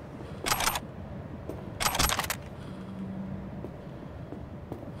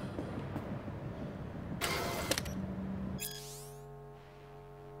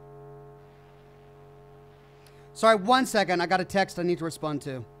 Sorry, 1 second. I got a text I need to respond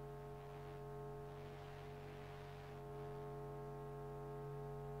to.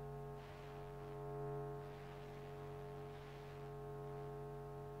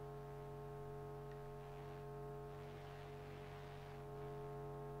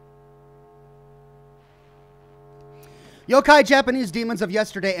 Yokai Japanese demons of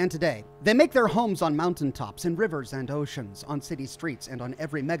yesterday and today. They make their homes on mountaintops, in rivers and oceans, on city streets, and on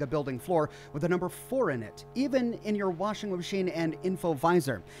every mega building floor with the number 4 in it, even in your washing machine and info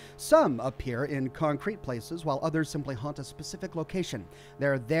visor. Some appear in concrete places, while others simply haunt a specific location.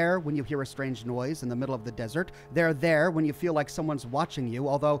 They're there when you hear a strange noise in the middle of the desert. They're there when you feel like someone's watching you,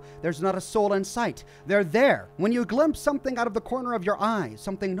 although there's not a soul in sight. They're there when you glimpse something out of the corner of your eye,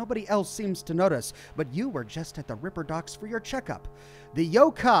 something nobody else seems to notice, but you were just at the Ripper Docks for your checkup. The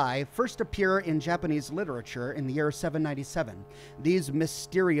yokai first appear in Japanese literature in the year 797. These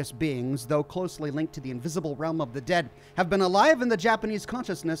mysterious beings, though closely linked to the invisible realm of the dead, have been alive in the Japanese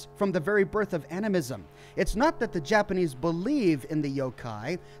consciousness from the very birth of animism. It's not that the Japanese believe in the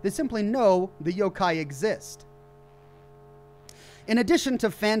yokai, they simply know the yokai exist. In addition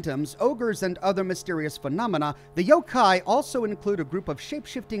to phantoms, ogres, and other mysterious phenomena, the yokai also include a group of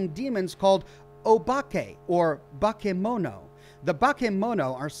shape-shifting demons called obake, or bakemono. The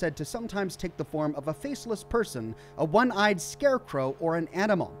bakemono are said to sometimes take the form of a faceless person, a one-eyed scarecrow, or an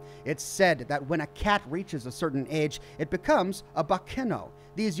animal. It's said that when a cat reaches a certain age, it becomes a bakeno.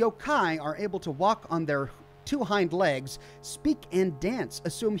 These yokai are able to walk on their 2 hind legs, speak and dance,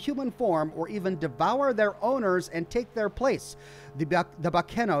 assume human form, or even devour their owners and take their place. The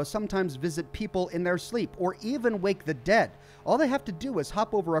bakeno sometimes visit people in their sleep, or even wake the dead. All they have to do is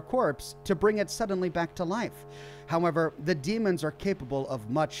hop over a corpse to bring it suddenly back to life. However, the demons are capable of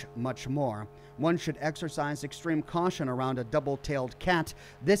much, much more. One should exercise extreme caution around a double-tailed cat.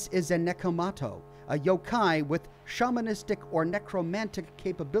 This is a nekomato, a yokai with shamanistic or necromantic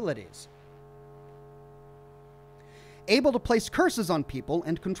capabilities, able to place curses on people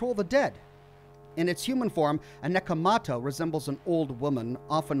and control the dead. In its human form, a nekomato resembles an old woman,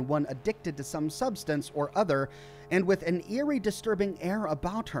 often one addicted to some substance or other, and with an eerie, disturbing air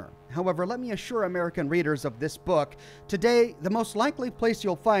about her. However, let me assure American readers of this book, today, the most likely place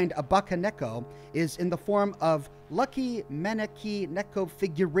you'll find a bakaneko is in the form of lucky maneki neko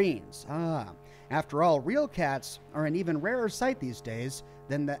figurines. After all, real cats are an even rarer sight these days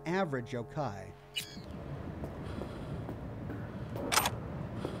than the average yokai.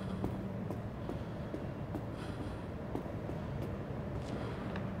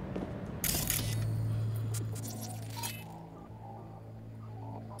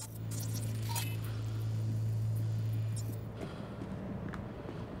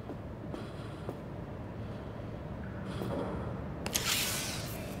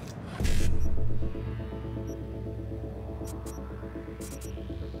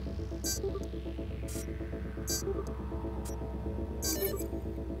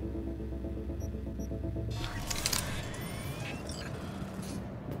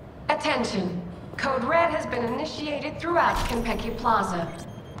 Attention. Code Red has been initiated throughout Konpeki Plaza.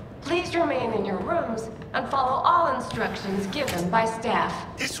 Please remain in your rooms and follow all instructions given by staff.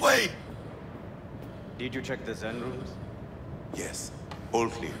 This way! Did you check the Zen rooms? Yes, all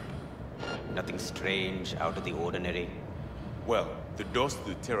clear. Nothing strange, out of the ordinary? Well, the doors to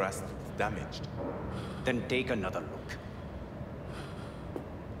the terrace is damaged. Then take another look.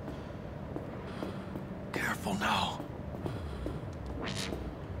 Careful now.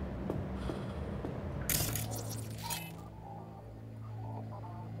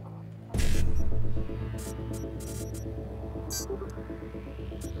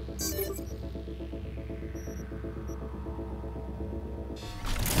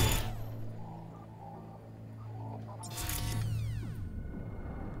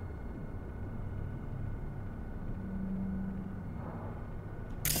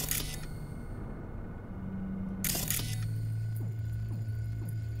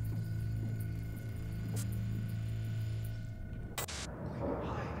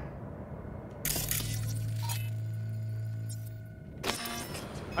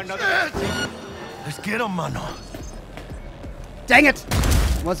 Let's get him, mano. Dang it!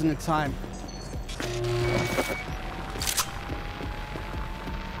 Wasn't in time.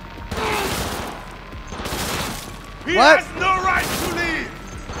 He What? has no right to leave!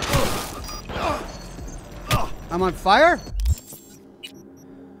 I'm on fire?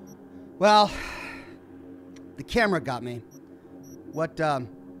 Well, the camera got me. What,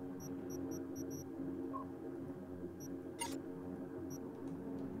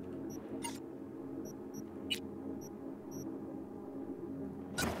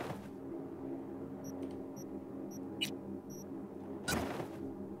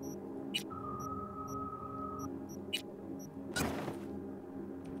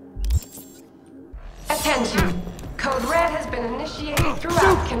 Attention. Code Red has been initiated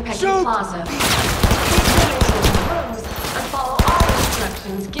throughout Konpeki Plaza. Please remain in your rooms and follow all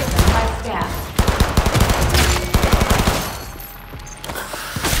instructions given by staff.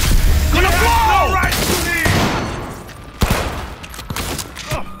 Gonna blow! No right to leave!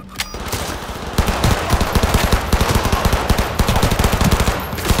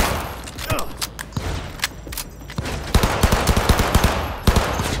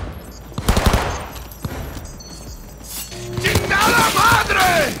 ¡Chingada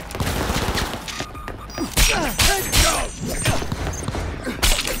madre!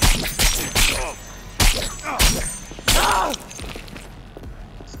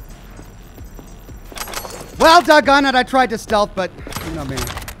 well, doggone it, I tried to stealth, but you know me.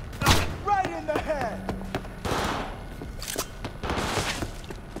 Right in the head.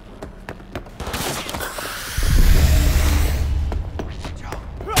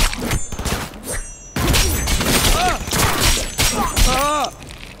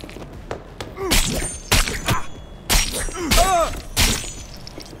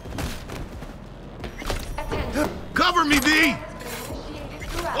 Cover me, V!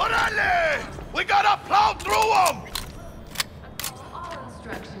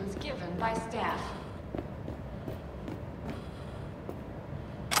 instructions given by staff.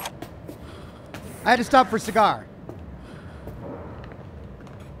 I had to stop for a cigar.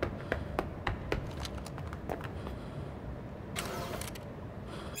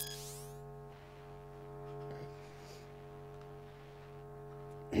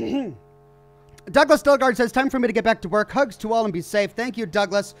 Douglas Stilgard says, time for me to get back to work. Hugs to all and be safe. Thank you,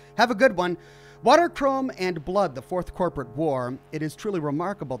 Douglas. Have a good one. Waterchrome and Blood, the Fourth Corporate War. It is truly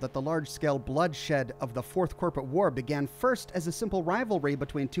remarkable that the large-scale bloodshed of the Fourth Corporate War began first as a simple rivalry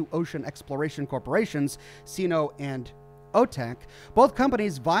between two ocean exploration corporations, Sino and OTEC. Both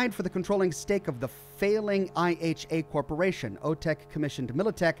companies vied for the controlling stake of the failing IHA Corporation. OTEC commissioned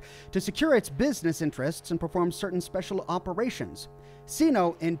Militech to secure its business interests and perform certain special operations.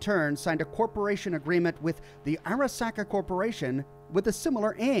 Sino, in turn, signed a corporation agreement with the Arasaka Corporation with a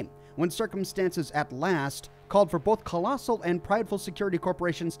similar aim. When circumstances at last called for both colossal and prideful security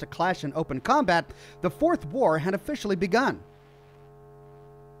corporations to clash in open combat, the Fourth War had officially begun.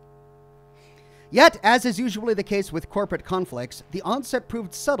 Yet, as is usually the case with corporate conflicts, the onset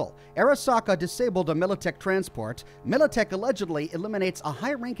proved subtle. Arasaka disabled a Militech transport. Militech allegedly eliminates a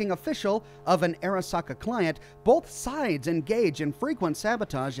high-ranking official of an Arasaka client. Both sides engage in frequent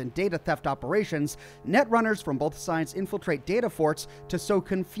sabotage and data theft operations. Netrunners from both sides infiltrate data forts to sow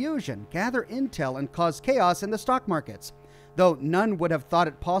confusion, gather intel, and cause chaos in the stock markets. Though none would have thought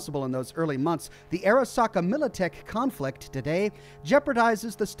it possible in those early months, the Arasaka Militech conflict today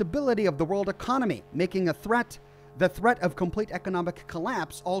jeopardizes the stability of the world economy, making the threat of complete economic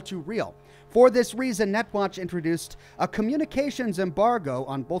collapse all too real. For this reason, Netwatch introduced a communications embargo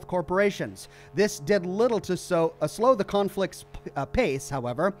on both corporations. This did little to slow the conflict's pace,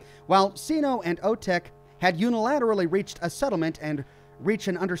 however. While Sino and OTEC had unilaterally reached a settlement and reached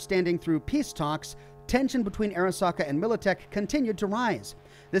an understanding through peace talks, tension between Arasaka and Militech continued to rise.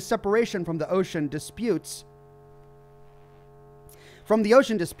 This separation from the ocean dispute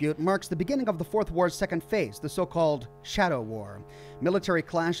marks the beginning of the Fourth War's second phase, the so-called Shadow War. Military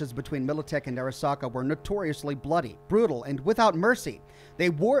clashes between Militech and Arasaka were notoriously bloody, brutal, and without mercy. They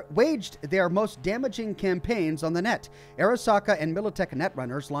waged their most damaging campaigns on the net. Arasaka and Militech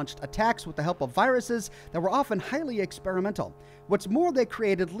netrunners launched attacks with the help of viruses that were often highly experimental. What's more, they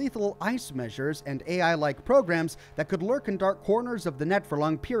created lethal ice measures and AI-like programs that could lurk in dark corners of the net for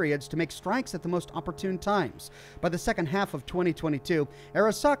long periods to make strikes at the most opportune times. By the second half of 2022,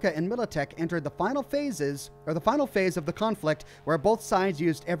 Arasaka and Militech entered the final phase of the conflict, where both sides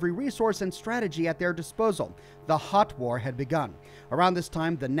used every resource and strategy at their disposal. The hot war had begun. Around this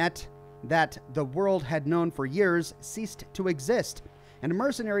time, the net that the world had known for years ceased to exist, and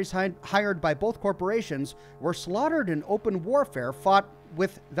mercenaries hired by both corporations were slaughtered in open warfare fought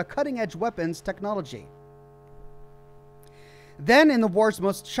with the cutting-edge weapons technology. Then, in the war's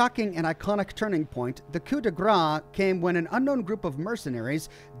most shocking and iconic turning point, the coup de grace came when an unknown group of mercenaries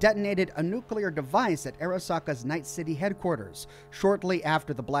detonated a nuclear device at Arasaka's Night City headquarters. Shortly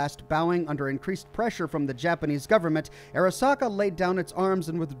after the blast, bowing under increased pressure from the Japanese government, Arasaka laid down its arms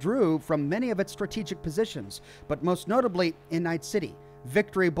and withdrew from many of its strategic positions, but most notably in Night City.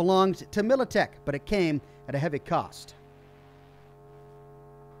 Victory belonged to Militech, but it came at a heavy cost.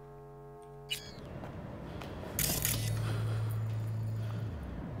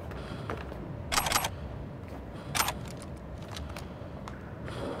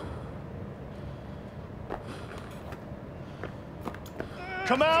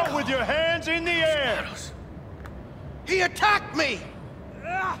 Come out with your hands in the air! He attacked me!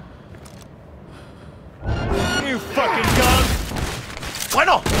 You fucking gun!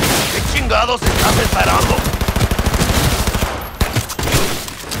 Bueno, ¿qué chingados estás esperando?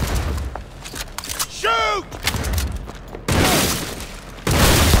 Shoot!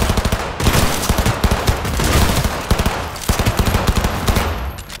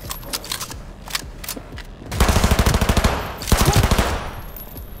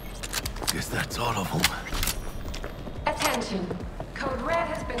 Guess that's all of them. Attention. Code Red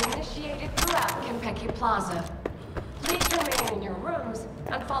has been initiated throughout Konpeki Plaza. Please remain in your rooms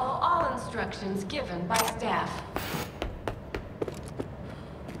and follow all instructions given by staff.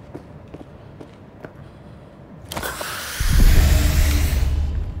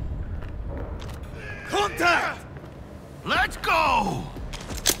 Contact! Let's go!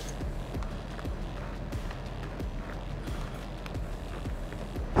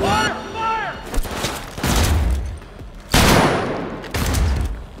 Fire! Fire!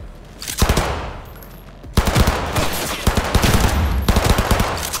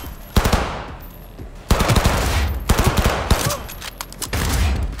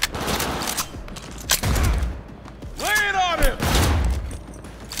 Lay it on him!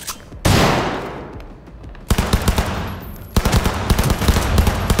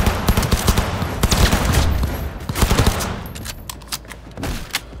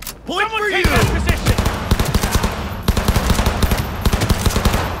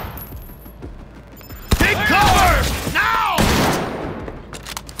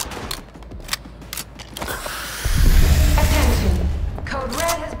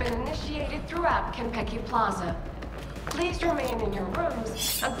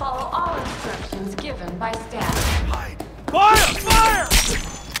 given by staff. Fire! Fire!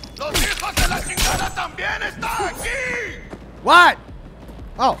 ¡Los hijos de la chingada también están aquí! What?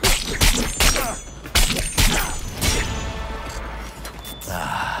 Oh.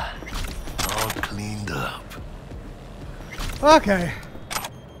 Ah, all cleaned up. Okay.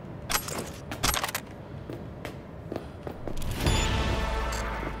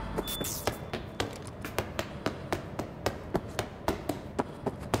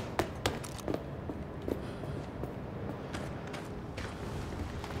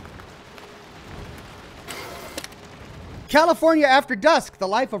 California After Dusk, The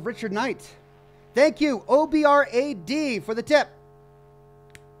Life of Richard Knight. Thank you, OBRAD, for the tip.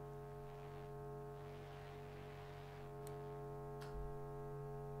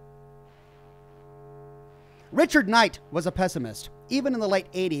 Richard Knight was a pessimist. Even in the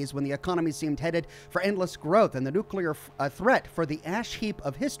late 80s, when the economy seemed headed for endless growth and the nuclear threat for the ash heap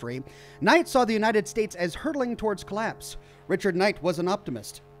of history, Knight saw the United States as hurtling towards collapse. Richard Knight was an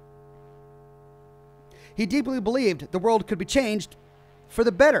optimist. He deeply believed the world could be changed for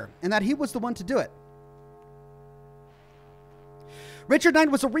the better, and that he was the one to do it. Richard Knight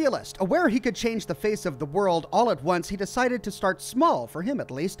was a realist. Aware he could change the face of the world all at once, he decided to start small, for him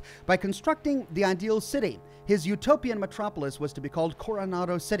at least, by constructing the ideal city. His utopian metropolis was to be called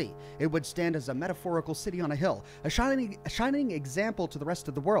Coronado City. It would stand as a metaphorical city on a hill, a shining example to the rest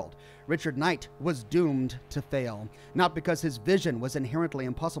of the world. Richard Knight was doomed to fail, not because his vision was inherently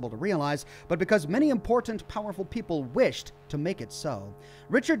impossible to realize, but because many important, powerful people wished to make it so.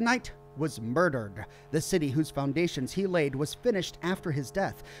 Richard Knight was murdered. The city whose foundations he laid was finished after his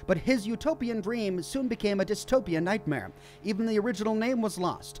death, but his utopian dream soon became a dystopian nightmare. Even the original name was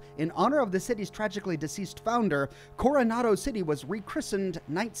lost. In honor of the city's tragically deceased founder, Coronado City was rechristened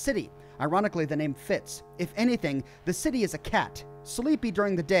Night City. Ironically, the name fits. If anything, the city is a cat. Sleepy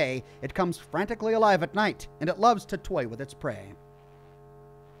during the day, it comes frantically alive at night, and it loves to toy with its prey.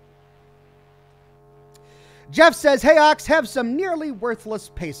 Jeff says, hey Ox, have some nearly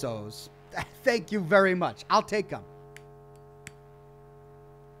worthless pesos. Thank you very much. I'll take them.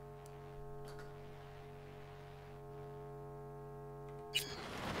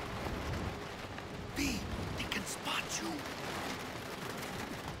 V, they can spot you.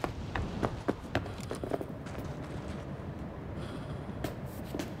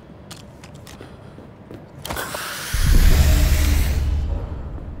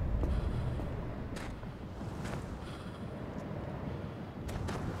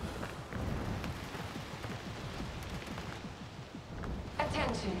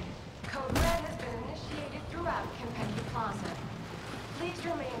 Attention. Code Red has been initiated throughout Kentucky Plaza. Please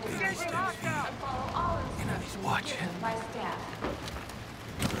remain in your rooms and follow all instructions given by staff.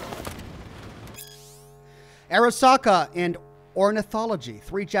 Arasaka and ornithology,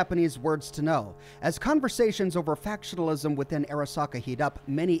 3 Japanese words to know. As conversations over factionalism within Arasaka heat up,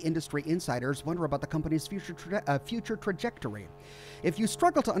 many industry insiders wonder about the company's future trajectory. If you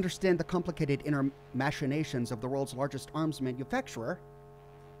struggle to understand the complicated inner machinations of the world's largest arms manufacturer,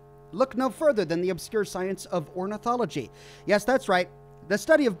 look no further than the obscure science of ornithology. Yes, that's right. The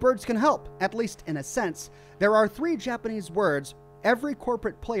study of birds can help, at least in a sense. There are 3 Japanese words every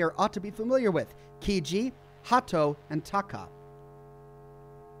corporate player ought to be familiar with: Kiji, Hato, and Taka.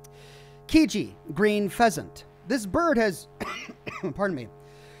 Kiji, green pheasant. This bird has, pardon me,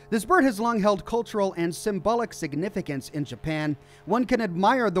 this bird has long held cultural and symbolic significance in Japan. One can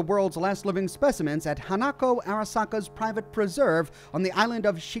admire the world's last living specimens at Hanako Arasaka's private preserve on the island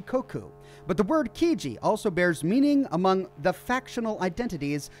of Shikoku. But the word Kiji also bears meaning among the factional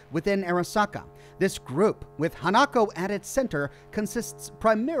identities within Arasaka. This group, with Hanako at its center, consists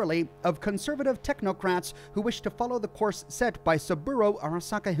primarily of conservative technocrats who wish to follow the course set by Saburo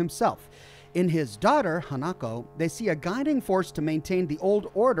Arasaka himself. In his daughter, Hanako, they see a guiding force to maintain the old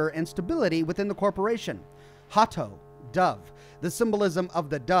order and stability within the corporation. Hato, dove. The symbolism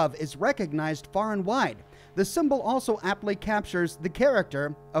of the dove is recognized far and wide. The symbol also aptly captures the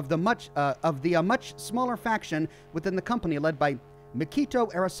character of the much smaller faction within the company led by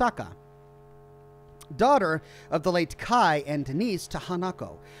Mikito Arasaka, daughter of the late Kai and niece to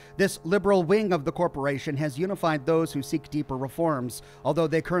Hanako. This liberal wing of the corporation has unified those who seek deeper reforms. Although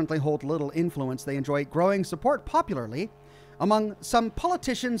they currently hold little influence, they enjoy growing support popularly among some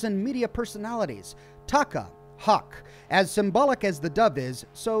politicians and media personalities. Taka, hawk. As symbolic as the dove is,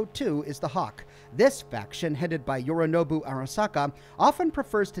 so too is the hawk. This faction, headed by Yorinobu Arasaka, often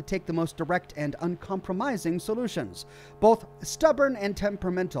prefers to take the most direct and uncompromising solutions. Both stubborn and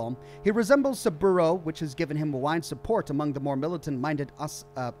temperamental, he resembles Saburo, which has given him wide support among the more militant-minded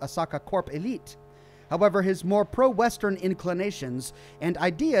Asaka Corp elite. However, his more pro-Western inclinations and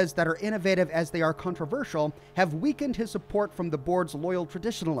ideas that are innovative as they are controversial have weakened his support from the board's loyal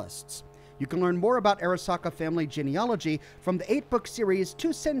traditionalists. You can learn more about Arasaka family genealogy from the 8-book series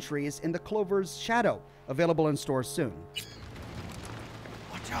 2 Centuries in the Clover's Shadow, available in stores soon.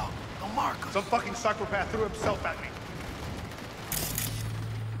 Watch out, no markers. Some fucking psychopath threw himself at me.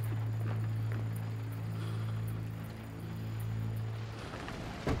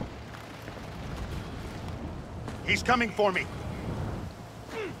 He's coming for me.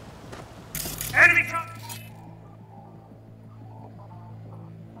 Enemy come!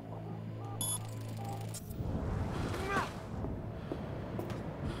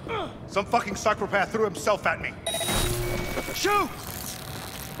 Some fucking psychopath threw himself at me. Shoot!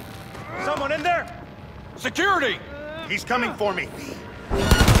 Someone in there! Security! He's coming for me.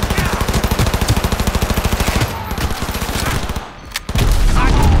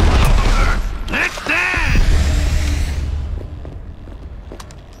 Let's dance!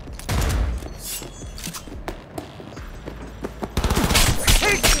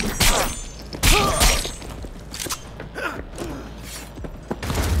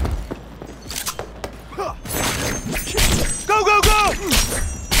 Go, go, go!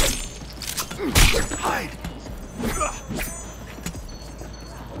 Hide!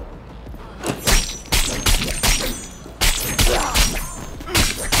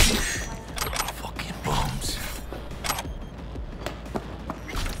 Fucking bums.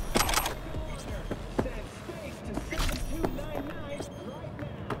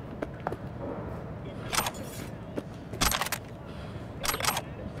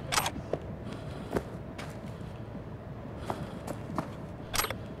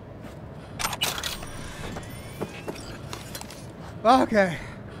 Okay.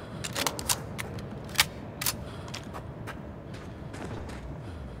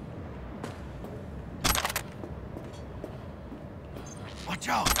 Watch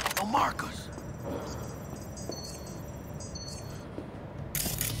out, no markers.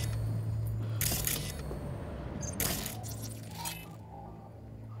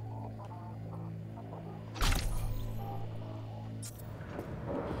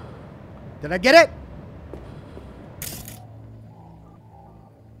 Did I get it?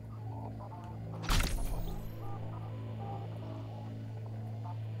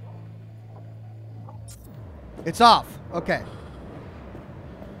 It's off. Okay.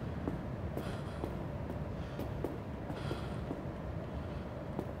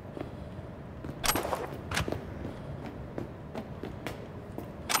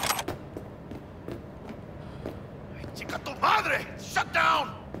 Chica tu madre! Shut down!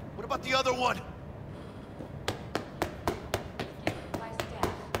 What about the other one?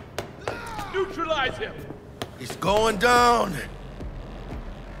 Neutralize him! He's going down!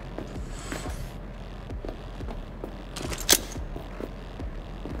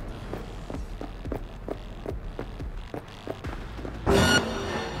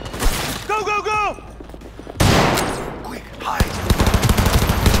 Go, go, go! Quick, hide!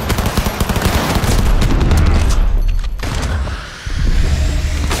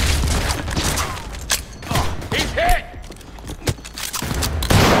 He's hit!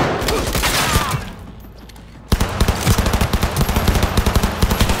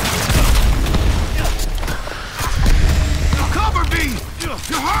 Cover me!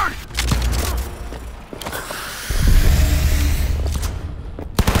 You're hurt!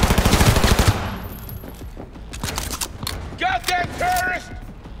 Goddamn terrorist!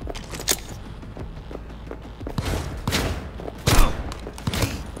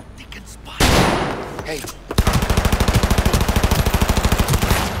 They can spot. Hey.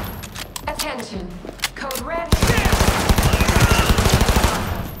 Attention. Code Red.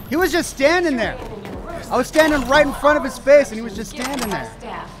 He was just standing there. I was standing right in front of his face and he was just standing there.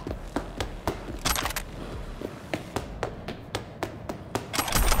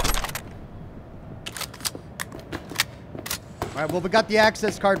 All right, well, we got the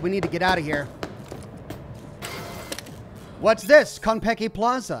access card. We need to get out of here. What's this? Konpeki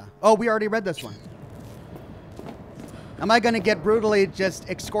Plaza. Oh, we already read this one. Am I going to get brutally just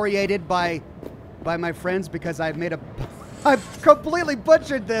excoriated by my friends because I've completely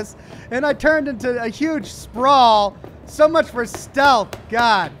butchered this and I turned into a huge sprawl. So much for stealth.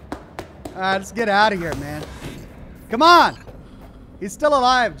 God. All right, let's get out of here, man. Come on. He's still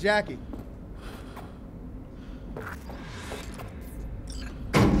alive, Jackie.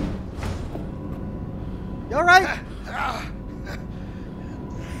 You all right?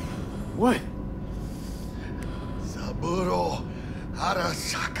 What? Saburo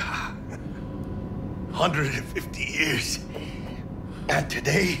Arasaka. 150 years. And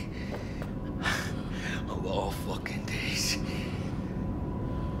today,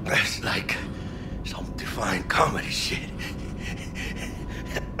 That's like some divine comedy shit.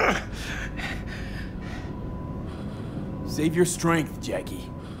 Save your strength, Jackie.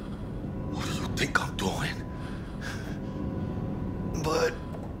 What do you think I'm doing? But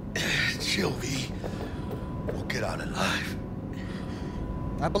she'll be. We'll get out alive.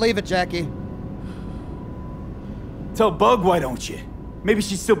 I believe it, Jackie. Tell Bug, why don't you? Maybe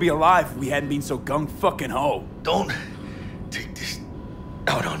she'd still be alive if we hadn't been so gung-fucking-ho. Don't take this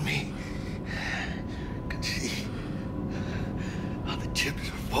out on me. I can see how the chips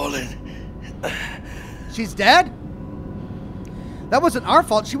are falling. She's dead? That wasn't our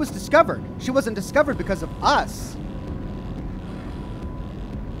fault. She was discovered. She wasn't discovered because of us.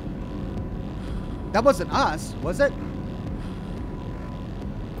 That wasn't us, was it?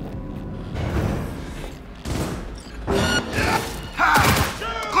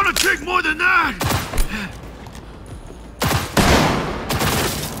 Gonna take more than that!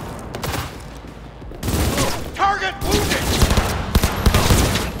 Target wounded!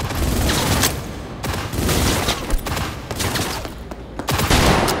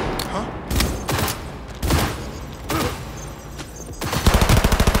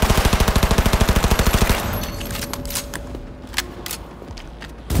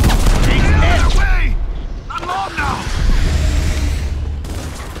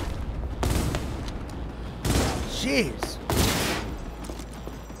 Jeez.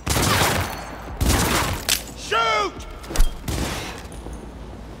 Shoot!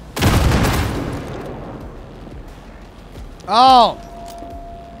 Oh.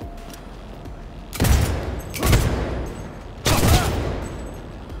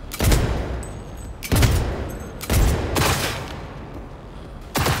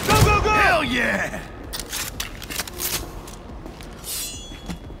 Go, go, go! Hell yeah!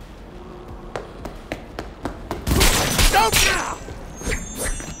 Don't now!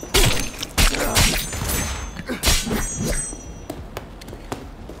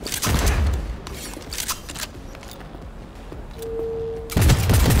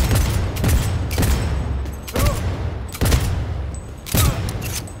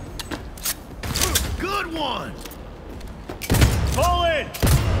 Good one! Pull in!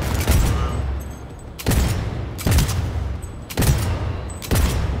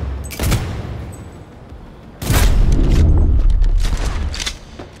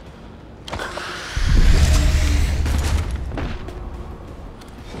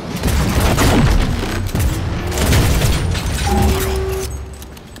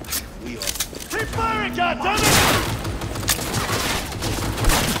 Keep firing, goddammit!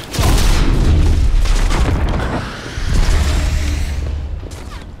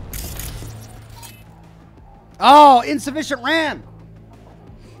 Oh, insufficient RAM.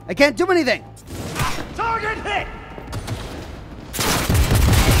 I can't do anything. Target hit!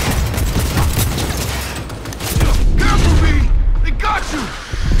 Careful, B! They got you!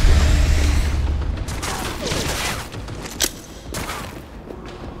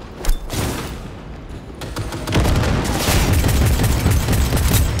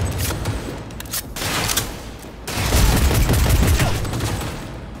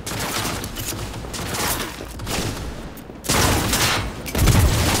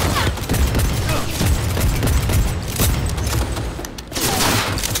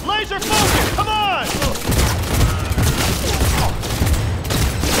 Laser focus! Come on!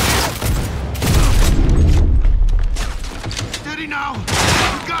 Steady now!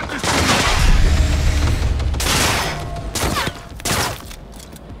 You got this!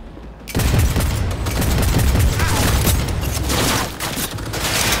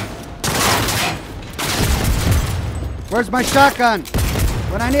 Where's my shotgun?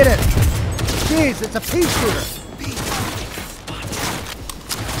 When I need it. Jeez, it's a pea shooter.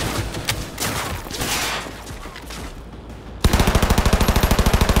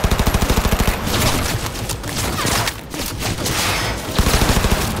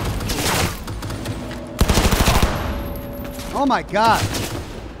 Oh my God.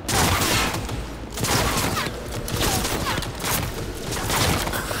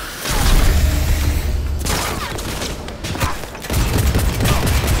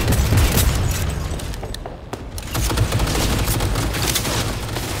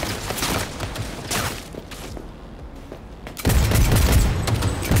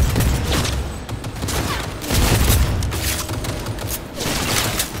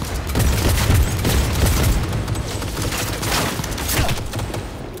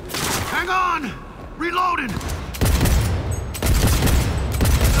 Hang on! Reloading!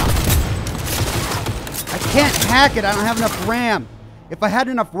 I can't hack it. I don't have enough RAM. If I had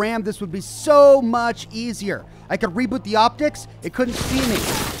enough RAM, this would be so much easier. I could reboot the optics. It couldn't see me.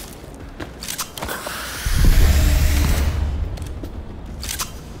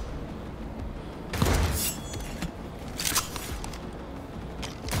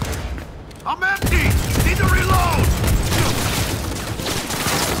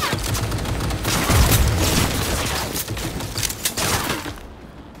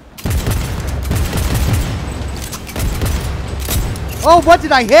 Oh, what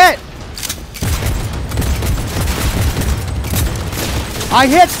did I hit? I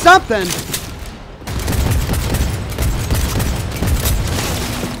hit something.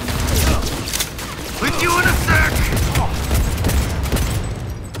 With you in a sec.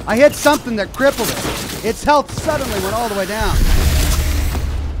 I hit something that crippled it. Its health suddenly went all the way down.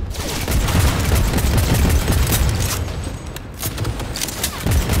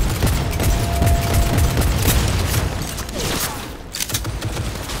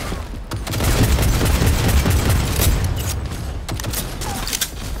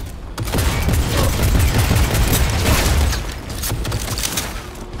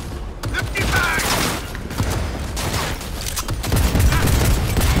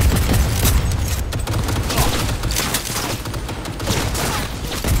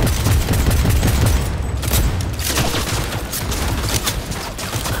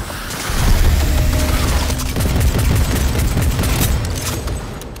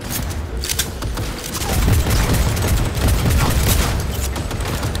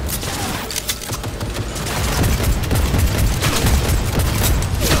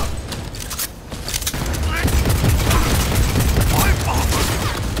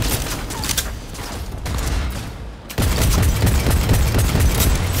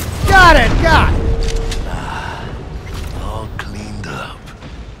 Got it! Got it! All cleaned up.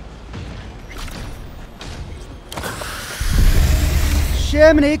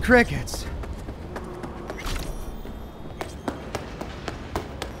 Shiminy crickets.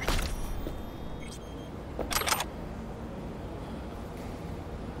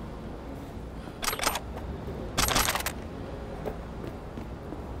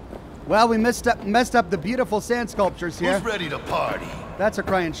 Well, we messed up the beautiful sand sculptures here. Who's ready to party? That's a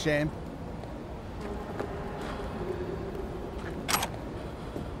crying shame.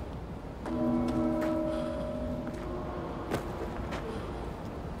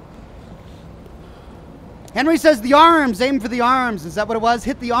 Henry says the arms. Aim for the arms. Is that what it was?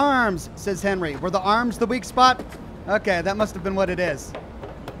 Hit the arms, says Henry. Were the arms the weak spot? Okay, that must have been what it is.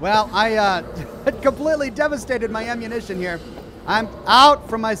 Well, I completely devastated my ammunition here. I'm out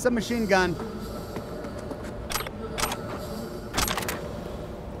from my submachine gun.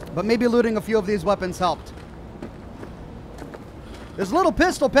 But maybe looting a few of these weapons helped. This little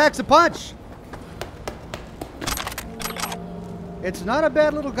pistol packs a punch. It's not a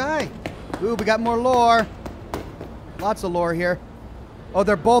bad little guy. Ooh, we got more lore. Lots of lore here. Oh,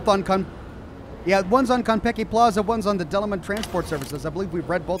 they're both on yeah, one's on Konpeki Plaza, one's on the Delaman Transport Services. I believe we've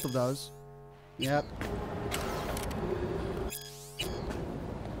read both of those. Yep.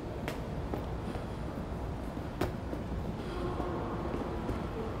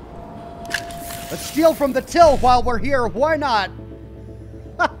 Let's steal from the till while we're here. Why not?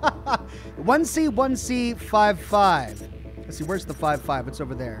 1C, 1C, 5-5. Let's see, where's the 5-5? It's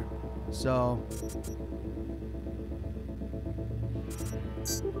over there. So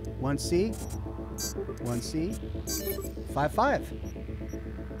 1C, 1C,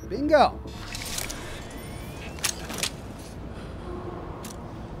 5-5. Bingo.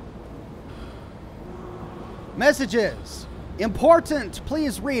 Messages. Important!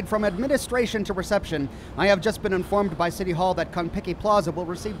 Please read from administration to reception. I have just been informed by City Hall that Konpeki Plaza will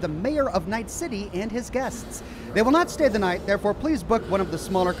receive the mayor of Night City and his guests. They will not stay the night, therefore please book one of the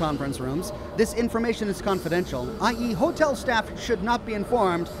smaller conference rooms. This information is confidential, i.e. hotel staff should not be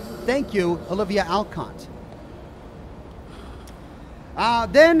informed. Thank you, Olivia Alcott.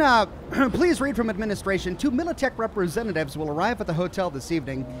 Please read from administration. 2 Militech representatives will arrive at the hotel this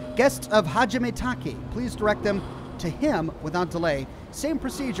evening. Guests of Hajime Taki. Please direct them to him without delay. Same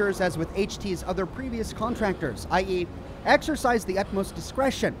procedures as with HT's other previous contractors, i.e. exercise the utmost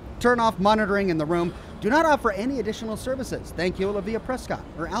discretion. Turn off monitoring in the room. Do not offer any additional services. Thank you, Olivia Prescott,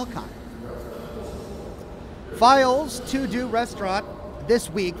 or Alcott. Files to do restaurant.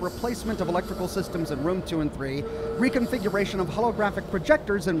 This week, replacement of electrical systems in room 2 and 3, reconfiguration of holographic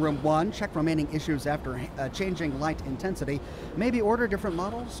projectors in room 1, check remaining issues after changing light intensity, maybe order different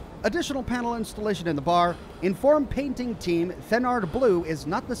models, additional panel installation in the bar, inform painting team Thenard Blue is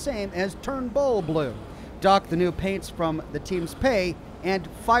not the same as Turnbull Blue, dock the new paints from the team's pay, and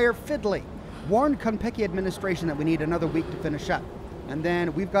fire Fiddly. Warn Konpeki administration that we need another week to finish up. And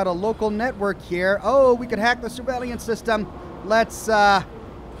then we've got a local network here. Oh, we could hack the surveillance system. Let's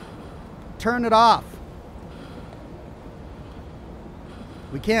turn it off.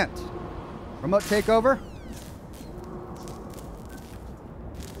 We can't. Remote takeover.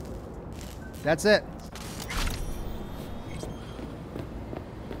 That's it.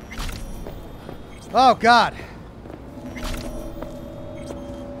 Oh, God.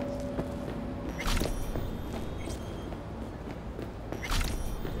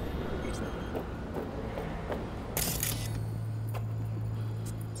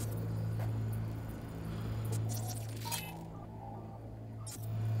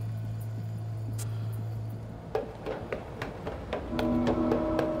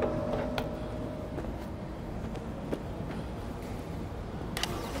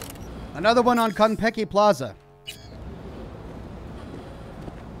 Another one on Konpeki Plaza.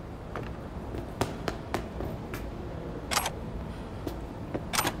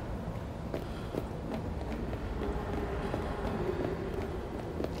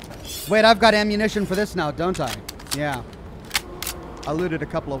 Wait, I've got ammunition for this now, don't I? Yeah. I looted a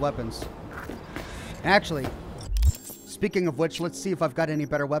couple of weapons. Actually, speaking of which, let's see if I've got any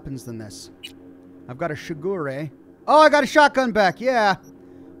better weapons than this. I've got a Shigure. Oh, I got a shotgun back, yeah.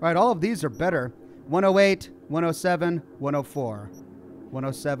 Right, all of these are better. 108, 107, 104.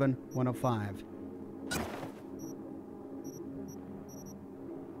 107, 105.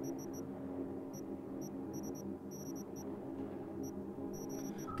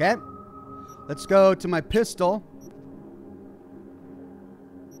 Okay. Let's go to my pistol.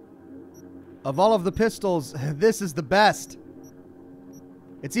 Of all of the pistols, this is the best.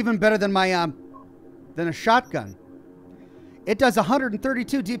 It's even better than my than a shotgun. It does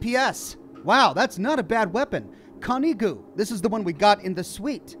 132 DPS. Wow, that's not a bad weapon. Konigu. This is the one we got in the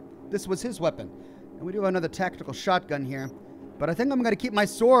suite. This was his weapon. And we do have another tactical shotgun here. But I think I'm going to keep my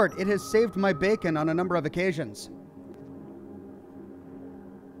sword. It has saved my bacon on a number of occasions.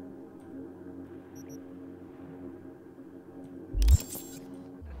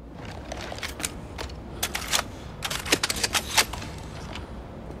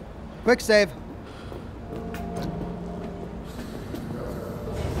 Quick save.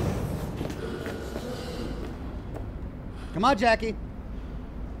 Come on, Jackie.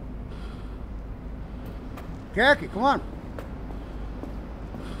 Jackie, come on.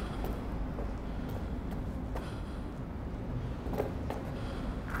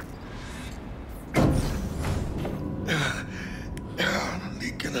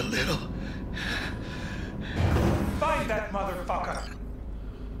 Leaking a little. Find that motherfucker.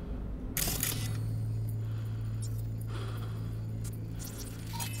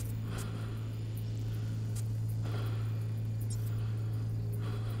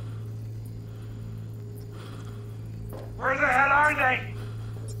 Where the hell are they?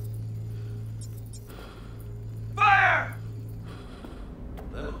 Fire!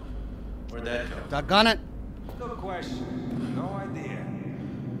 Well, where'd that come? Doggone it. No question. No idea.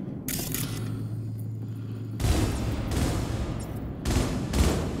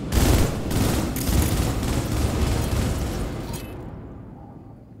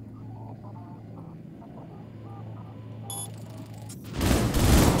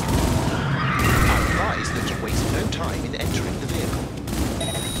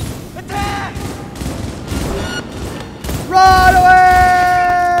 Run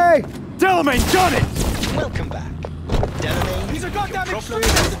away! Delamain, done it! Welcome back. Delamain, He's a goddamn problem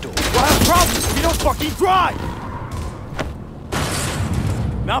extremist! at the door. We'll have problems if you don't fucking drive!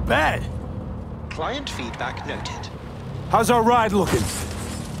 Not bad. Client feedback noted. How's our ride looking?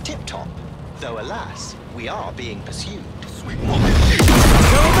 Tip-top. Though alas, we are being pursued. Sweet woman.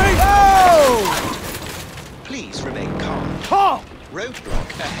 Delamain! Oh! Please remain calm. Halt!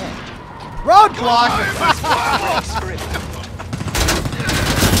 Roadblock ahead. Roadblock! Brace for impact.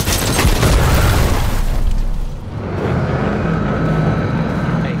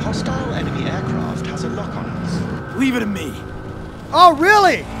 A hostile enemy aircraft has a lock on us. Leave it to me. Oh,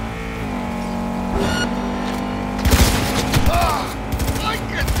 really? I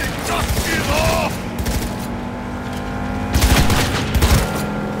get the dusted off!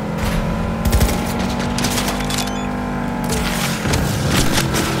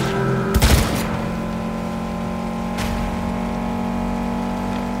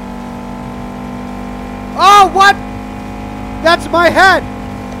 Oh, what? That's my head!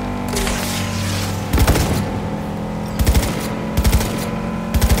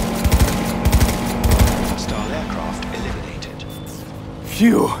 Hostile aircraft eliminated.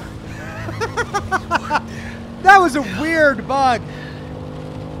 Phew. That was a weird bug.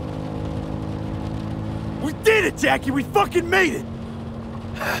 We did it, Jackie! We fucking made it!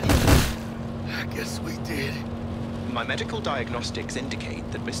 I guess we did. My medical diagnostics indicate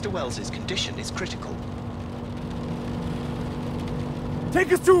that Mr. Wells's condition is critical.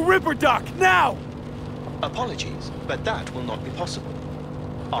 Take us to Ripper Dock, now! Apologies, but that will not be possible.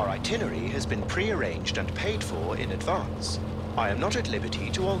 Our itinerary has been pre-arranged and paid for in advance. I am not at liberty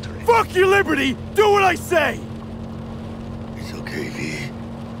to alter it. Fuck your liberty! Do what I say! It's okay, V.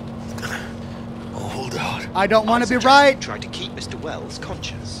 I'll hold out. I don't want to be suggest right. you try to keep Mr. Wells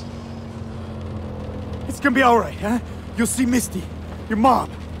conscious. It's gonna be alright, huh? You'll see Misty, your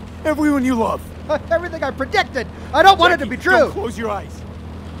mom, everyone you love. Everything I predicted. I don't want it to be true. Don't close your eyes.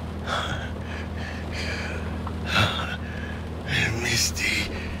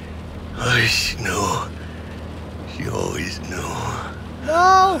 Misty. I know. She always knew.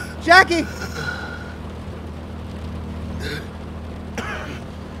 No! No! Jackie!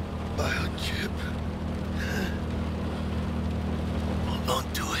 Biochip. Hold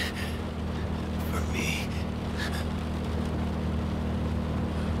on to it. For me.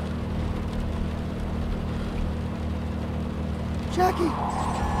 Jackie!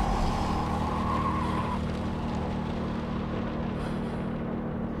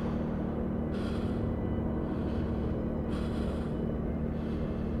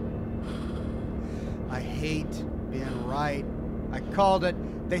 I hate being right. I called it.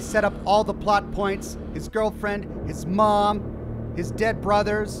 They set up all the plot points. His girlfriend, his mom, his dead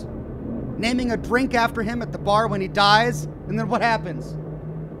brothers, naming a drink after him at the bar when he dies. And then what happens?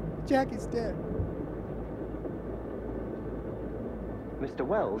 Jackie's dead. Mr.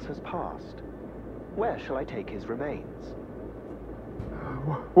 Wells has passed. Where shall I take his remains?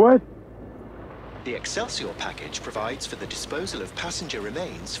 What? The Excelsior package provides for the disposal of passenger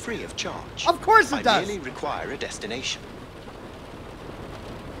remains free of charge. Of course it does! I merely require a destination.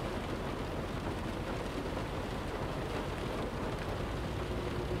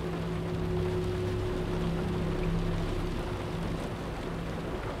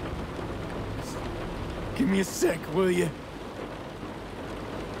 Give me a sec, will you?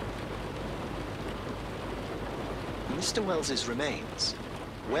 Mr. Wells's remains.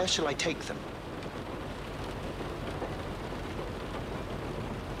 Where shall I take them?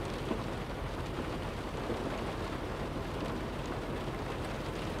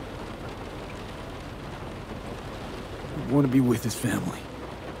 I want to be with his family.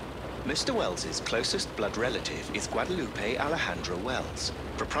 Mr. Wells's closest blood relative is Guadalupe Alejandra Wells,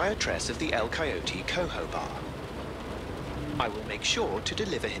 proprietress of the El Coyote Coho Bar. I will make sure to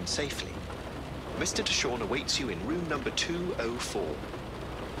deliver him safely. Mr. Deshawn awaits you in room number 204.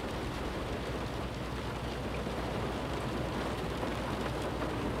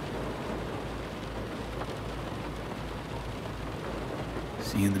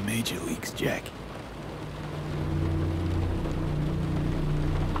 See you in the major leagues, Jack.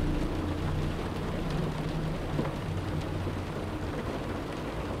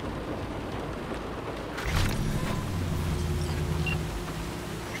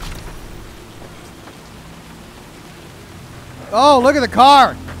 Oh, look at the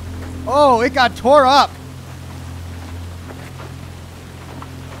car. Oh, it got tore up.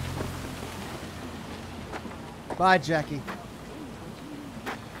 Bye, Jackie.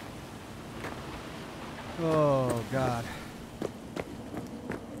 Oh, God.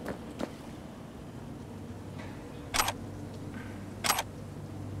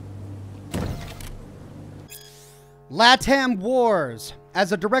 LATAM Wars.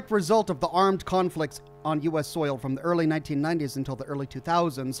 As a direct result of the armed conflicts on U.S. soil from the early 1990s until the early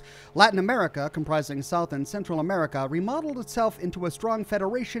 2000s, Latin America, comprising South and Central America, remodeled itself into a strong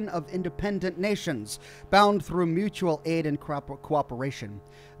federation of independent nations, bound through mutual aid and cooperation.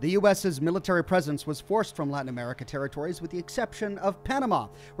 The U.S.'s military presence was forced from Latin America territories with the exception of Panama,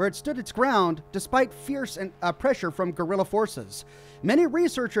 where it stood its ground despite fierce pressure from guerrilla forces. Many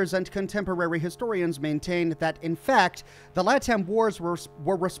researchers and contemporary historians maintain that, in fact, the LATAM Wars were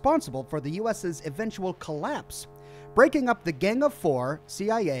responsible for the U.S.'s eventual collapse, breaking up the Gang of Four,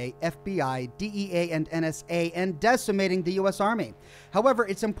 CIA, FBI, DEA, and NSA, and decimating the U.S. Army. However,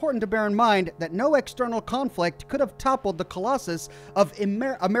 it's important to bear in mind that no external conflict could have toppled the colossus of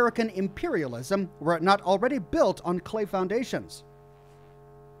American imperialism were it not already built on clay foundations.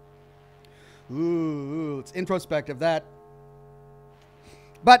 Ooh, it's introspective, that.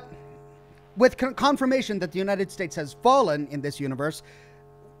 But with confirmation that the United States has fallen in this universe,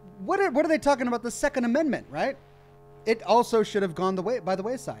 what are they talking about? The Second Amendment, right? It also should have gone by the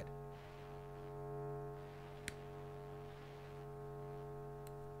wayside.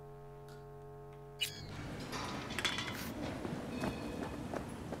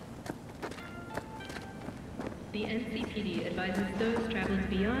 The NCPD advises those traveling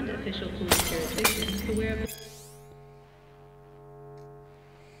beyond official police jurisdictions to wear a...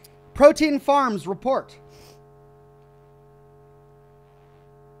 Protein Farms report.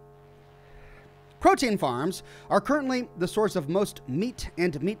 Protein farms are currently the source of most meat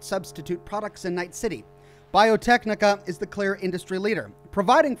and meat substitute products in Night City. Biotechnica is the clear industry leader,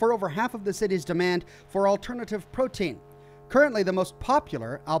 providing for over half of the city's demand for alternative protein. Currently, the most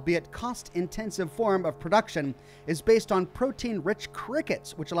popular, albeit cost-intensive form of production is based on protein-rich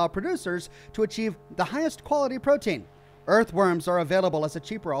crickets, which allow producers to achieve the highest quality protein. Earthworms are available as a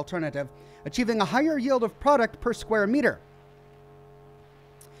cheaper alternative, achieving a higher yield of product per square meter.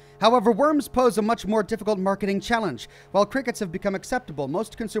 However, worms pose a much more difficult marketing challenge. While crickets have become acceptable,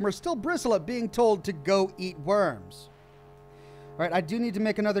 most consumers still bristle at being told to go eat worms. right, I do need to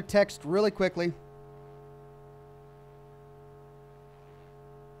make another text really quickly.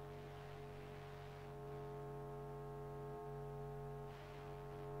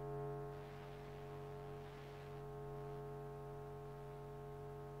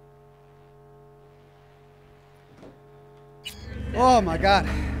 Oh my God.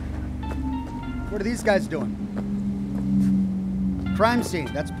 What are these guys doing? Crime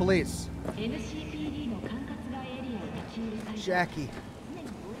scene. That's police. Jackie.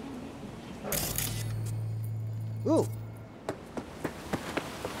 Ooh.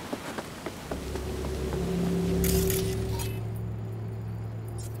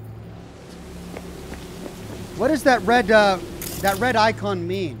 What does that red icon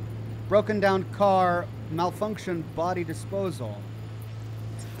mean? Broken down car, malfunction, body disposal.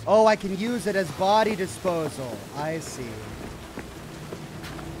 Oh, I can use it as body disposal. I see.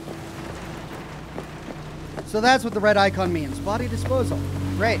 So that's what the red icon means. Body disposal.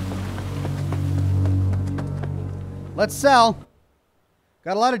 Great. Let's sell.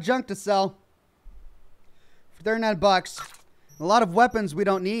 Got a lot of junk to sell. For 39 bucks. A lot of weapons we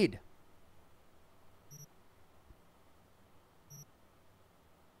don't need.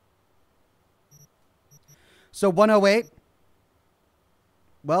 So 108.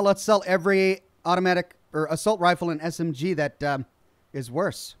 Well, let's sell every automatic or assault rifle and SMG that is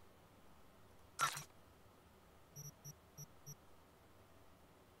worse.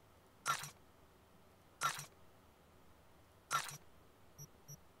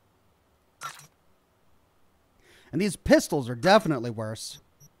 And these pistols are definitely worse.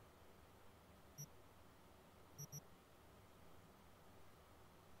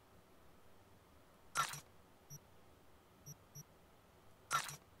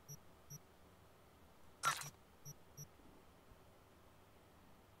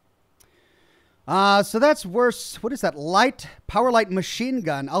 So that's worse. What is that? Power light machine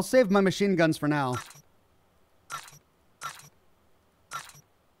gun. I'll save my machine guns for now.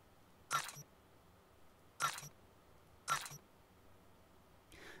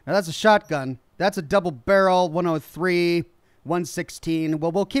 Now that's a shotgun. That's a double barrel, 103, 116.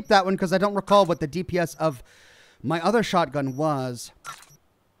 Well, we'll keep that one because I don't recall what the DPS of my other shotgun was.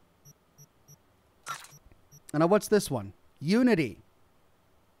 And now what's this one? Unity.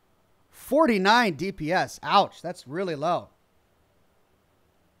 49 DPS. Ouch, that's really low.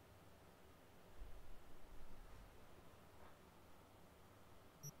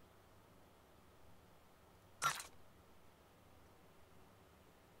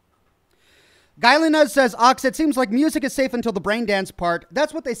 Guylinez says, Ox, it seems like music is safe until the brain dance part.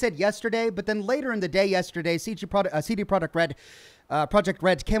 That's what they said yesterday, but then later in the day yesterday, CD Projekt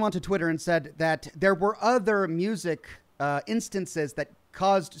Red came onto Twitter and said that there were other music instances that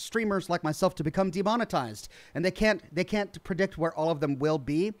caused streamers like myself to become demonetized, and they can't predict where all of them will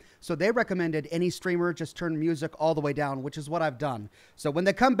be. So they recommended any streamer just turn music all the way down, which is what I've done. So when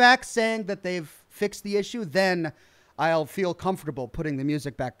they come back saying that they've fixed the issue, then I'll feel comfortable putting the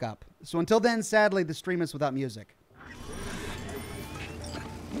music back up. So until then, sadly, the stream is without music.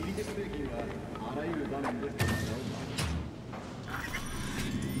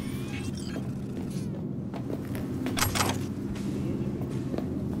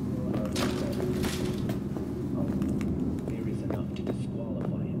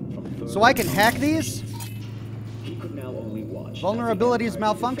 So I can hack these? Vulnerabilities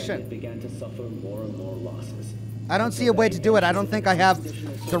malfunction. I don't see a way to do it. I don't think I have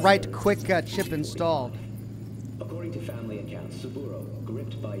the right quick chip installed. According to family accounts, Saburo,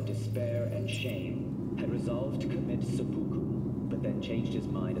 gripped by despair and shame, had resolved to commit seppuku, but then changed his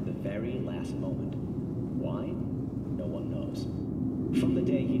mind at the very last moment. Why? No one knows. From the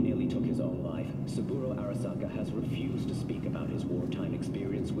day he nearly took his own life, Saburo Arasaka has refused to speak about his wartime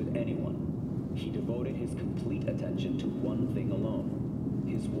experience with anyone. He devoted his complete attention to one thing alone,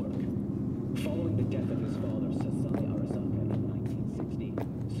 his work. Following the death of his father, Sasai Arasaka, in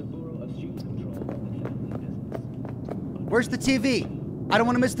 1960, Saburo assumed control of the family business. Where's the TV? I don't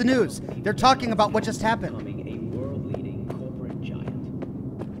want to miss the news. They're talking about what just happened. Becoming a world-leading corporate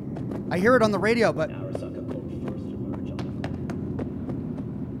giant. I hear it on the radio, but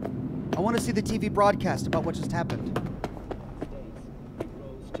I want to see the TV broadcast about what just happened. He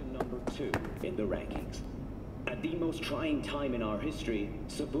rose to number 2 in the rankings. At the most trying time in our history,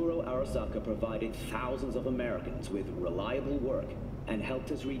 Saburo Arasaka provided thousands of Americans with reliable work and helped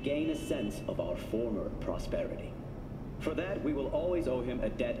us regain a sense of our former prosperity. For that, we will always owe him a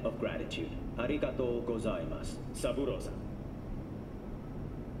debt of gratitude. Arigatou gozaimasu, Saburo-san.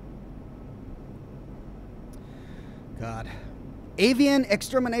 God. Avian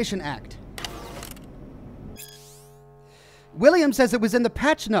Extermination Act. William says it was in the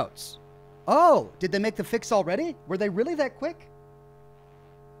patch notes. Oh, did they make the fix already? Were they really that quick?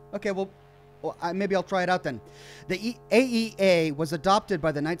 Okay, well, maybe I'll try it out then. The AEA was adopted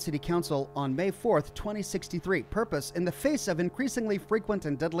by the Night City Council on May 4th, 2063. Purpose: in the face of increasingly frequent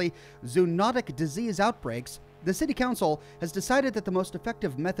and deadly zoonotic disease outbreaks, the City Council has decided that the most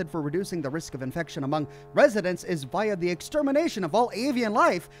effective method for reducing the risk of infection among residents is via the extermination of all avian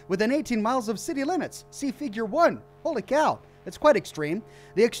life within 18 miles of city limits. See Figure 1. Holy cow, it's quite extreme.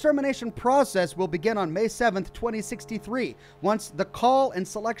 The extermination process will begin on May 7th, 2063, once the call and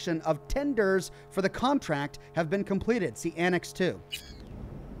selection of tenders for the contract have been completed. See Annex 2.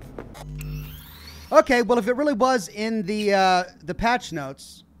 Okay, well, if it really was in the patch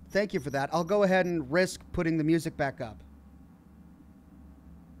notes, thank you for that. I'll go ahead and risk putting the music back up.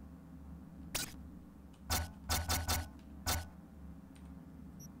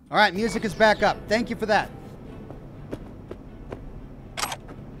 All right, music is back up. Thank you for that.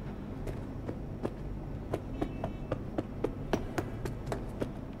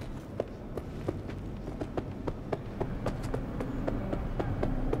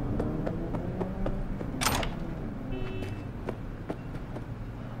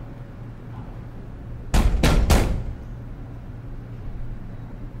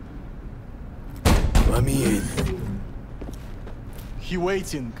 Let me in. He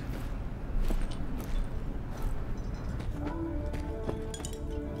waiting.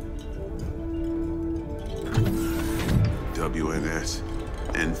 WNS,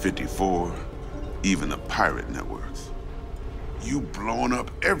 N54, even the pirate networks. You blowing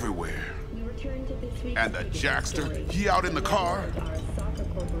up everywhere. And the Jackster, he out in the car?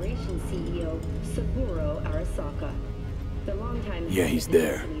 Arasaka Corporation CEO, Saburo Arasaka. The longtime Yeah, he's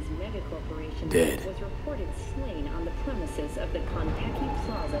there. Corporation Dead. was reported slain on the premises of the Konpeki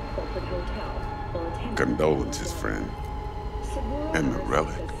Plaza corporate hotel while attending. Condolences, friend. And the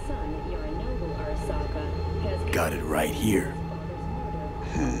relic. Son, Yorinobu Arasaka, has Got it right here.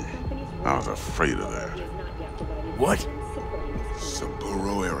 I was afraid of that. What?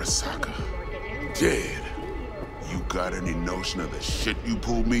 Saburo Arasaka. Dead. You got any notion of the shit you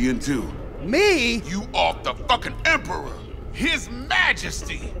pulled me into? Me? You off the fucking Emperor! His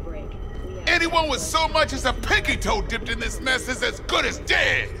Majesty! Anyone with so much as a pinky toe dipped in this mess is as good as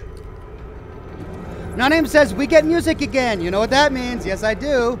dead! Nanim says we get music again. You know what that means? Yes, I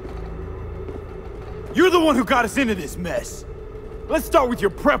do. You're the one who got us into this mess. Let's start with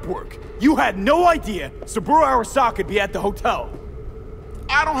your prep work. You had no idea Saburo Arasaka'd be at the hotel.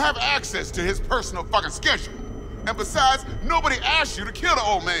 I don't have access to his personal fucking schedule. And besides, nobody asked you to kill the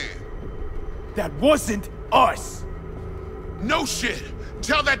old man. That wasn't us. No shit.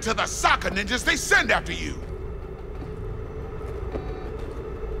 Tell that to the soccer ninjas they send after you.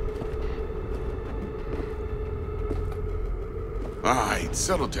 All right,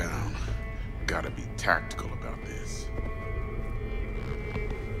 settle down. Gotta be tactical about this.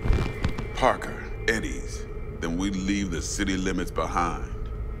 Parker, Eddie's. Then we leave the city limits behind.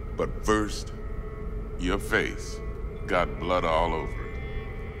 But first, your face got blood all over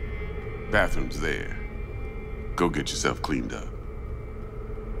it. Bathroom's there. Go get yourself cleaned up.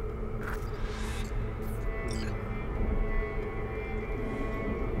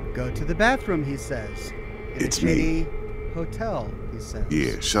 Go to the bathroom, he says. In It's a me. shitty hotel, he says.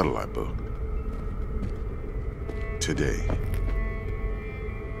 Yeah, shuttle I booked. Today.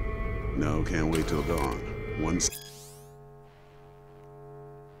 No, can't wait till dawn.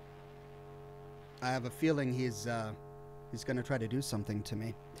 I have a feeling he's going to try to do something to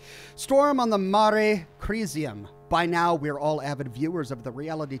me. Storm on the Mare Crisium. By now, we're all avid viewers of the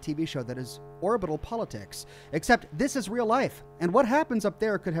reality TV show that is Orbital Politics. Except this is real life, and what happens up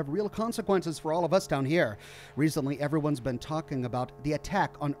there could have real consequences for all of us down here. Recently, everyone's been talking about the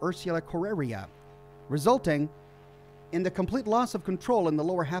attack on Ursula Correria, resulting in the complete loss of control in the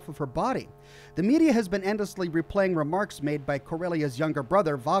lower half of her body. The media has been endlessly replaying remarks made by Corellia's younger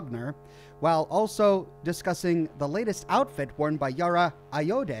brother, Wagner, while also discussing the latest outfit worn by Yara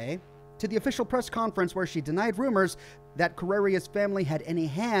Ayode to the official press conference where she denied rumors that Correria's family had any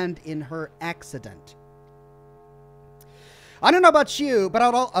hand in her accident. I don't know about you, but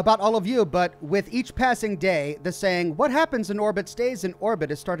about all of you, but with each passing day, the saying, "What happens in orbit stays in orbit,"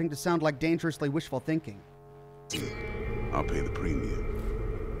 is starting to sound like dangerously wishful thinking. I'll pay the premium.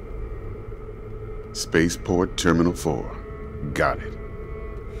 Spaceport Terminal 4. Got it.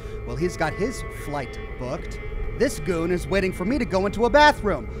 Well, he's got his flight booked. This goon is waiting for me to go into a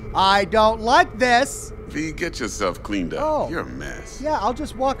bathroom. I don't like this. V, get yourself cleaned up. Oh. You're a mess. Yeah, I'll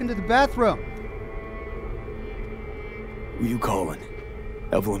just walk into the bathroom. Who you calling?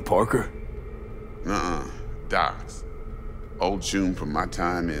 Evelyn Parker? Docs. Old tune from my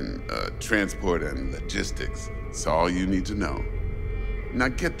time in transport and logistics. It's all you need to know. Now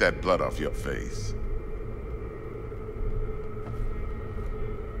get that blood off your face.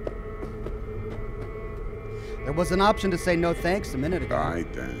 There was an option to say no thanks a minute ago. All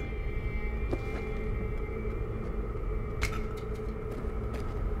right, then.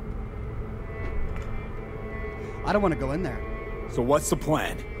 I don't want to go in there. So what's the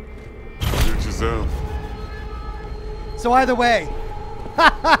plan? Suit yourself. So either way,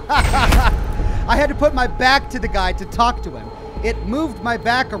 I had to put my back to the guy to talk to him. It moved my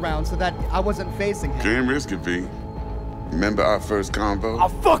back around so that I wasn't facing him. Can't risk it, V. Remember our first convo? I'll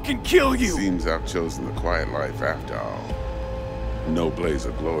fucking kill you! Seems I've chosen the quiet life after all. No blaze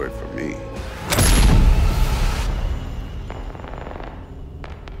of glory for me.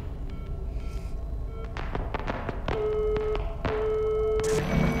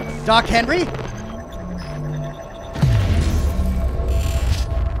 Doc Henry?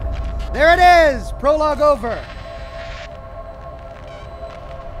 There it is! Prologue over.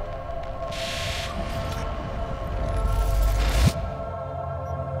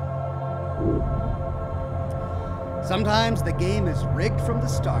 Sometimes the game is rigged from the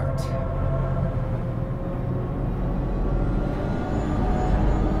start.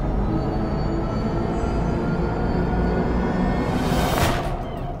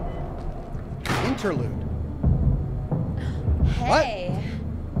 Interlude. Hey.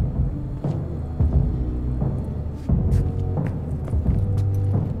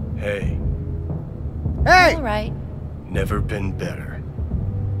 Hey. Hey! All right. Never been better.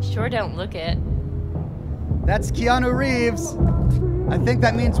 Sure don't look it. That's Keanu Reeves. I think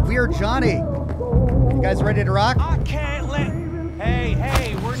that means we're Johnny. You guys ready to rock? I can't let...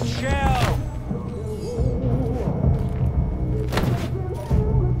 Hey, we're chill.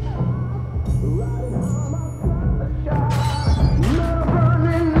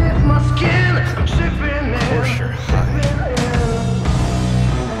 For sure.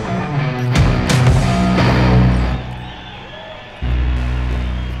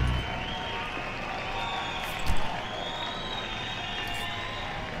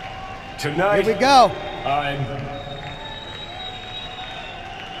 Tonight, Here we go.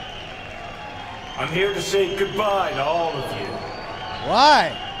 I'm here to say goodbye to all of you.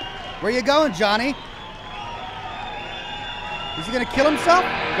 Why? Where you going, Johnny? Is he gonna kill himself?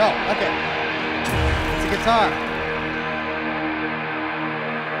 No, okay. It's a guitar.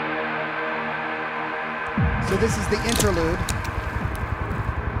 So this is the interlude.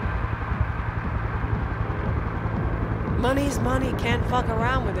 Money's money, can't fuck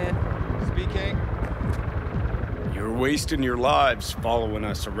around with it. Speaking. You're wasting your lives following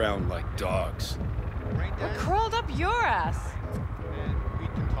us around like dogs. We're crawled up your ass. And we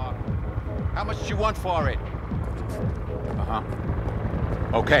can talk. How much do you want for it? Uh-huh.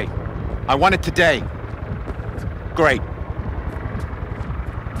 Okay. I want it today. Great.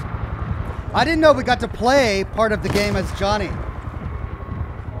 I didn't know we got to play part of the game as Johnny.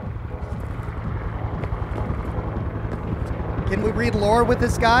 Can we read lore with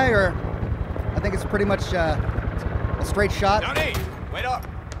this guy, or I think it's pretty much a straight shot? Johnny, wait up.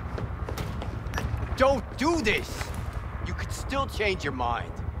 Don't do this. You could still change your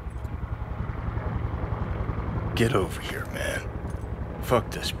mind. Get over here, man. Fuck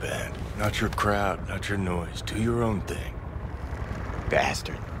this band. Not your crowd, not your noise. Do your own thing.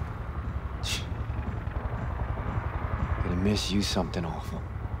 Bastard. Gonna miss you something awful.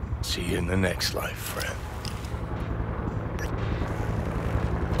 See you in the next life, friend.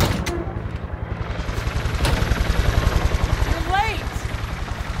 You're late.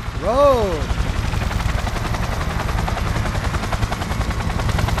 Road.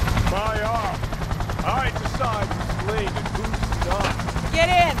 My arm. I decide who's late and who's not. Get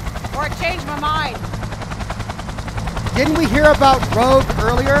in, or I change my mind. Didn't we hear about Rogue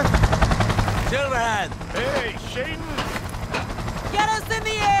earlier? Silverhand. Hey, Shaden. Get us in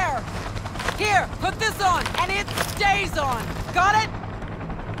the air. Here, put this on, and it stays on. Got it?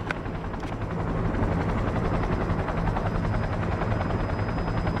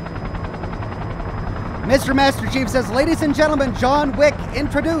 Mr. Master Chief says, ladies and gentlemen, John Wick,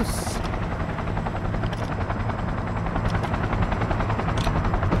 introduce.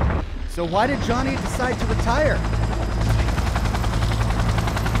 So why did Johnny decide to retire?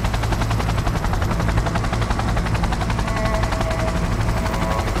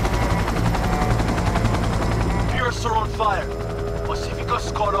 Pierce are on fire.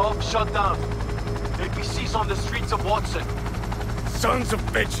 Pacifica's cut off, shut down. APC's on the streets of Watson. Sons of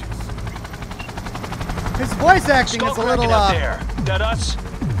bitches. His voice acting is a little, That us?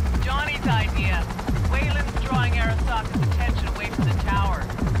 Johnny's idea. Wayland's driving. drawing Arasaka's attention away from the tower.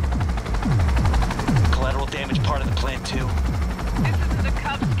 Collateral damage part of the plan, too? This is the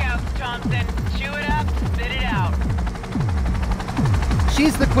Cub Scouts, Johnson. Chew it up, spit it out.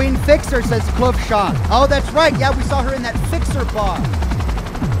 She's the Queen Fixer, says Cliff Shaw. Oh, that's right. Yeah, we saw her in that Fixer bar.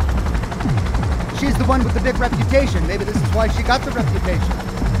 She's the one with the big reputation. Maybe this is why she got the reputation.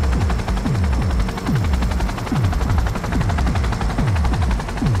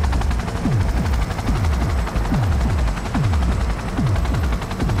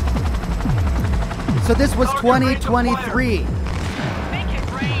 So this was 2023.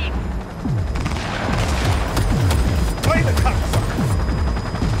 Play the cops.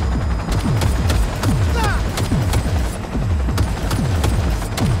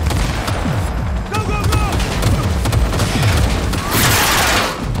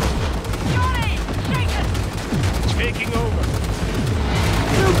 Taking over.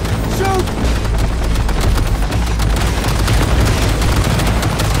 Shoot!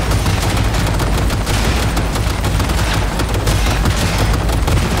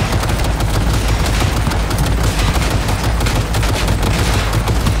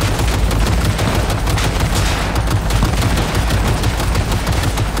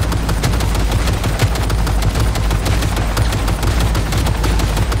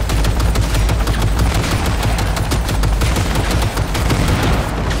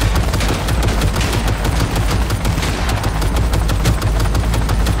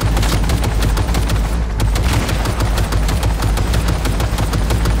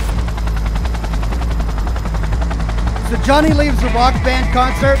 Johnny leaves a rock band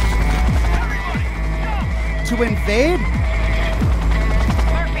concert to invade?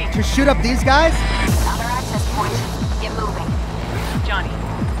 Murphy. To shoot up these guys? Other access point. Get moving. Johnny,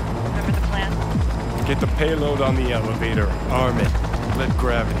 remember the plan? Get the payload on the elevator, arm it, let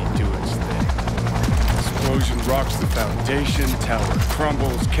gravity do its thing. Explosion rocks the foundation, tower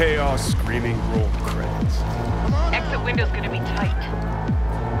crumbles, chaos, screaming roll credits. Exit window's gonna be tight.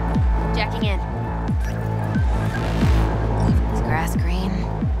 Jacking in. Is grass green?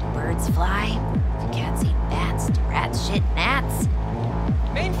 Do birds fly? Do cats eat bats? Do rats shit gnats?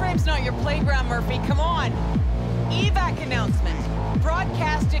 Mainframe's not your playground, Murphy. Come on. Evac announcement.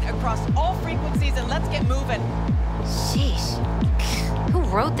 Broadcast it across all frequencies and let's get moving. Sheesh. Who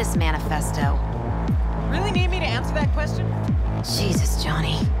wrote this manifesto? Really need me to answer that question? Jesus,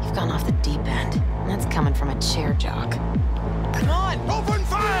 Johnny. You've gone off the deep end. And that's coming from a chair jock. Come on. Open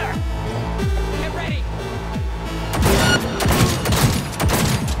fire! Get ready.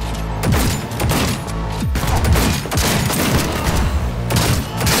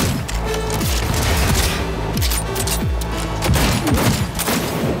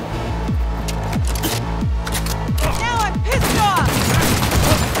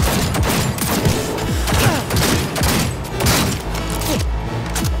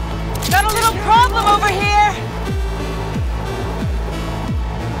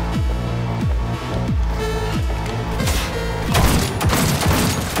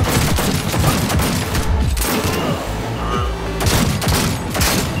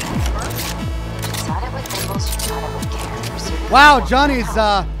 Wow, Johnny's he's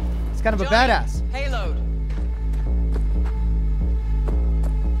kind of a badass. Payload.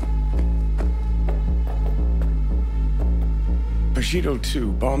 Bushido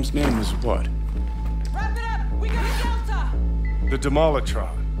 2, bomb's name was what? Wrap it up! We got a Delta! The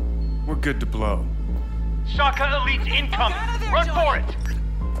Demolitron. We're good to blow. Shaka Elite's incoming! Run for it!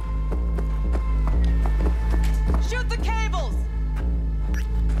 Shoot the cables!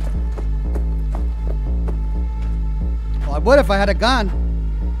 Well, I would if I had a gun.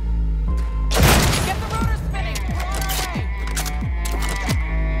 Get the rotor spinning! We're on our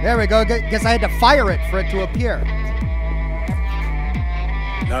way! There we go. Guess I had to fire it for it to appear.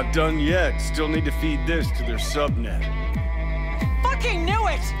 Not done yet. Still need to feed this to their subnet. Fucking knew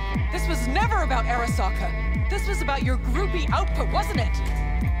it! This was never about Arasaka. This was about your groupie output, wasn't it?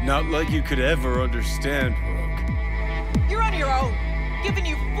 Not like you could ever understand, Rogue. You're on your own. Giving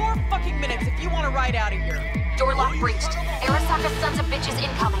you 4 fucking minutes if you want to ride out of here. Door lock breached. Arasaka's sons of bitches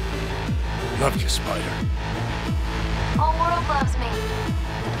incoming. Love you, Spider. Whole world loves me.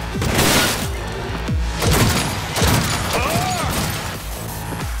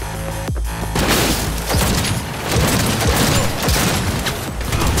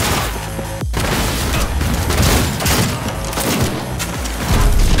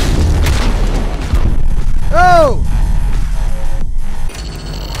 Oh!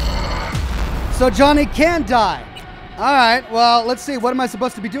 So Johnny can die. All right, well, let's see. What am I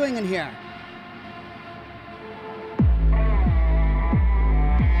supposed to be doing in here?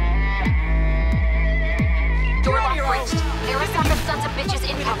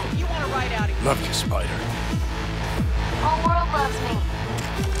 Love you, Spider. Whole world loves me.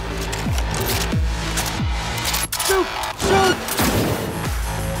 Shoot! Shoot!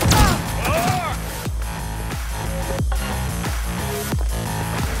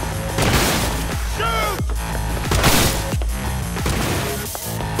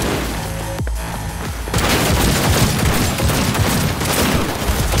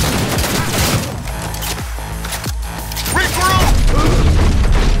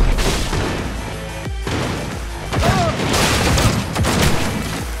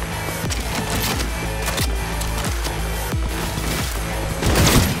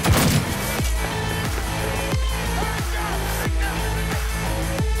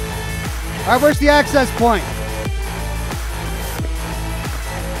 All right, where's the access point?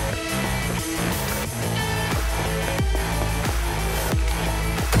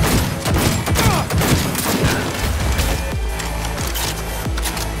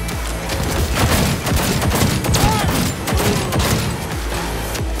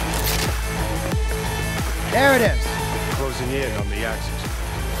 There it is. Closing in on the access.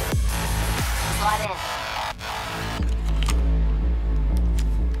 Slot in.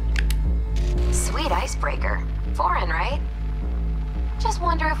 Sweet icebreaker. Foreign, right? Just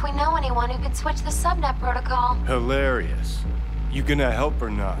wonder if we know anyone who could switch the subnet protocol. Hilarious. You gonna help or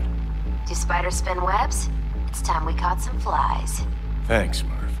not? Do spiders spin webs? It's time we caught some flies. Thanks,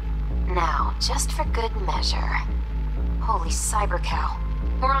 Murph. Now, just for good measure. Holy cyber cow.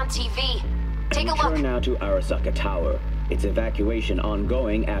 We're on TV. Take a look. Turn now to Arasaka Tower. Its evacuation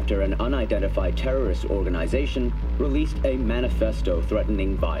ongoing after an unidentified terrorist organization released a manifesto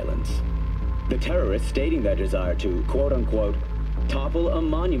threatening violence. The terrorists stating their desire to, quote-unquote, topple a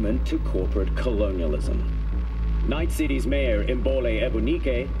monument to corporate colonialism. Night City's mayor, Imbole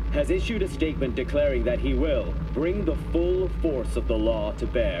Ebunike, has issued a statement declaring that he will bring the full force of the law to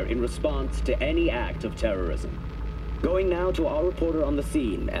bear in response to any act of terrorism. Going now to our reporter on the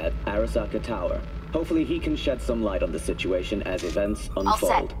scene at Arasaka Tower. Hopefully he can shed some light on the situation as events unfold. All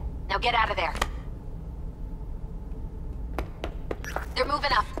set. Now get out of there. They're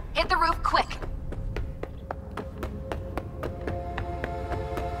moving up. Hit the roof quick.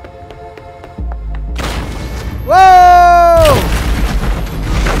 Whoa!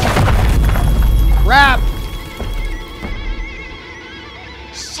 Crap!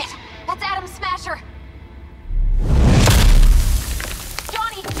 Shit! That's Adam Smasher!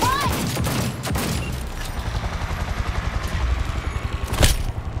 Johnny, run!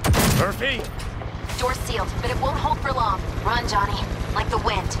 Murphy? Door's sealed, but it won't hold for long. Run, Johnny. Like the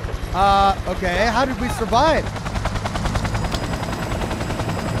wind. Okay. How did we survive?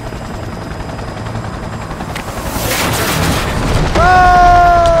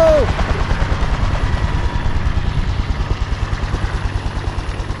 Whoa!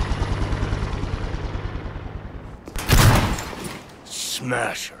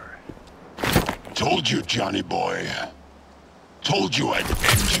 Smasher. Told you, Johnny boy. Told you I'd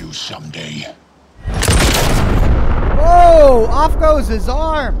end you someday. Whoa! Off goes his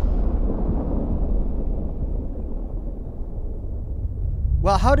arm!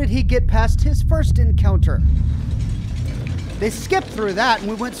 Well, how did he get past his first encounter? They skipped through that and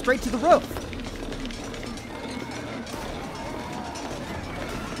we went straight to the roof.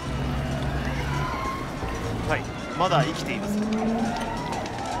 Hi, まだ生きています。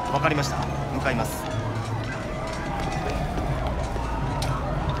わかりました。向かいます。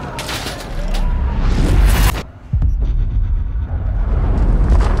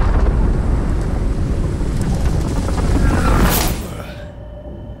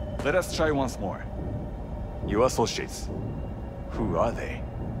Let us try once more. Your associates. Who are they?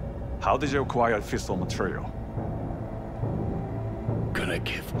 How did you acquire fissile material? Gonna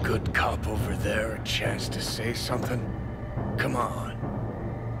give good cop over there a chance to say something? Come on.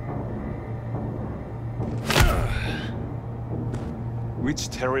 Which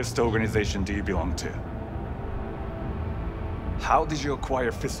terrorist organization do you belong to? How did you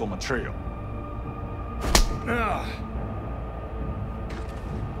acquire fissile material?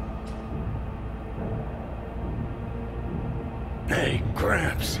 Hey,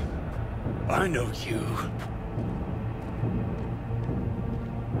 Gramps. I know you.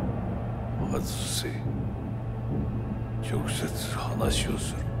 Let's see. 直接話を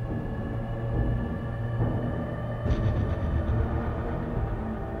する.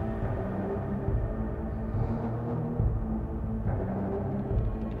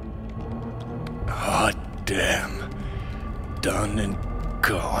 Hot damn. Done and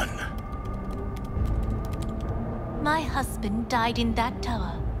gone. My husband died in that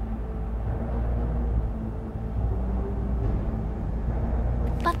tower.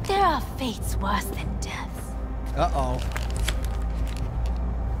 But there are fates worse than death. Uh-oh.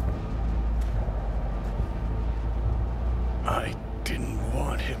 I didn't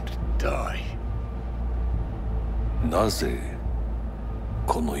want him to die. なぜ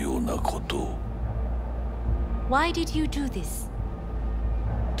このようなことを Why did you do this?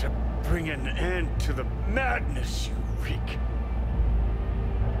 To bring an end to the madness you wreak.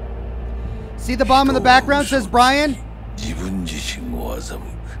 See the bomb in the background, says Brian? 自分自身を欺く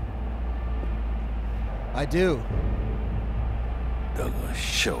I do. だが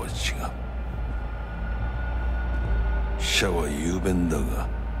死者は違う死者は雄弁だが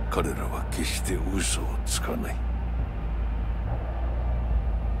彼らは決して嘘をつかない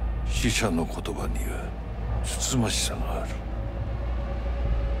死者の言葉にはつつましさがある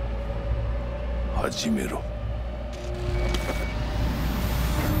始めろ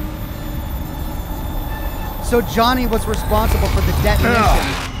So Johnny was responsible for the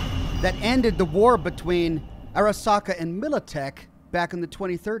detonation that ended the war between Arasaka and Militech back in the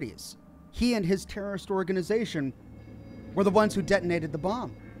 2030s. He and his terrorist organization were the ones who detonated the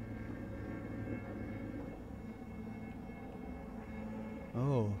bomb.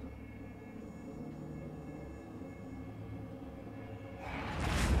 Oh.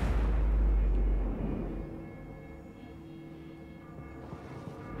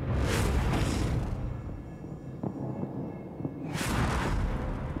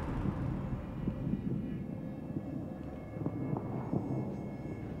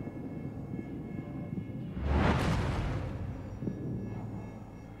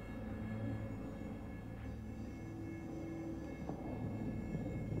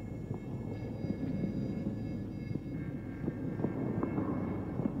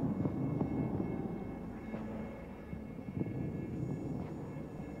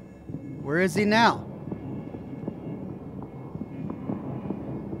 Where is he now?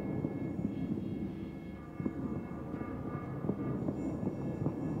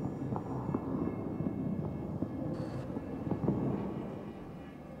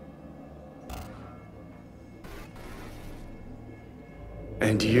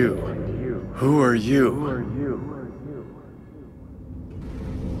 And you? Who are you?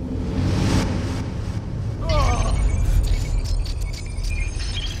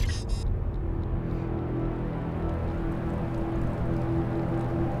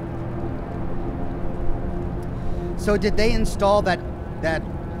 So did they install that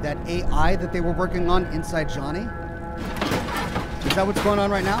AI that they were working on inside Johnny? Is that what's going on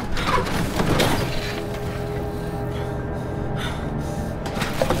right now?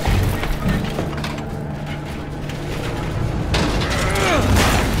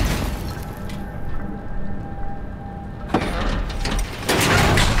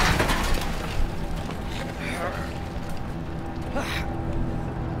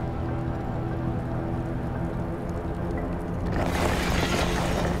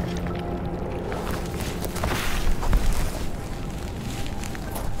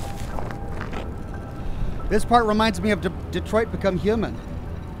 This part reminds me of Detroit Become Human.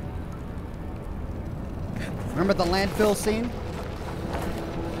 Remember the landfill scene?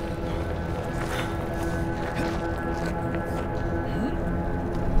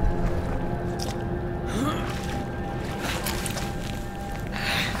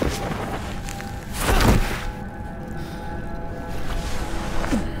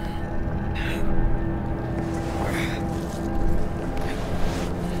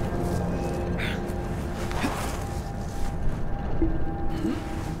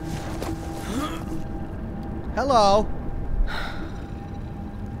 Hello.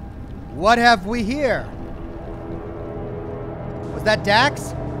 What have we here? Was that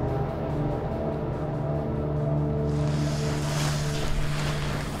Dax?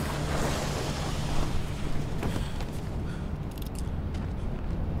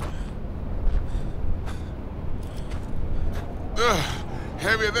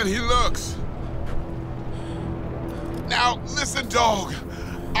 Heavier than he looks. Now, listen, dog.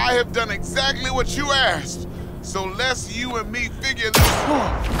 I have done exactly what you asked. So let's you and me figure this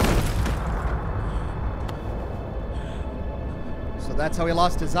out. So that's how he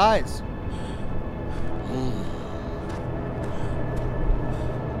lost his eyes.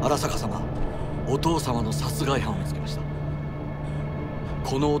 荒坂様、お父様の殺害犯を見つけました。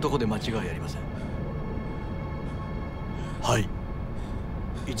この男で間違いありません。はい。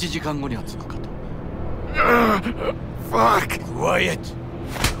1時間後には着くかと。Fuck! Quiet!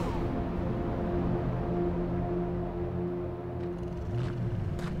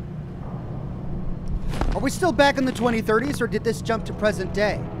 Are we still back in the 2030s, or did this jump to present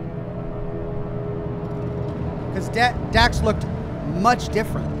day? Because Dax looked much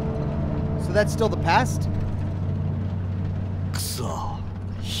different. So that's still the past? くそ、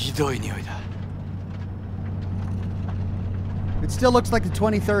ひどい匂いだ。It still looks like the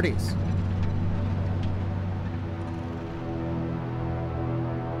 2030s.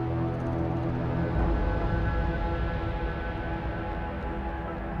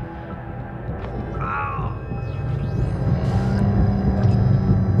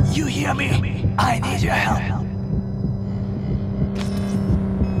 You hear me? I need your help.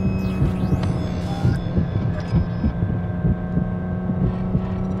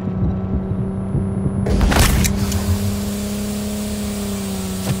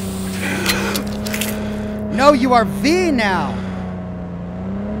 No, you are V now.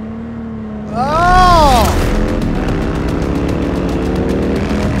 Oh!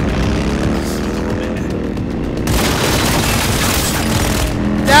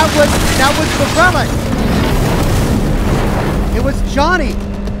 That was the relic. It was Johnny.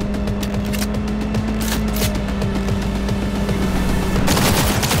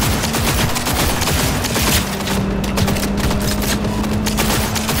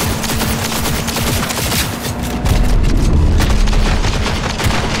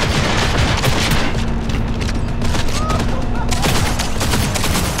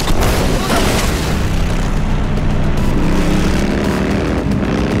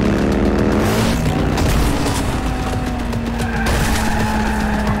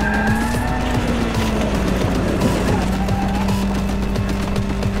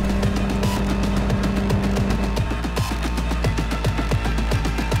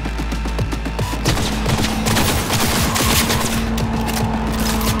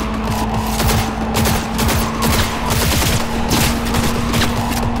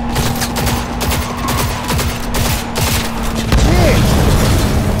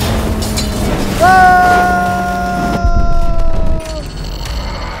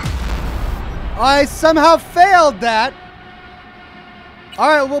 I somehow failed that. All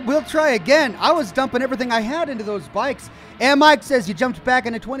right, well, we'll try again. I was dumping everything I had into those bikes. And Mike says you jumped back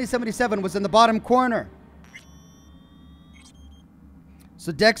into 2077, was in the bottom corner.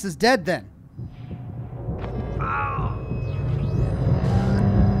 So Dex is dead then.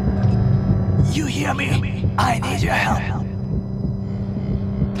 You hear me? I need your help.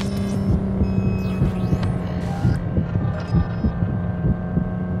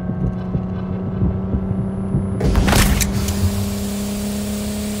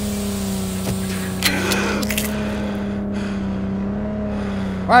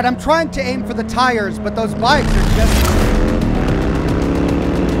 All right, I'm trying to aim for the tires, but those bikes are just...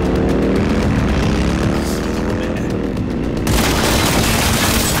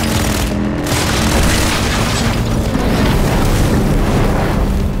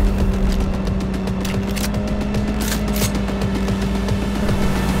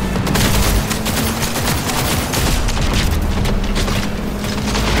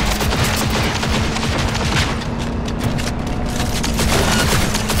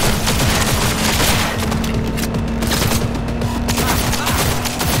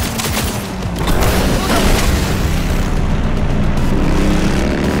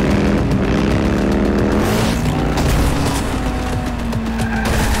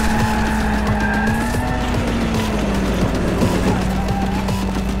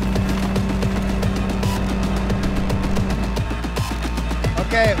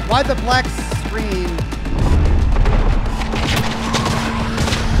 Okay, why the black screen?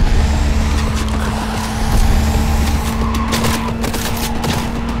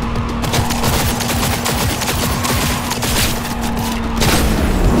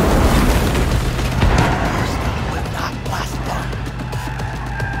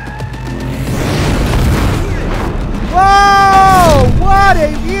 Whoa! What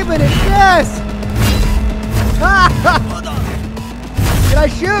even is this? Can I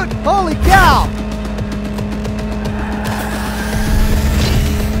shoot? Holy cow!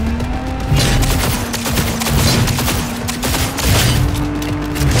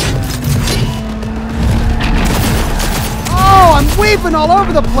 Oh, I'm weaving all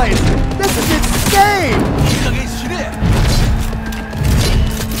over the place. This is insane.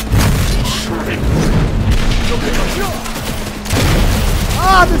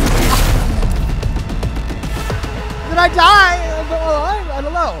 Oh, this is... Did I die? I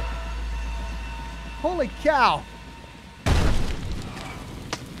don't know. Holy cow.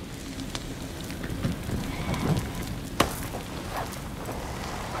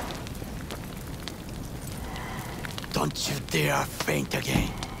 Don't you dare faint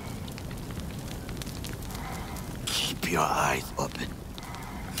again. Keep your eyes open.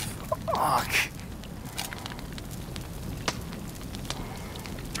 Fuck.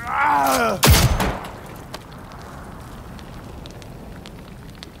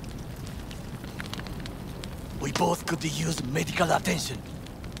 We both could use medical attention.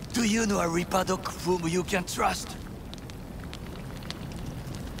 Do you know a Reaper doc whom you can trust?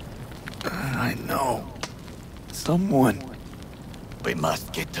 I know. Someone. We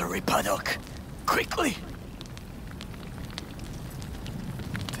must get to Reaper doc. Quickly.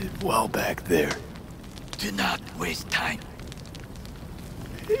 Did well back there. Do not waste time.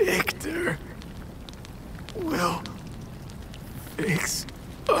 Victor will fix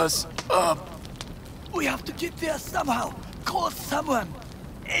us up. We have to get there somehow. Call someone.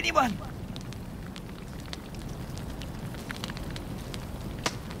 Anyone.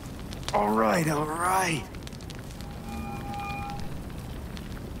 All right.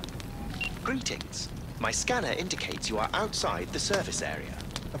 Greetings. My scanner indicates you are outside the service area.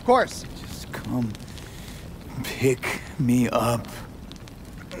 Of course. Just come pick me up.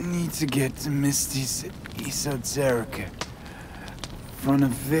 Need to get to Misty's esoterica. Front of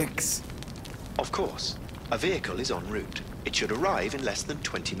Vic's. Of course. A vehicle is en route. It should arrive in less than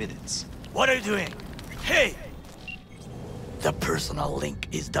 20 minutes. What are you doing? Hey! The personal link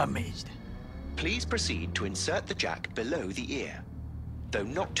is damaged. Please proceed to insert the jack below the ear, though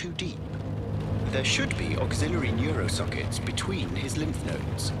not too deep. There should be auxiliary neurosockets between his lymph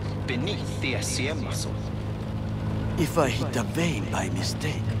nodes, beneath the SCM muscle. If I hit a vein by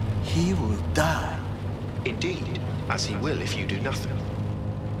mistake, he will die. Indeed, as he will if you do nothing.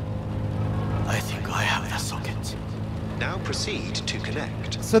 I think I have the socket. Now proceed to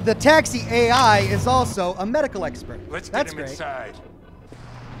connect. So the taxi AI is also a medical expert. Let's get That's him great. inside.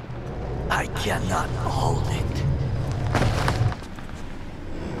 I cannot hold it.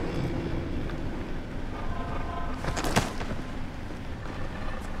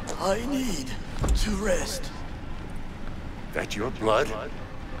 I need to rest. That your blood?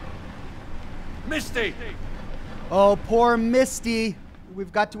 Misty! Oh, poor Misty.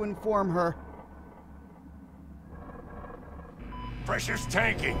 We've got to inform her. Pressure's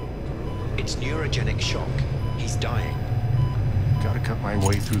tanking. It's neurogenic shock. He's dying. Gotta cut my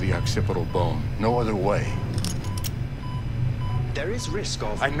way through the occipital bone. No other way. There is risk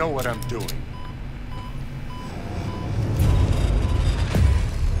of... I know what I'm doing.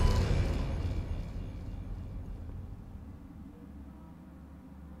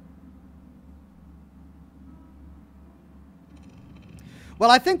 Well,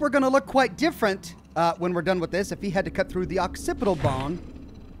 I think we're going to look quite different when we're done with this if he had to cut through the occipital bone.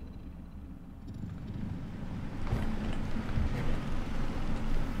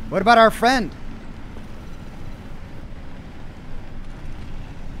 What about our friend?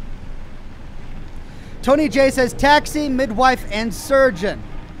 Tony J says, Taxi, Midwife, and Surgeon.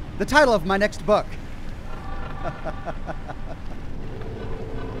 The title of my next book.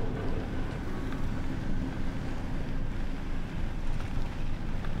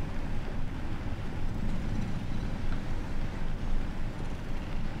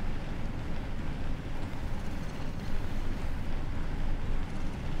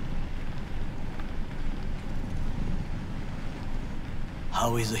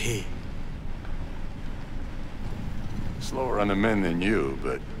 How is he? Slower on the mend than you,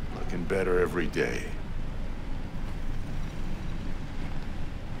 but looking better every day.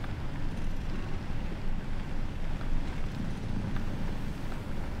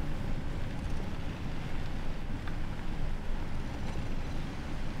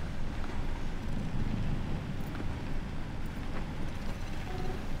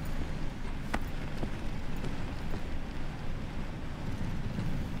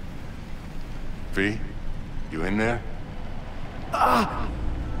 V, you in there? Ah!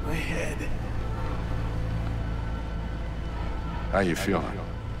 My head. How you feeling?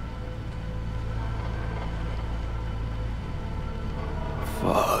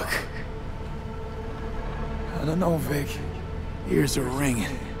 Fuck. I don't know, Vic. Ears are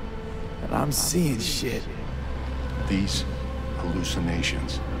ringing. And I'm seeing shit. These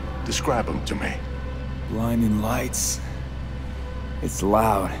hallucinations. Describe them to me. Blinding lights. It's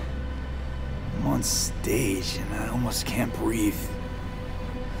loud. I'm on stage and I almost can't breathe.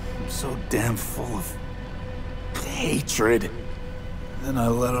 I'm so damn full of hatred. Then I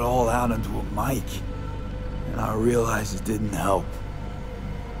let it all out into a mic. And I realized it didn't help.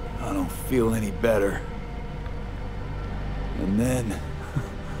 I don't feel any better. And then,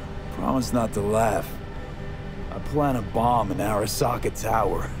 promise not to laugh. I plant a bomb in Arasaka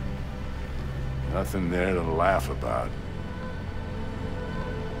Tower. Nothing there to laugh about.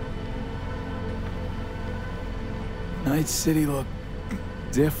 Night City looked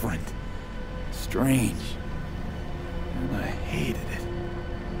different, strange, and I hated it.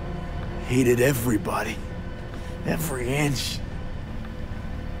 hated everybody. Every inch.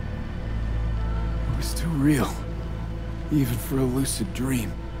 It was too real. Even for a lucid dream.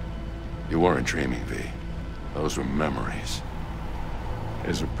 You weren't dreaming, V. Those were memories.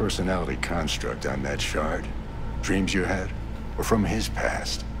 There's a personality construct on that shard. Dreams you had were from his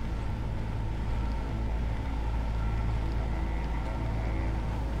past.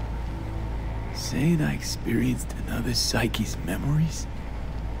 Saying I experienced another psyche's memories?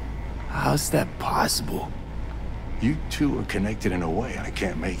 How's that possible? You two are connected in a way I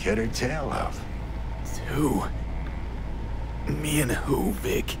can't make head or tail of. Who? Me and who,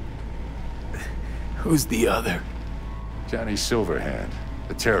 Vic? Who's the other? Johnny Silverhand,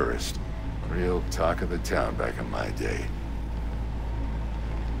 a terrorist. Real talk of the town back in my day.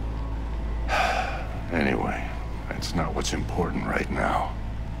 Anyway, that's not what's important right now.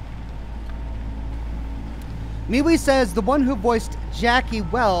 Miwi says the one who voiced Jackie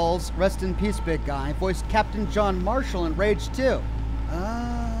Wells, rest in peace, big guy, voiced Captain John Marshall in Rage 2.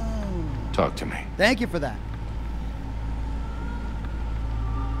 Oh. Talk to me. Thank you for that.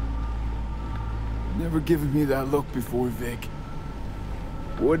 Never given me that look before, Vic.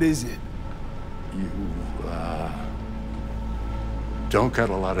 What is it? You, don't got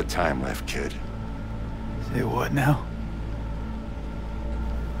a lot of time left, kid. Say what now?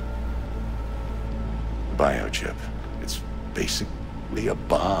 Biochip. It's basically a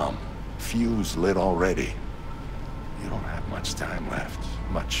bomb. Fuse lit already. You don't have much time left.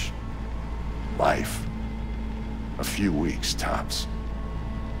 Much life. A few weeks, tops.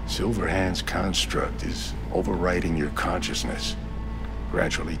 Silverhand's construct is overriding your consciousness,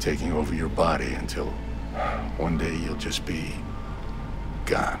 gradually taking over your body until one day you'll just be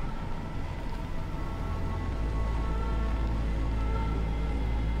gone.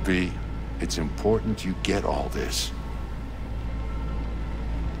 V, it's important you get all this.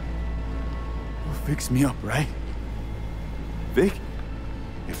 You'll fix me up, right? Vic?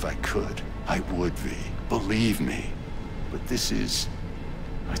 If I could, I would, V. Believe me. But this is...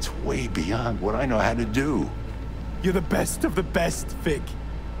 it's way beyond what I know how to do. You're the best of the best, Vic.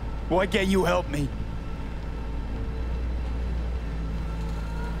 Why can't you help me?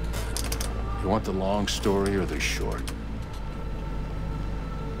 You want the long story or the short?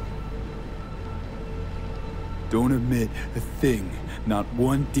 Don't admit a thing, not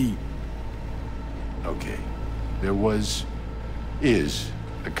one deep. Okay. There is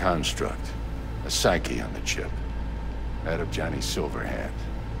a construct, a psyche on the chip. That of Johnny Silverhand.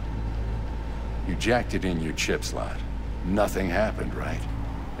 You jacked it in your chip slot. Nothing happened, right?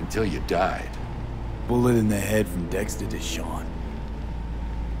 Until you died. Bullet in the head from Dexter to Sean.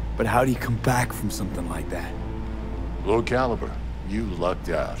 But how do you come back from something like that? Low caliber. You lucked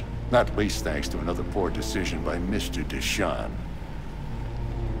out. Not least thanks to another poor decision by Mr. Deshawn.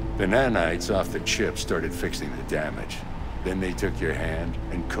 The nanites off the chip started fixing the damage. Then they took your hand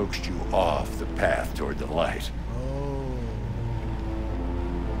and coaxed you off the path toward the light.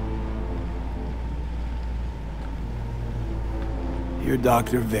 You're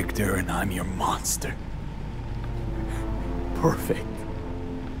Dr. Victor, and I'm your monster. Perfect.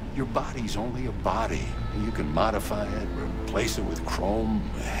 Your body's only a body. You can modify it, replace it with chrome.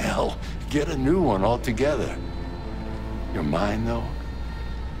 Hell, get a new one altogether. Your mind, though?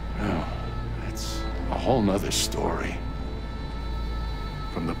 Oh, that's a whole nother story.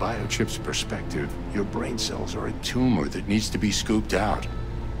 From the biochip's perspective, your brain cells are a tumor that needs to be scooped out,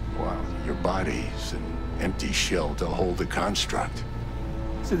 while your body's an empty shell to hold the construct.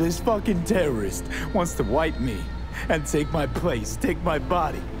 So this fucking terrorist wants to wipe me and take my place, take my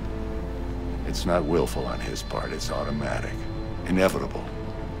body. It's not willful on his part, it's automatic. Inevitable.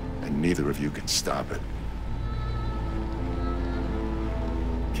 And neither of you can stop it.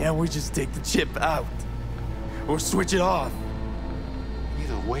 Can't we just take the chip out? Or switch it off?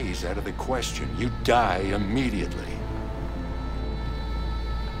 Either way's out of the question. You die immediately.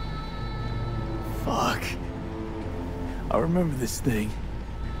 Fuck. I remember this thing.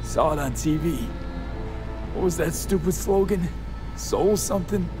 Saw it on TV. What was that stupid slogan? Soul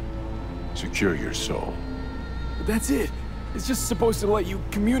something? Secure your soul. But that's it. It's just supposed to let you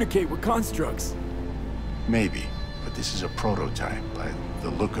communicate with constructs. Maybe, but this is a prototype by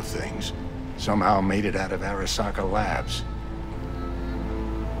the look of things. Somehow made it out of Arasaka Labs.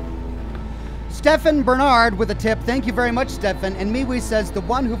 Stefan Bernard with a tip. Thank you very much, Stefan. And Miwi says the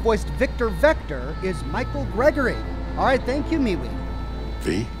one who voiced Victor Vector is Michael Gregory. All right, thank you, Miwi.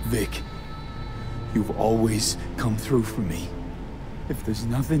 V? Vic, you've always come through for me. If there's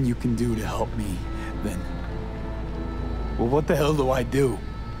nothing you can do to help me, then... well, what the hell do I do?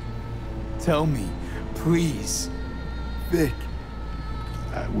 Tell me, please. Vic.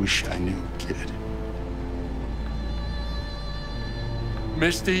 I wish I knew, kid.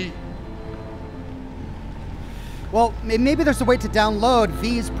 Misty? Well, maybe there's a way to download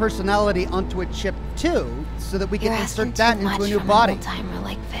V's personality onto a chip too, so that we can insert that into a new body. Timer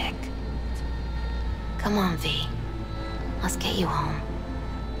like Vic. Come on, V. Let's get you home.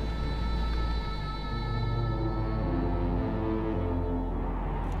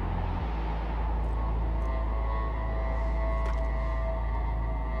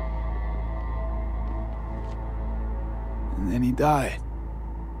 And then he died.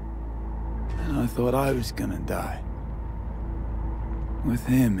 And I thought I was gonna die. With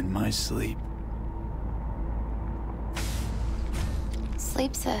him in my sleep.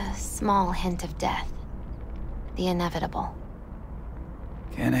 Sleep's a small hint of death. The inevitable.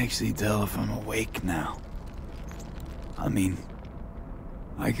 Can't actually tell if I'm awake now. I mean,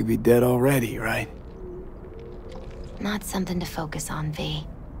 I could be dead already, right? Not something to focus on, V.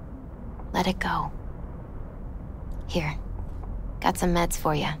 Let it go. Here. Got some meds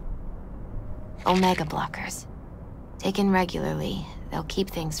for you. Omega blockers. Taken regularly, they'll keep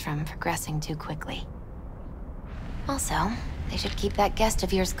things from progressing too quickly. Also, they should keep that guest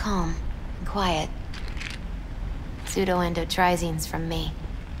of yours calm and quiet. Pseudoendotrizines from me.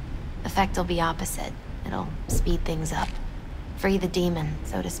 Effect will be opposite. It'll speed things up. Free the demon,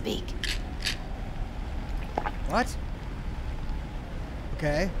 so to speak. What?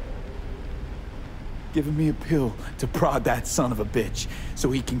 Okay. Giving me a pill to prod that son of a bitch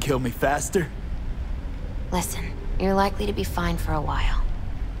so he can kill me faster? Listen, you're likely to be fine for a while.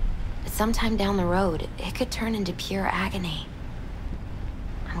 But sometime down the road, it could turn into pure agony.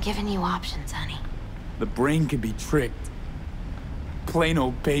 I'm giving you options, honey. The brain can be tricked. Plain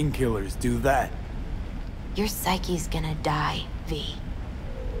old painkillers do that. Your psyche's gonna die, V.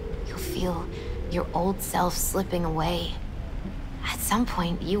 You'll feel your old self slipping away. At some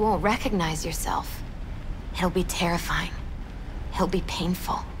point, you won't recognize yourself. It'll be terrifying. It'll be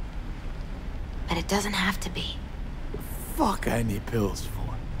painful. But it doesn't have to be. Fuck I need pills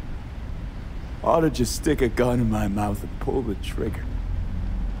for. Ought to just stick a gun in my mouth and pull the trigger.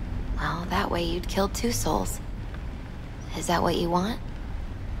 Well, that way you'd kill 2 souls. Is that what you want?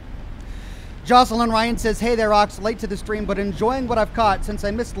 Jocelyn Ryan says, hey there, Ox, late to the stream, but enjoying what I've caught since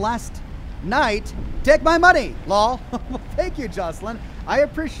I missed last night. Take my money, lol. Well, thank you, Jocelyn. I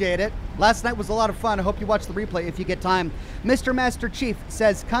appreciate it. Last night was a lot of fun. I hope you watch the replay if you get time. Mr. Master Chief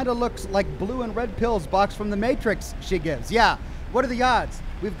says, kinda looks like blue and red pills box from the Matrix she gives. Yeah, what are the odds?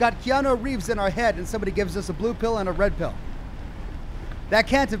 We've got Keanu Reeves in our head and somebody gives us a blue pill and a red pill. That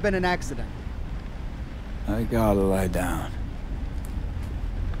can't have been an accident. I gotta lie down.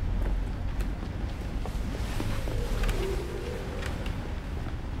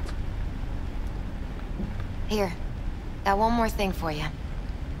 Here, got one more thing for you.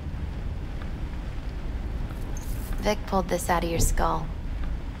 Vic pulled this out of your skull.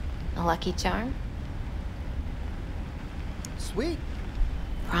 A lucky charm? Sweet.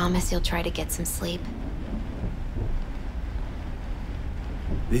 Promise you'll try to get some sleep.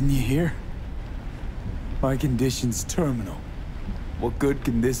 Didn't you hear? My condition's terminal. What good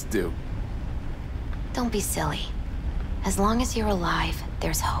can this do? Don't be silly. As long as you're alive,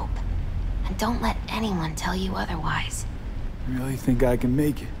 there's hope. And don't let anyone tell you otherwise. Really think I can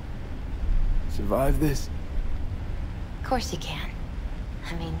make it? Survive this? Of course you can.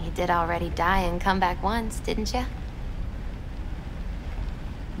 I mean, you did already die and come back once, didn't you?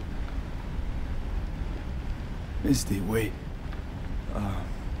 Misty, wait.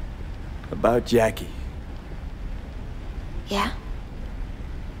 About Jackie. Yeah?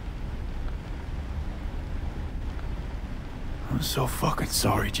 I'm so fucking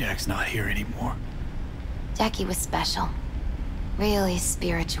sorry Jack's not here anymore. Jackie was special. Really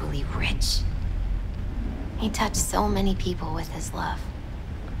spiritually rich. He touched so many people with his love.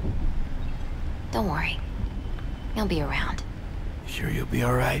 Don't worry. He'll be around. Sure you'll be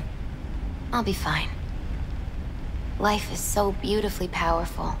alright? I'll be fine. Life is so beautifully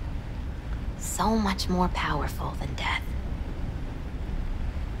powerful. So much more powerful than death.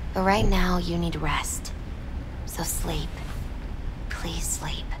 But right now, you need rest. So sleep. Please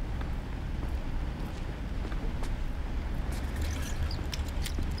sleep.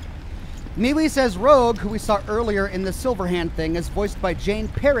 MeWe says Rogue, who we saw earlier in the Silverhand thing, is voiced by Jane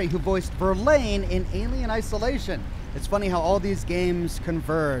Perry, who voiced Verlaine in Alien Isolation. It's funny how all these games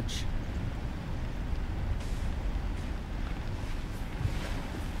converge.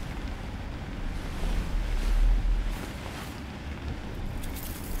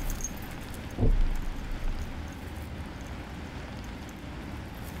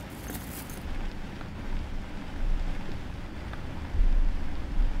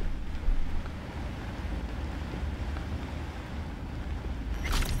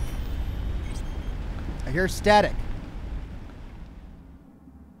 I hear static.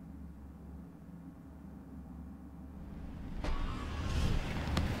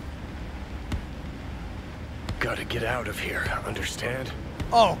 Gotta get out of here, understand?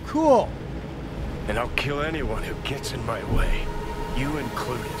 Oh, cool. And I'll kill anyone who gets in my way, you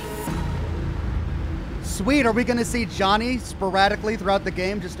included. Sweet, are we gonna see Johnny sporadically throughout the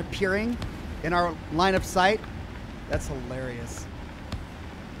game just appearing in our line of sight? That's hilarious.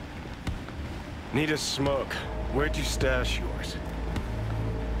 Need a smoke. Where'd you stash yours?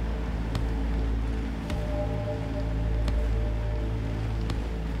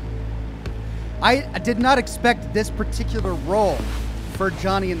 I did not expect this particular role for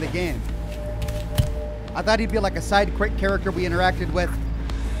Johnny in the game. I thought he'd be like a side character we interacted with.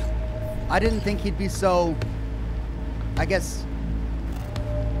 I didn't think he'd be so, I guess,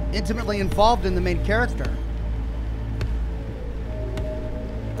 intimately involved in the main character.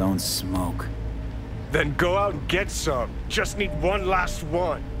 Don't smoke. Then go out and get some. Just need one last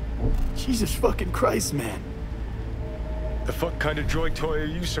one. Jesus fucking Christ, man. The fuck kind of droid toy are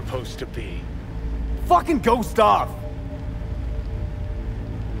you supposed to be? Fucking ghost off!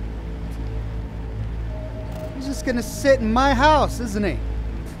 He's just gonna sit in my house, isn't he?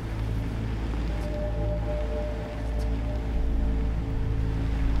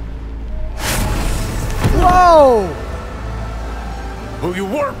 Whoa! Who you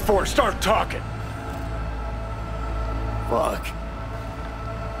work for, start talking! Fuck.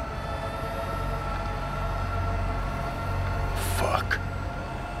 Fuck.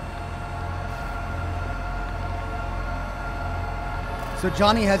 So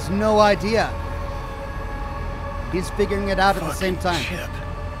Johnny has no idea. He's figuring it out at the same time. Chip.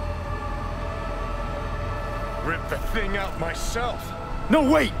 Rip the thing out myself. No,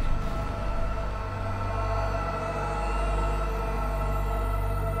 wait!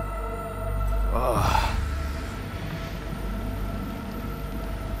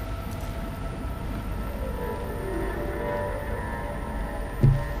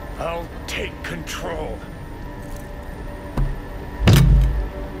 I'll take control.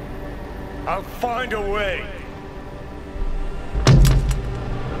 I'll find a way.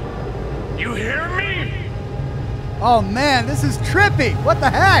 You hear me? Oh man, this is trippy. What the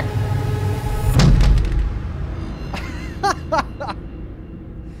heck?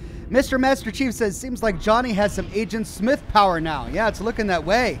 Mr. Master Chief says, seems like Johnny has some Agent Smith power now. Yeah, it's looking that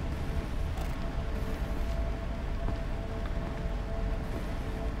way.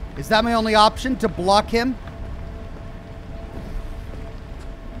 Is that my only option, to block him?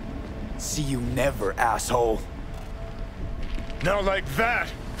 See you never, asshole. Now like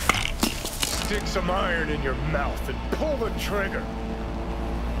that. Stick some iron in your mouth and pull the trigger.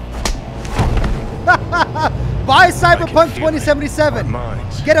 Buy Cyberpunk 2077.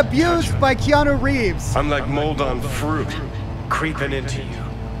 Get abused by Keanu Reeves. I'm like mold on fruit, creeping into you.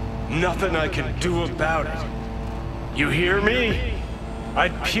 Nothing I can do about it. You hear me?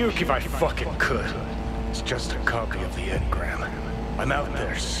 I'd puke if I fucking could. It's just a copy of the engram. I'm out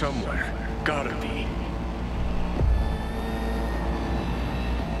there somewhere. Gotta be.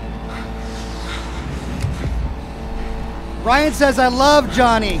 Ryan says, I love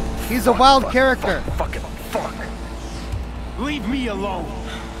Johnny. He's a wild character. Fuck. Leave me alone.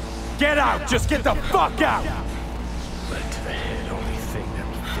 Get out. Just get the fuck out. Lead to the head, only thing that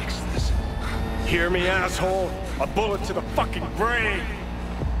will fix this. Hear me, asshole? A bullet to the fucking brain.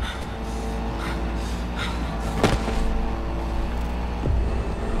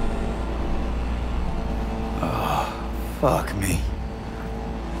 Fuck me.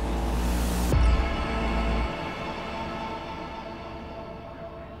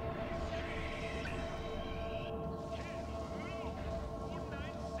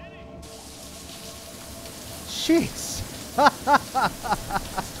 Jeez.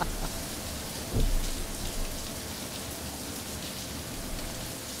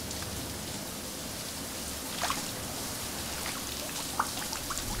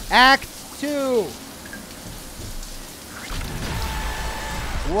 Act 2.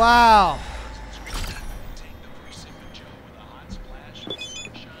 Wow.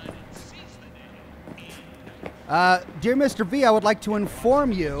 Dear Mr. V, I would like to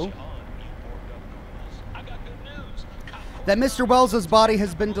inform you that Mr. Wells's body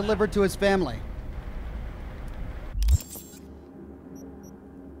has been delivered to his family.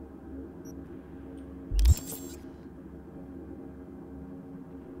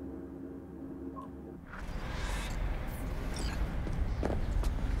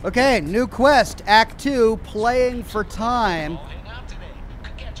 Okay, new quest, Act 2, playing for time.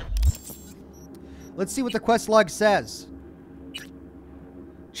 Let's see what the quest log says.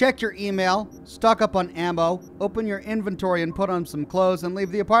 check your email, stock up on ammo, open your inventory and put on some clothes and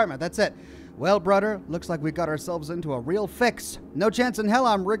leave the apartment. That's it. Well, brother, looks like we got ourselves into a real fix. No chance in hell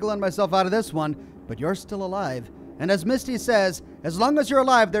I'm wriggling myself out of this one, but you're still alive. And as Misty says, as long as you're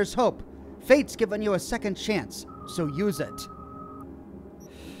alive, there's hope. Fate's given you a second chance, so use it.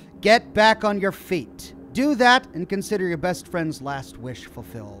 Get back on your feet. Do that and consider your best friend's last wish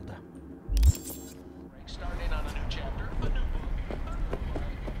fulfilled.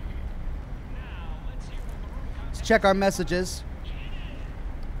 Let's check our messages.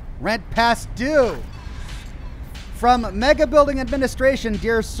 Rent past due. From Mega Building Administration,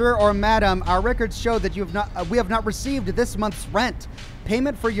 dear sir or madam, our records show that we have not received this month's rent.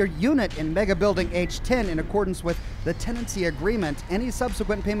 Payment for your unit in Mega Building H10 in accordance with the tenancy agreement. Any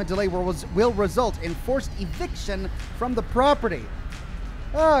subsequent payment delay will result in forced eviction from the property.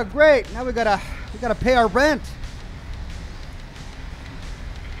 Oh, great! Now we gotta pay our rent.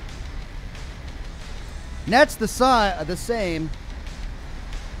 Net's the same.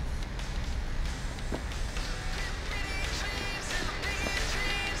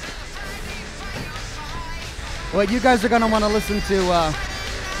 Well, you guys are going to want to listen to...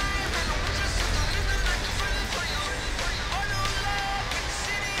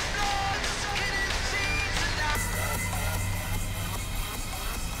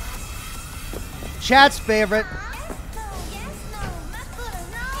 Chat's favorite.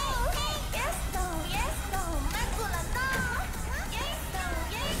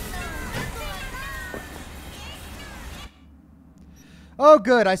 Oh,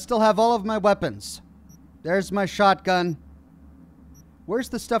 good. I still have all of my weapons. There's my shotgun. Where's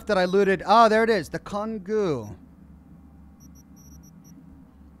the stuff that I looted? Oh, there it is. The Kongu.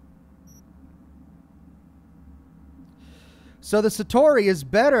 So the Satori is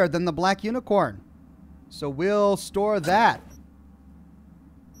better than the Black Unicorn. So we'll store that.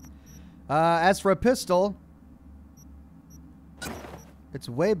 As for a pistol, it's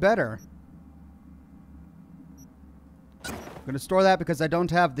way better. I'm going to store that because I don't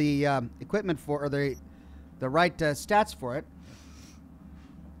have the equipment for, or the right stats for it.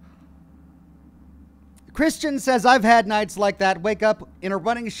 Christian says, I've had nights like that. Wake up in a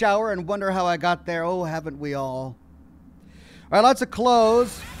running shower and wonder how I got there. Oh, haven't we all? All right, lots of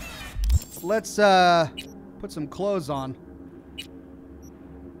clothes. Let's put some clothes on.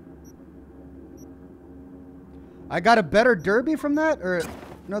 I got a better derby from that? Or,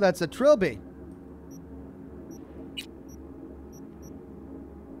 no, that's a trilby.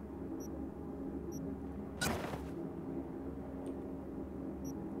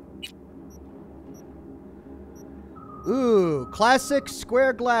 Ooh, classic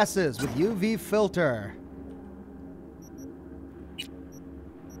square glasses with UV filter.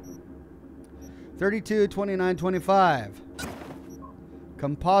 32, 29, 25.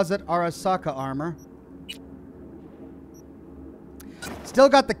 Composite Arasaka armor. Still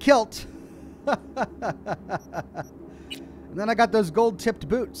got the kilt. And then I got those gold-tipped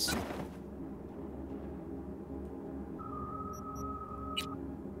boots.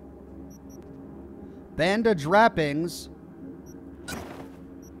 Bandage wrappings.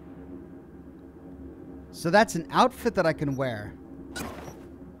 So that's an outfit that I can wear.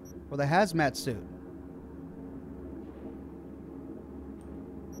 Or the hazmat suit.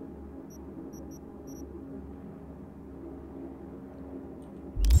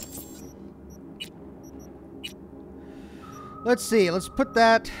 Let's see. Let's put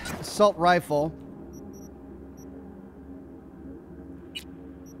that assault rifle.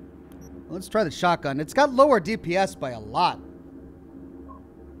 Let's try the shotgun. It's got lower DPS by a lot.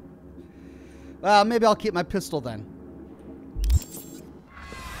 Well, maybe I'll keep my pistol then.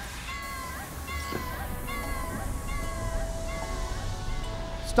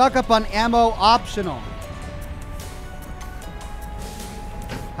 Stock up on ammo optional.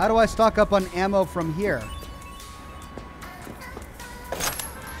 How do I stock up on ammo from here?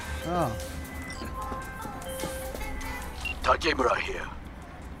 Oh. Takemura here.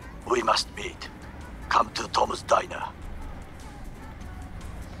 We must meet. Come to Tom's Diner.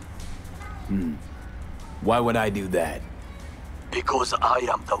 Why would I do that? Because I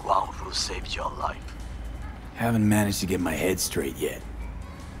am the one who saved your life. Haven't managed to get my head straight yet.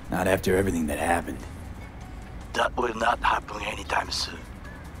 Not after everything that happened. That will not happen anytime soon.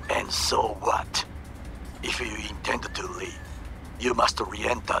 And so what? If you intend to leave, you must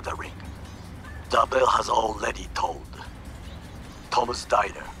re-enter the ring. The bell has already tolled. Tom's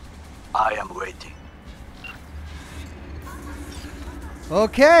Diner. I am waiting.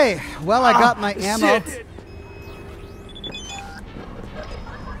 Okay. Well, I got my ammo. Shit.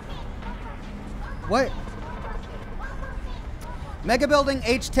 What? Mega Building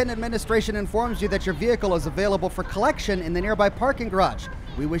H10 administration informs you that your vehicle is available for collection in the nearby parking garage.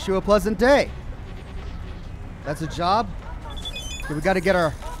 We wish you a pleasant day. That's a job. Okay, we gotta get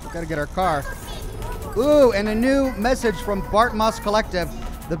our car. Ooh, and a new message from Bart Moss Collective.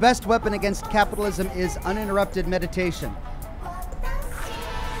 The best weapon against capitalism is uninterrupted meditation.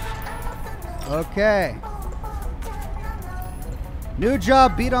 Okay. New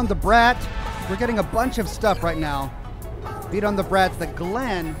job, Beat on the Brat. We're getting a bunch of stuff right now. Beat on the Brat, the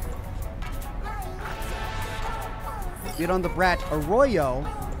Glen. Beat on the Brat, Arroyo.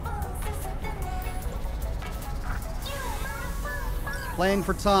 Playing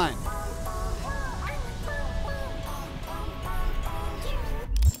for time.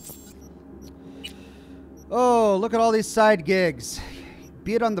 Oh, look at all these side gigs.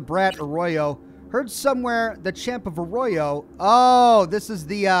 Beat on the Brat, Arroyo. Heard somewhere the Champ of Arroyo. Oh, this is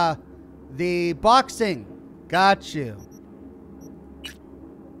the boxing. Got you.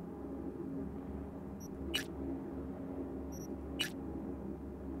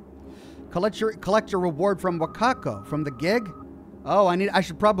 Collect your reward from Wakako from the gig. Oh, I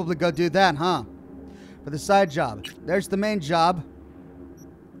should probably go do that, huh? For the side job. There's the main job.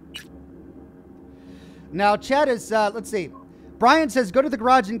 Now, chat is, let's see. Brian says, go to the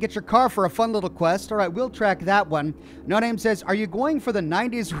garage and get your car for a fun little quest. All right, we'll track that one. No Name says, are you going for the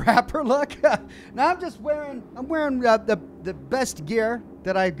 90s rapper look? No, I'm wearing the best gear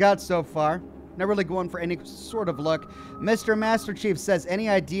that I've got so far. Not really going for any sort of look. Mr. Master Chief says, any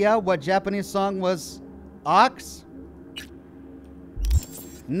idea what Japanese song was Ox?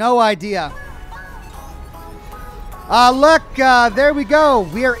 No idea. Look, there we go.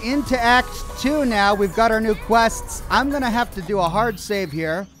 We are into Act 2 now. We've got our new quests. I'm going to have to do a hard save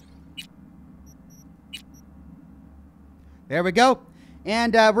here. There we go.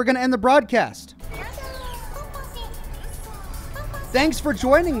 And we're going to end the broadcast. Thanks for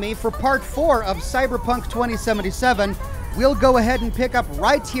joining me for part 4 of Cyberpunk 2077. We'll go ahead and pick up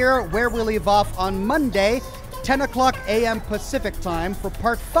right here where we leave off on Monday, 10 o'clock a.m. Pacific time for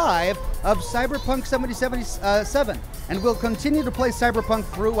part 5 of Cyberpunk 2077. And we'll continue to play Cyberpunk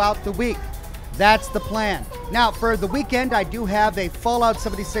throughout the week. That's the plan. Now, for the weekend, I do have a Fallout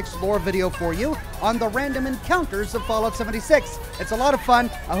 76 lore video for you on the random encounters of Fallout 76. It's a lot of fun.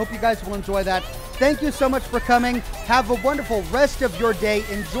 I hope you guys will enjoy that. Thank you so much for coming. Have a wonderful rest of your day.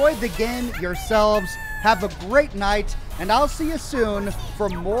 Enjoy the game yourselves. Have a great night. And I'll see you soon for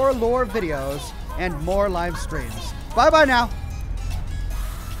more lore videos and more live streams. Bye-bye now.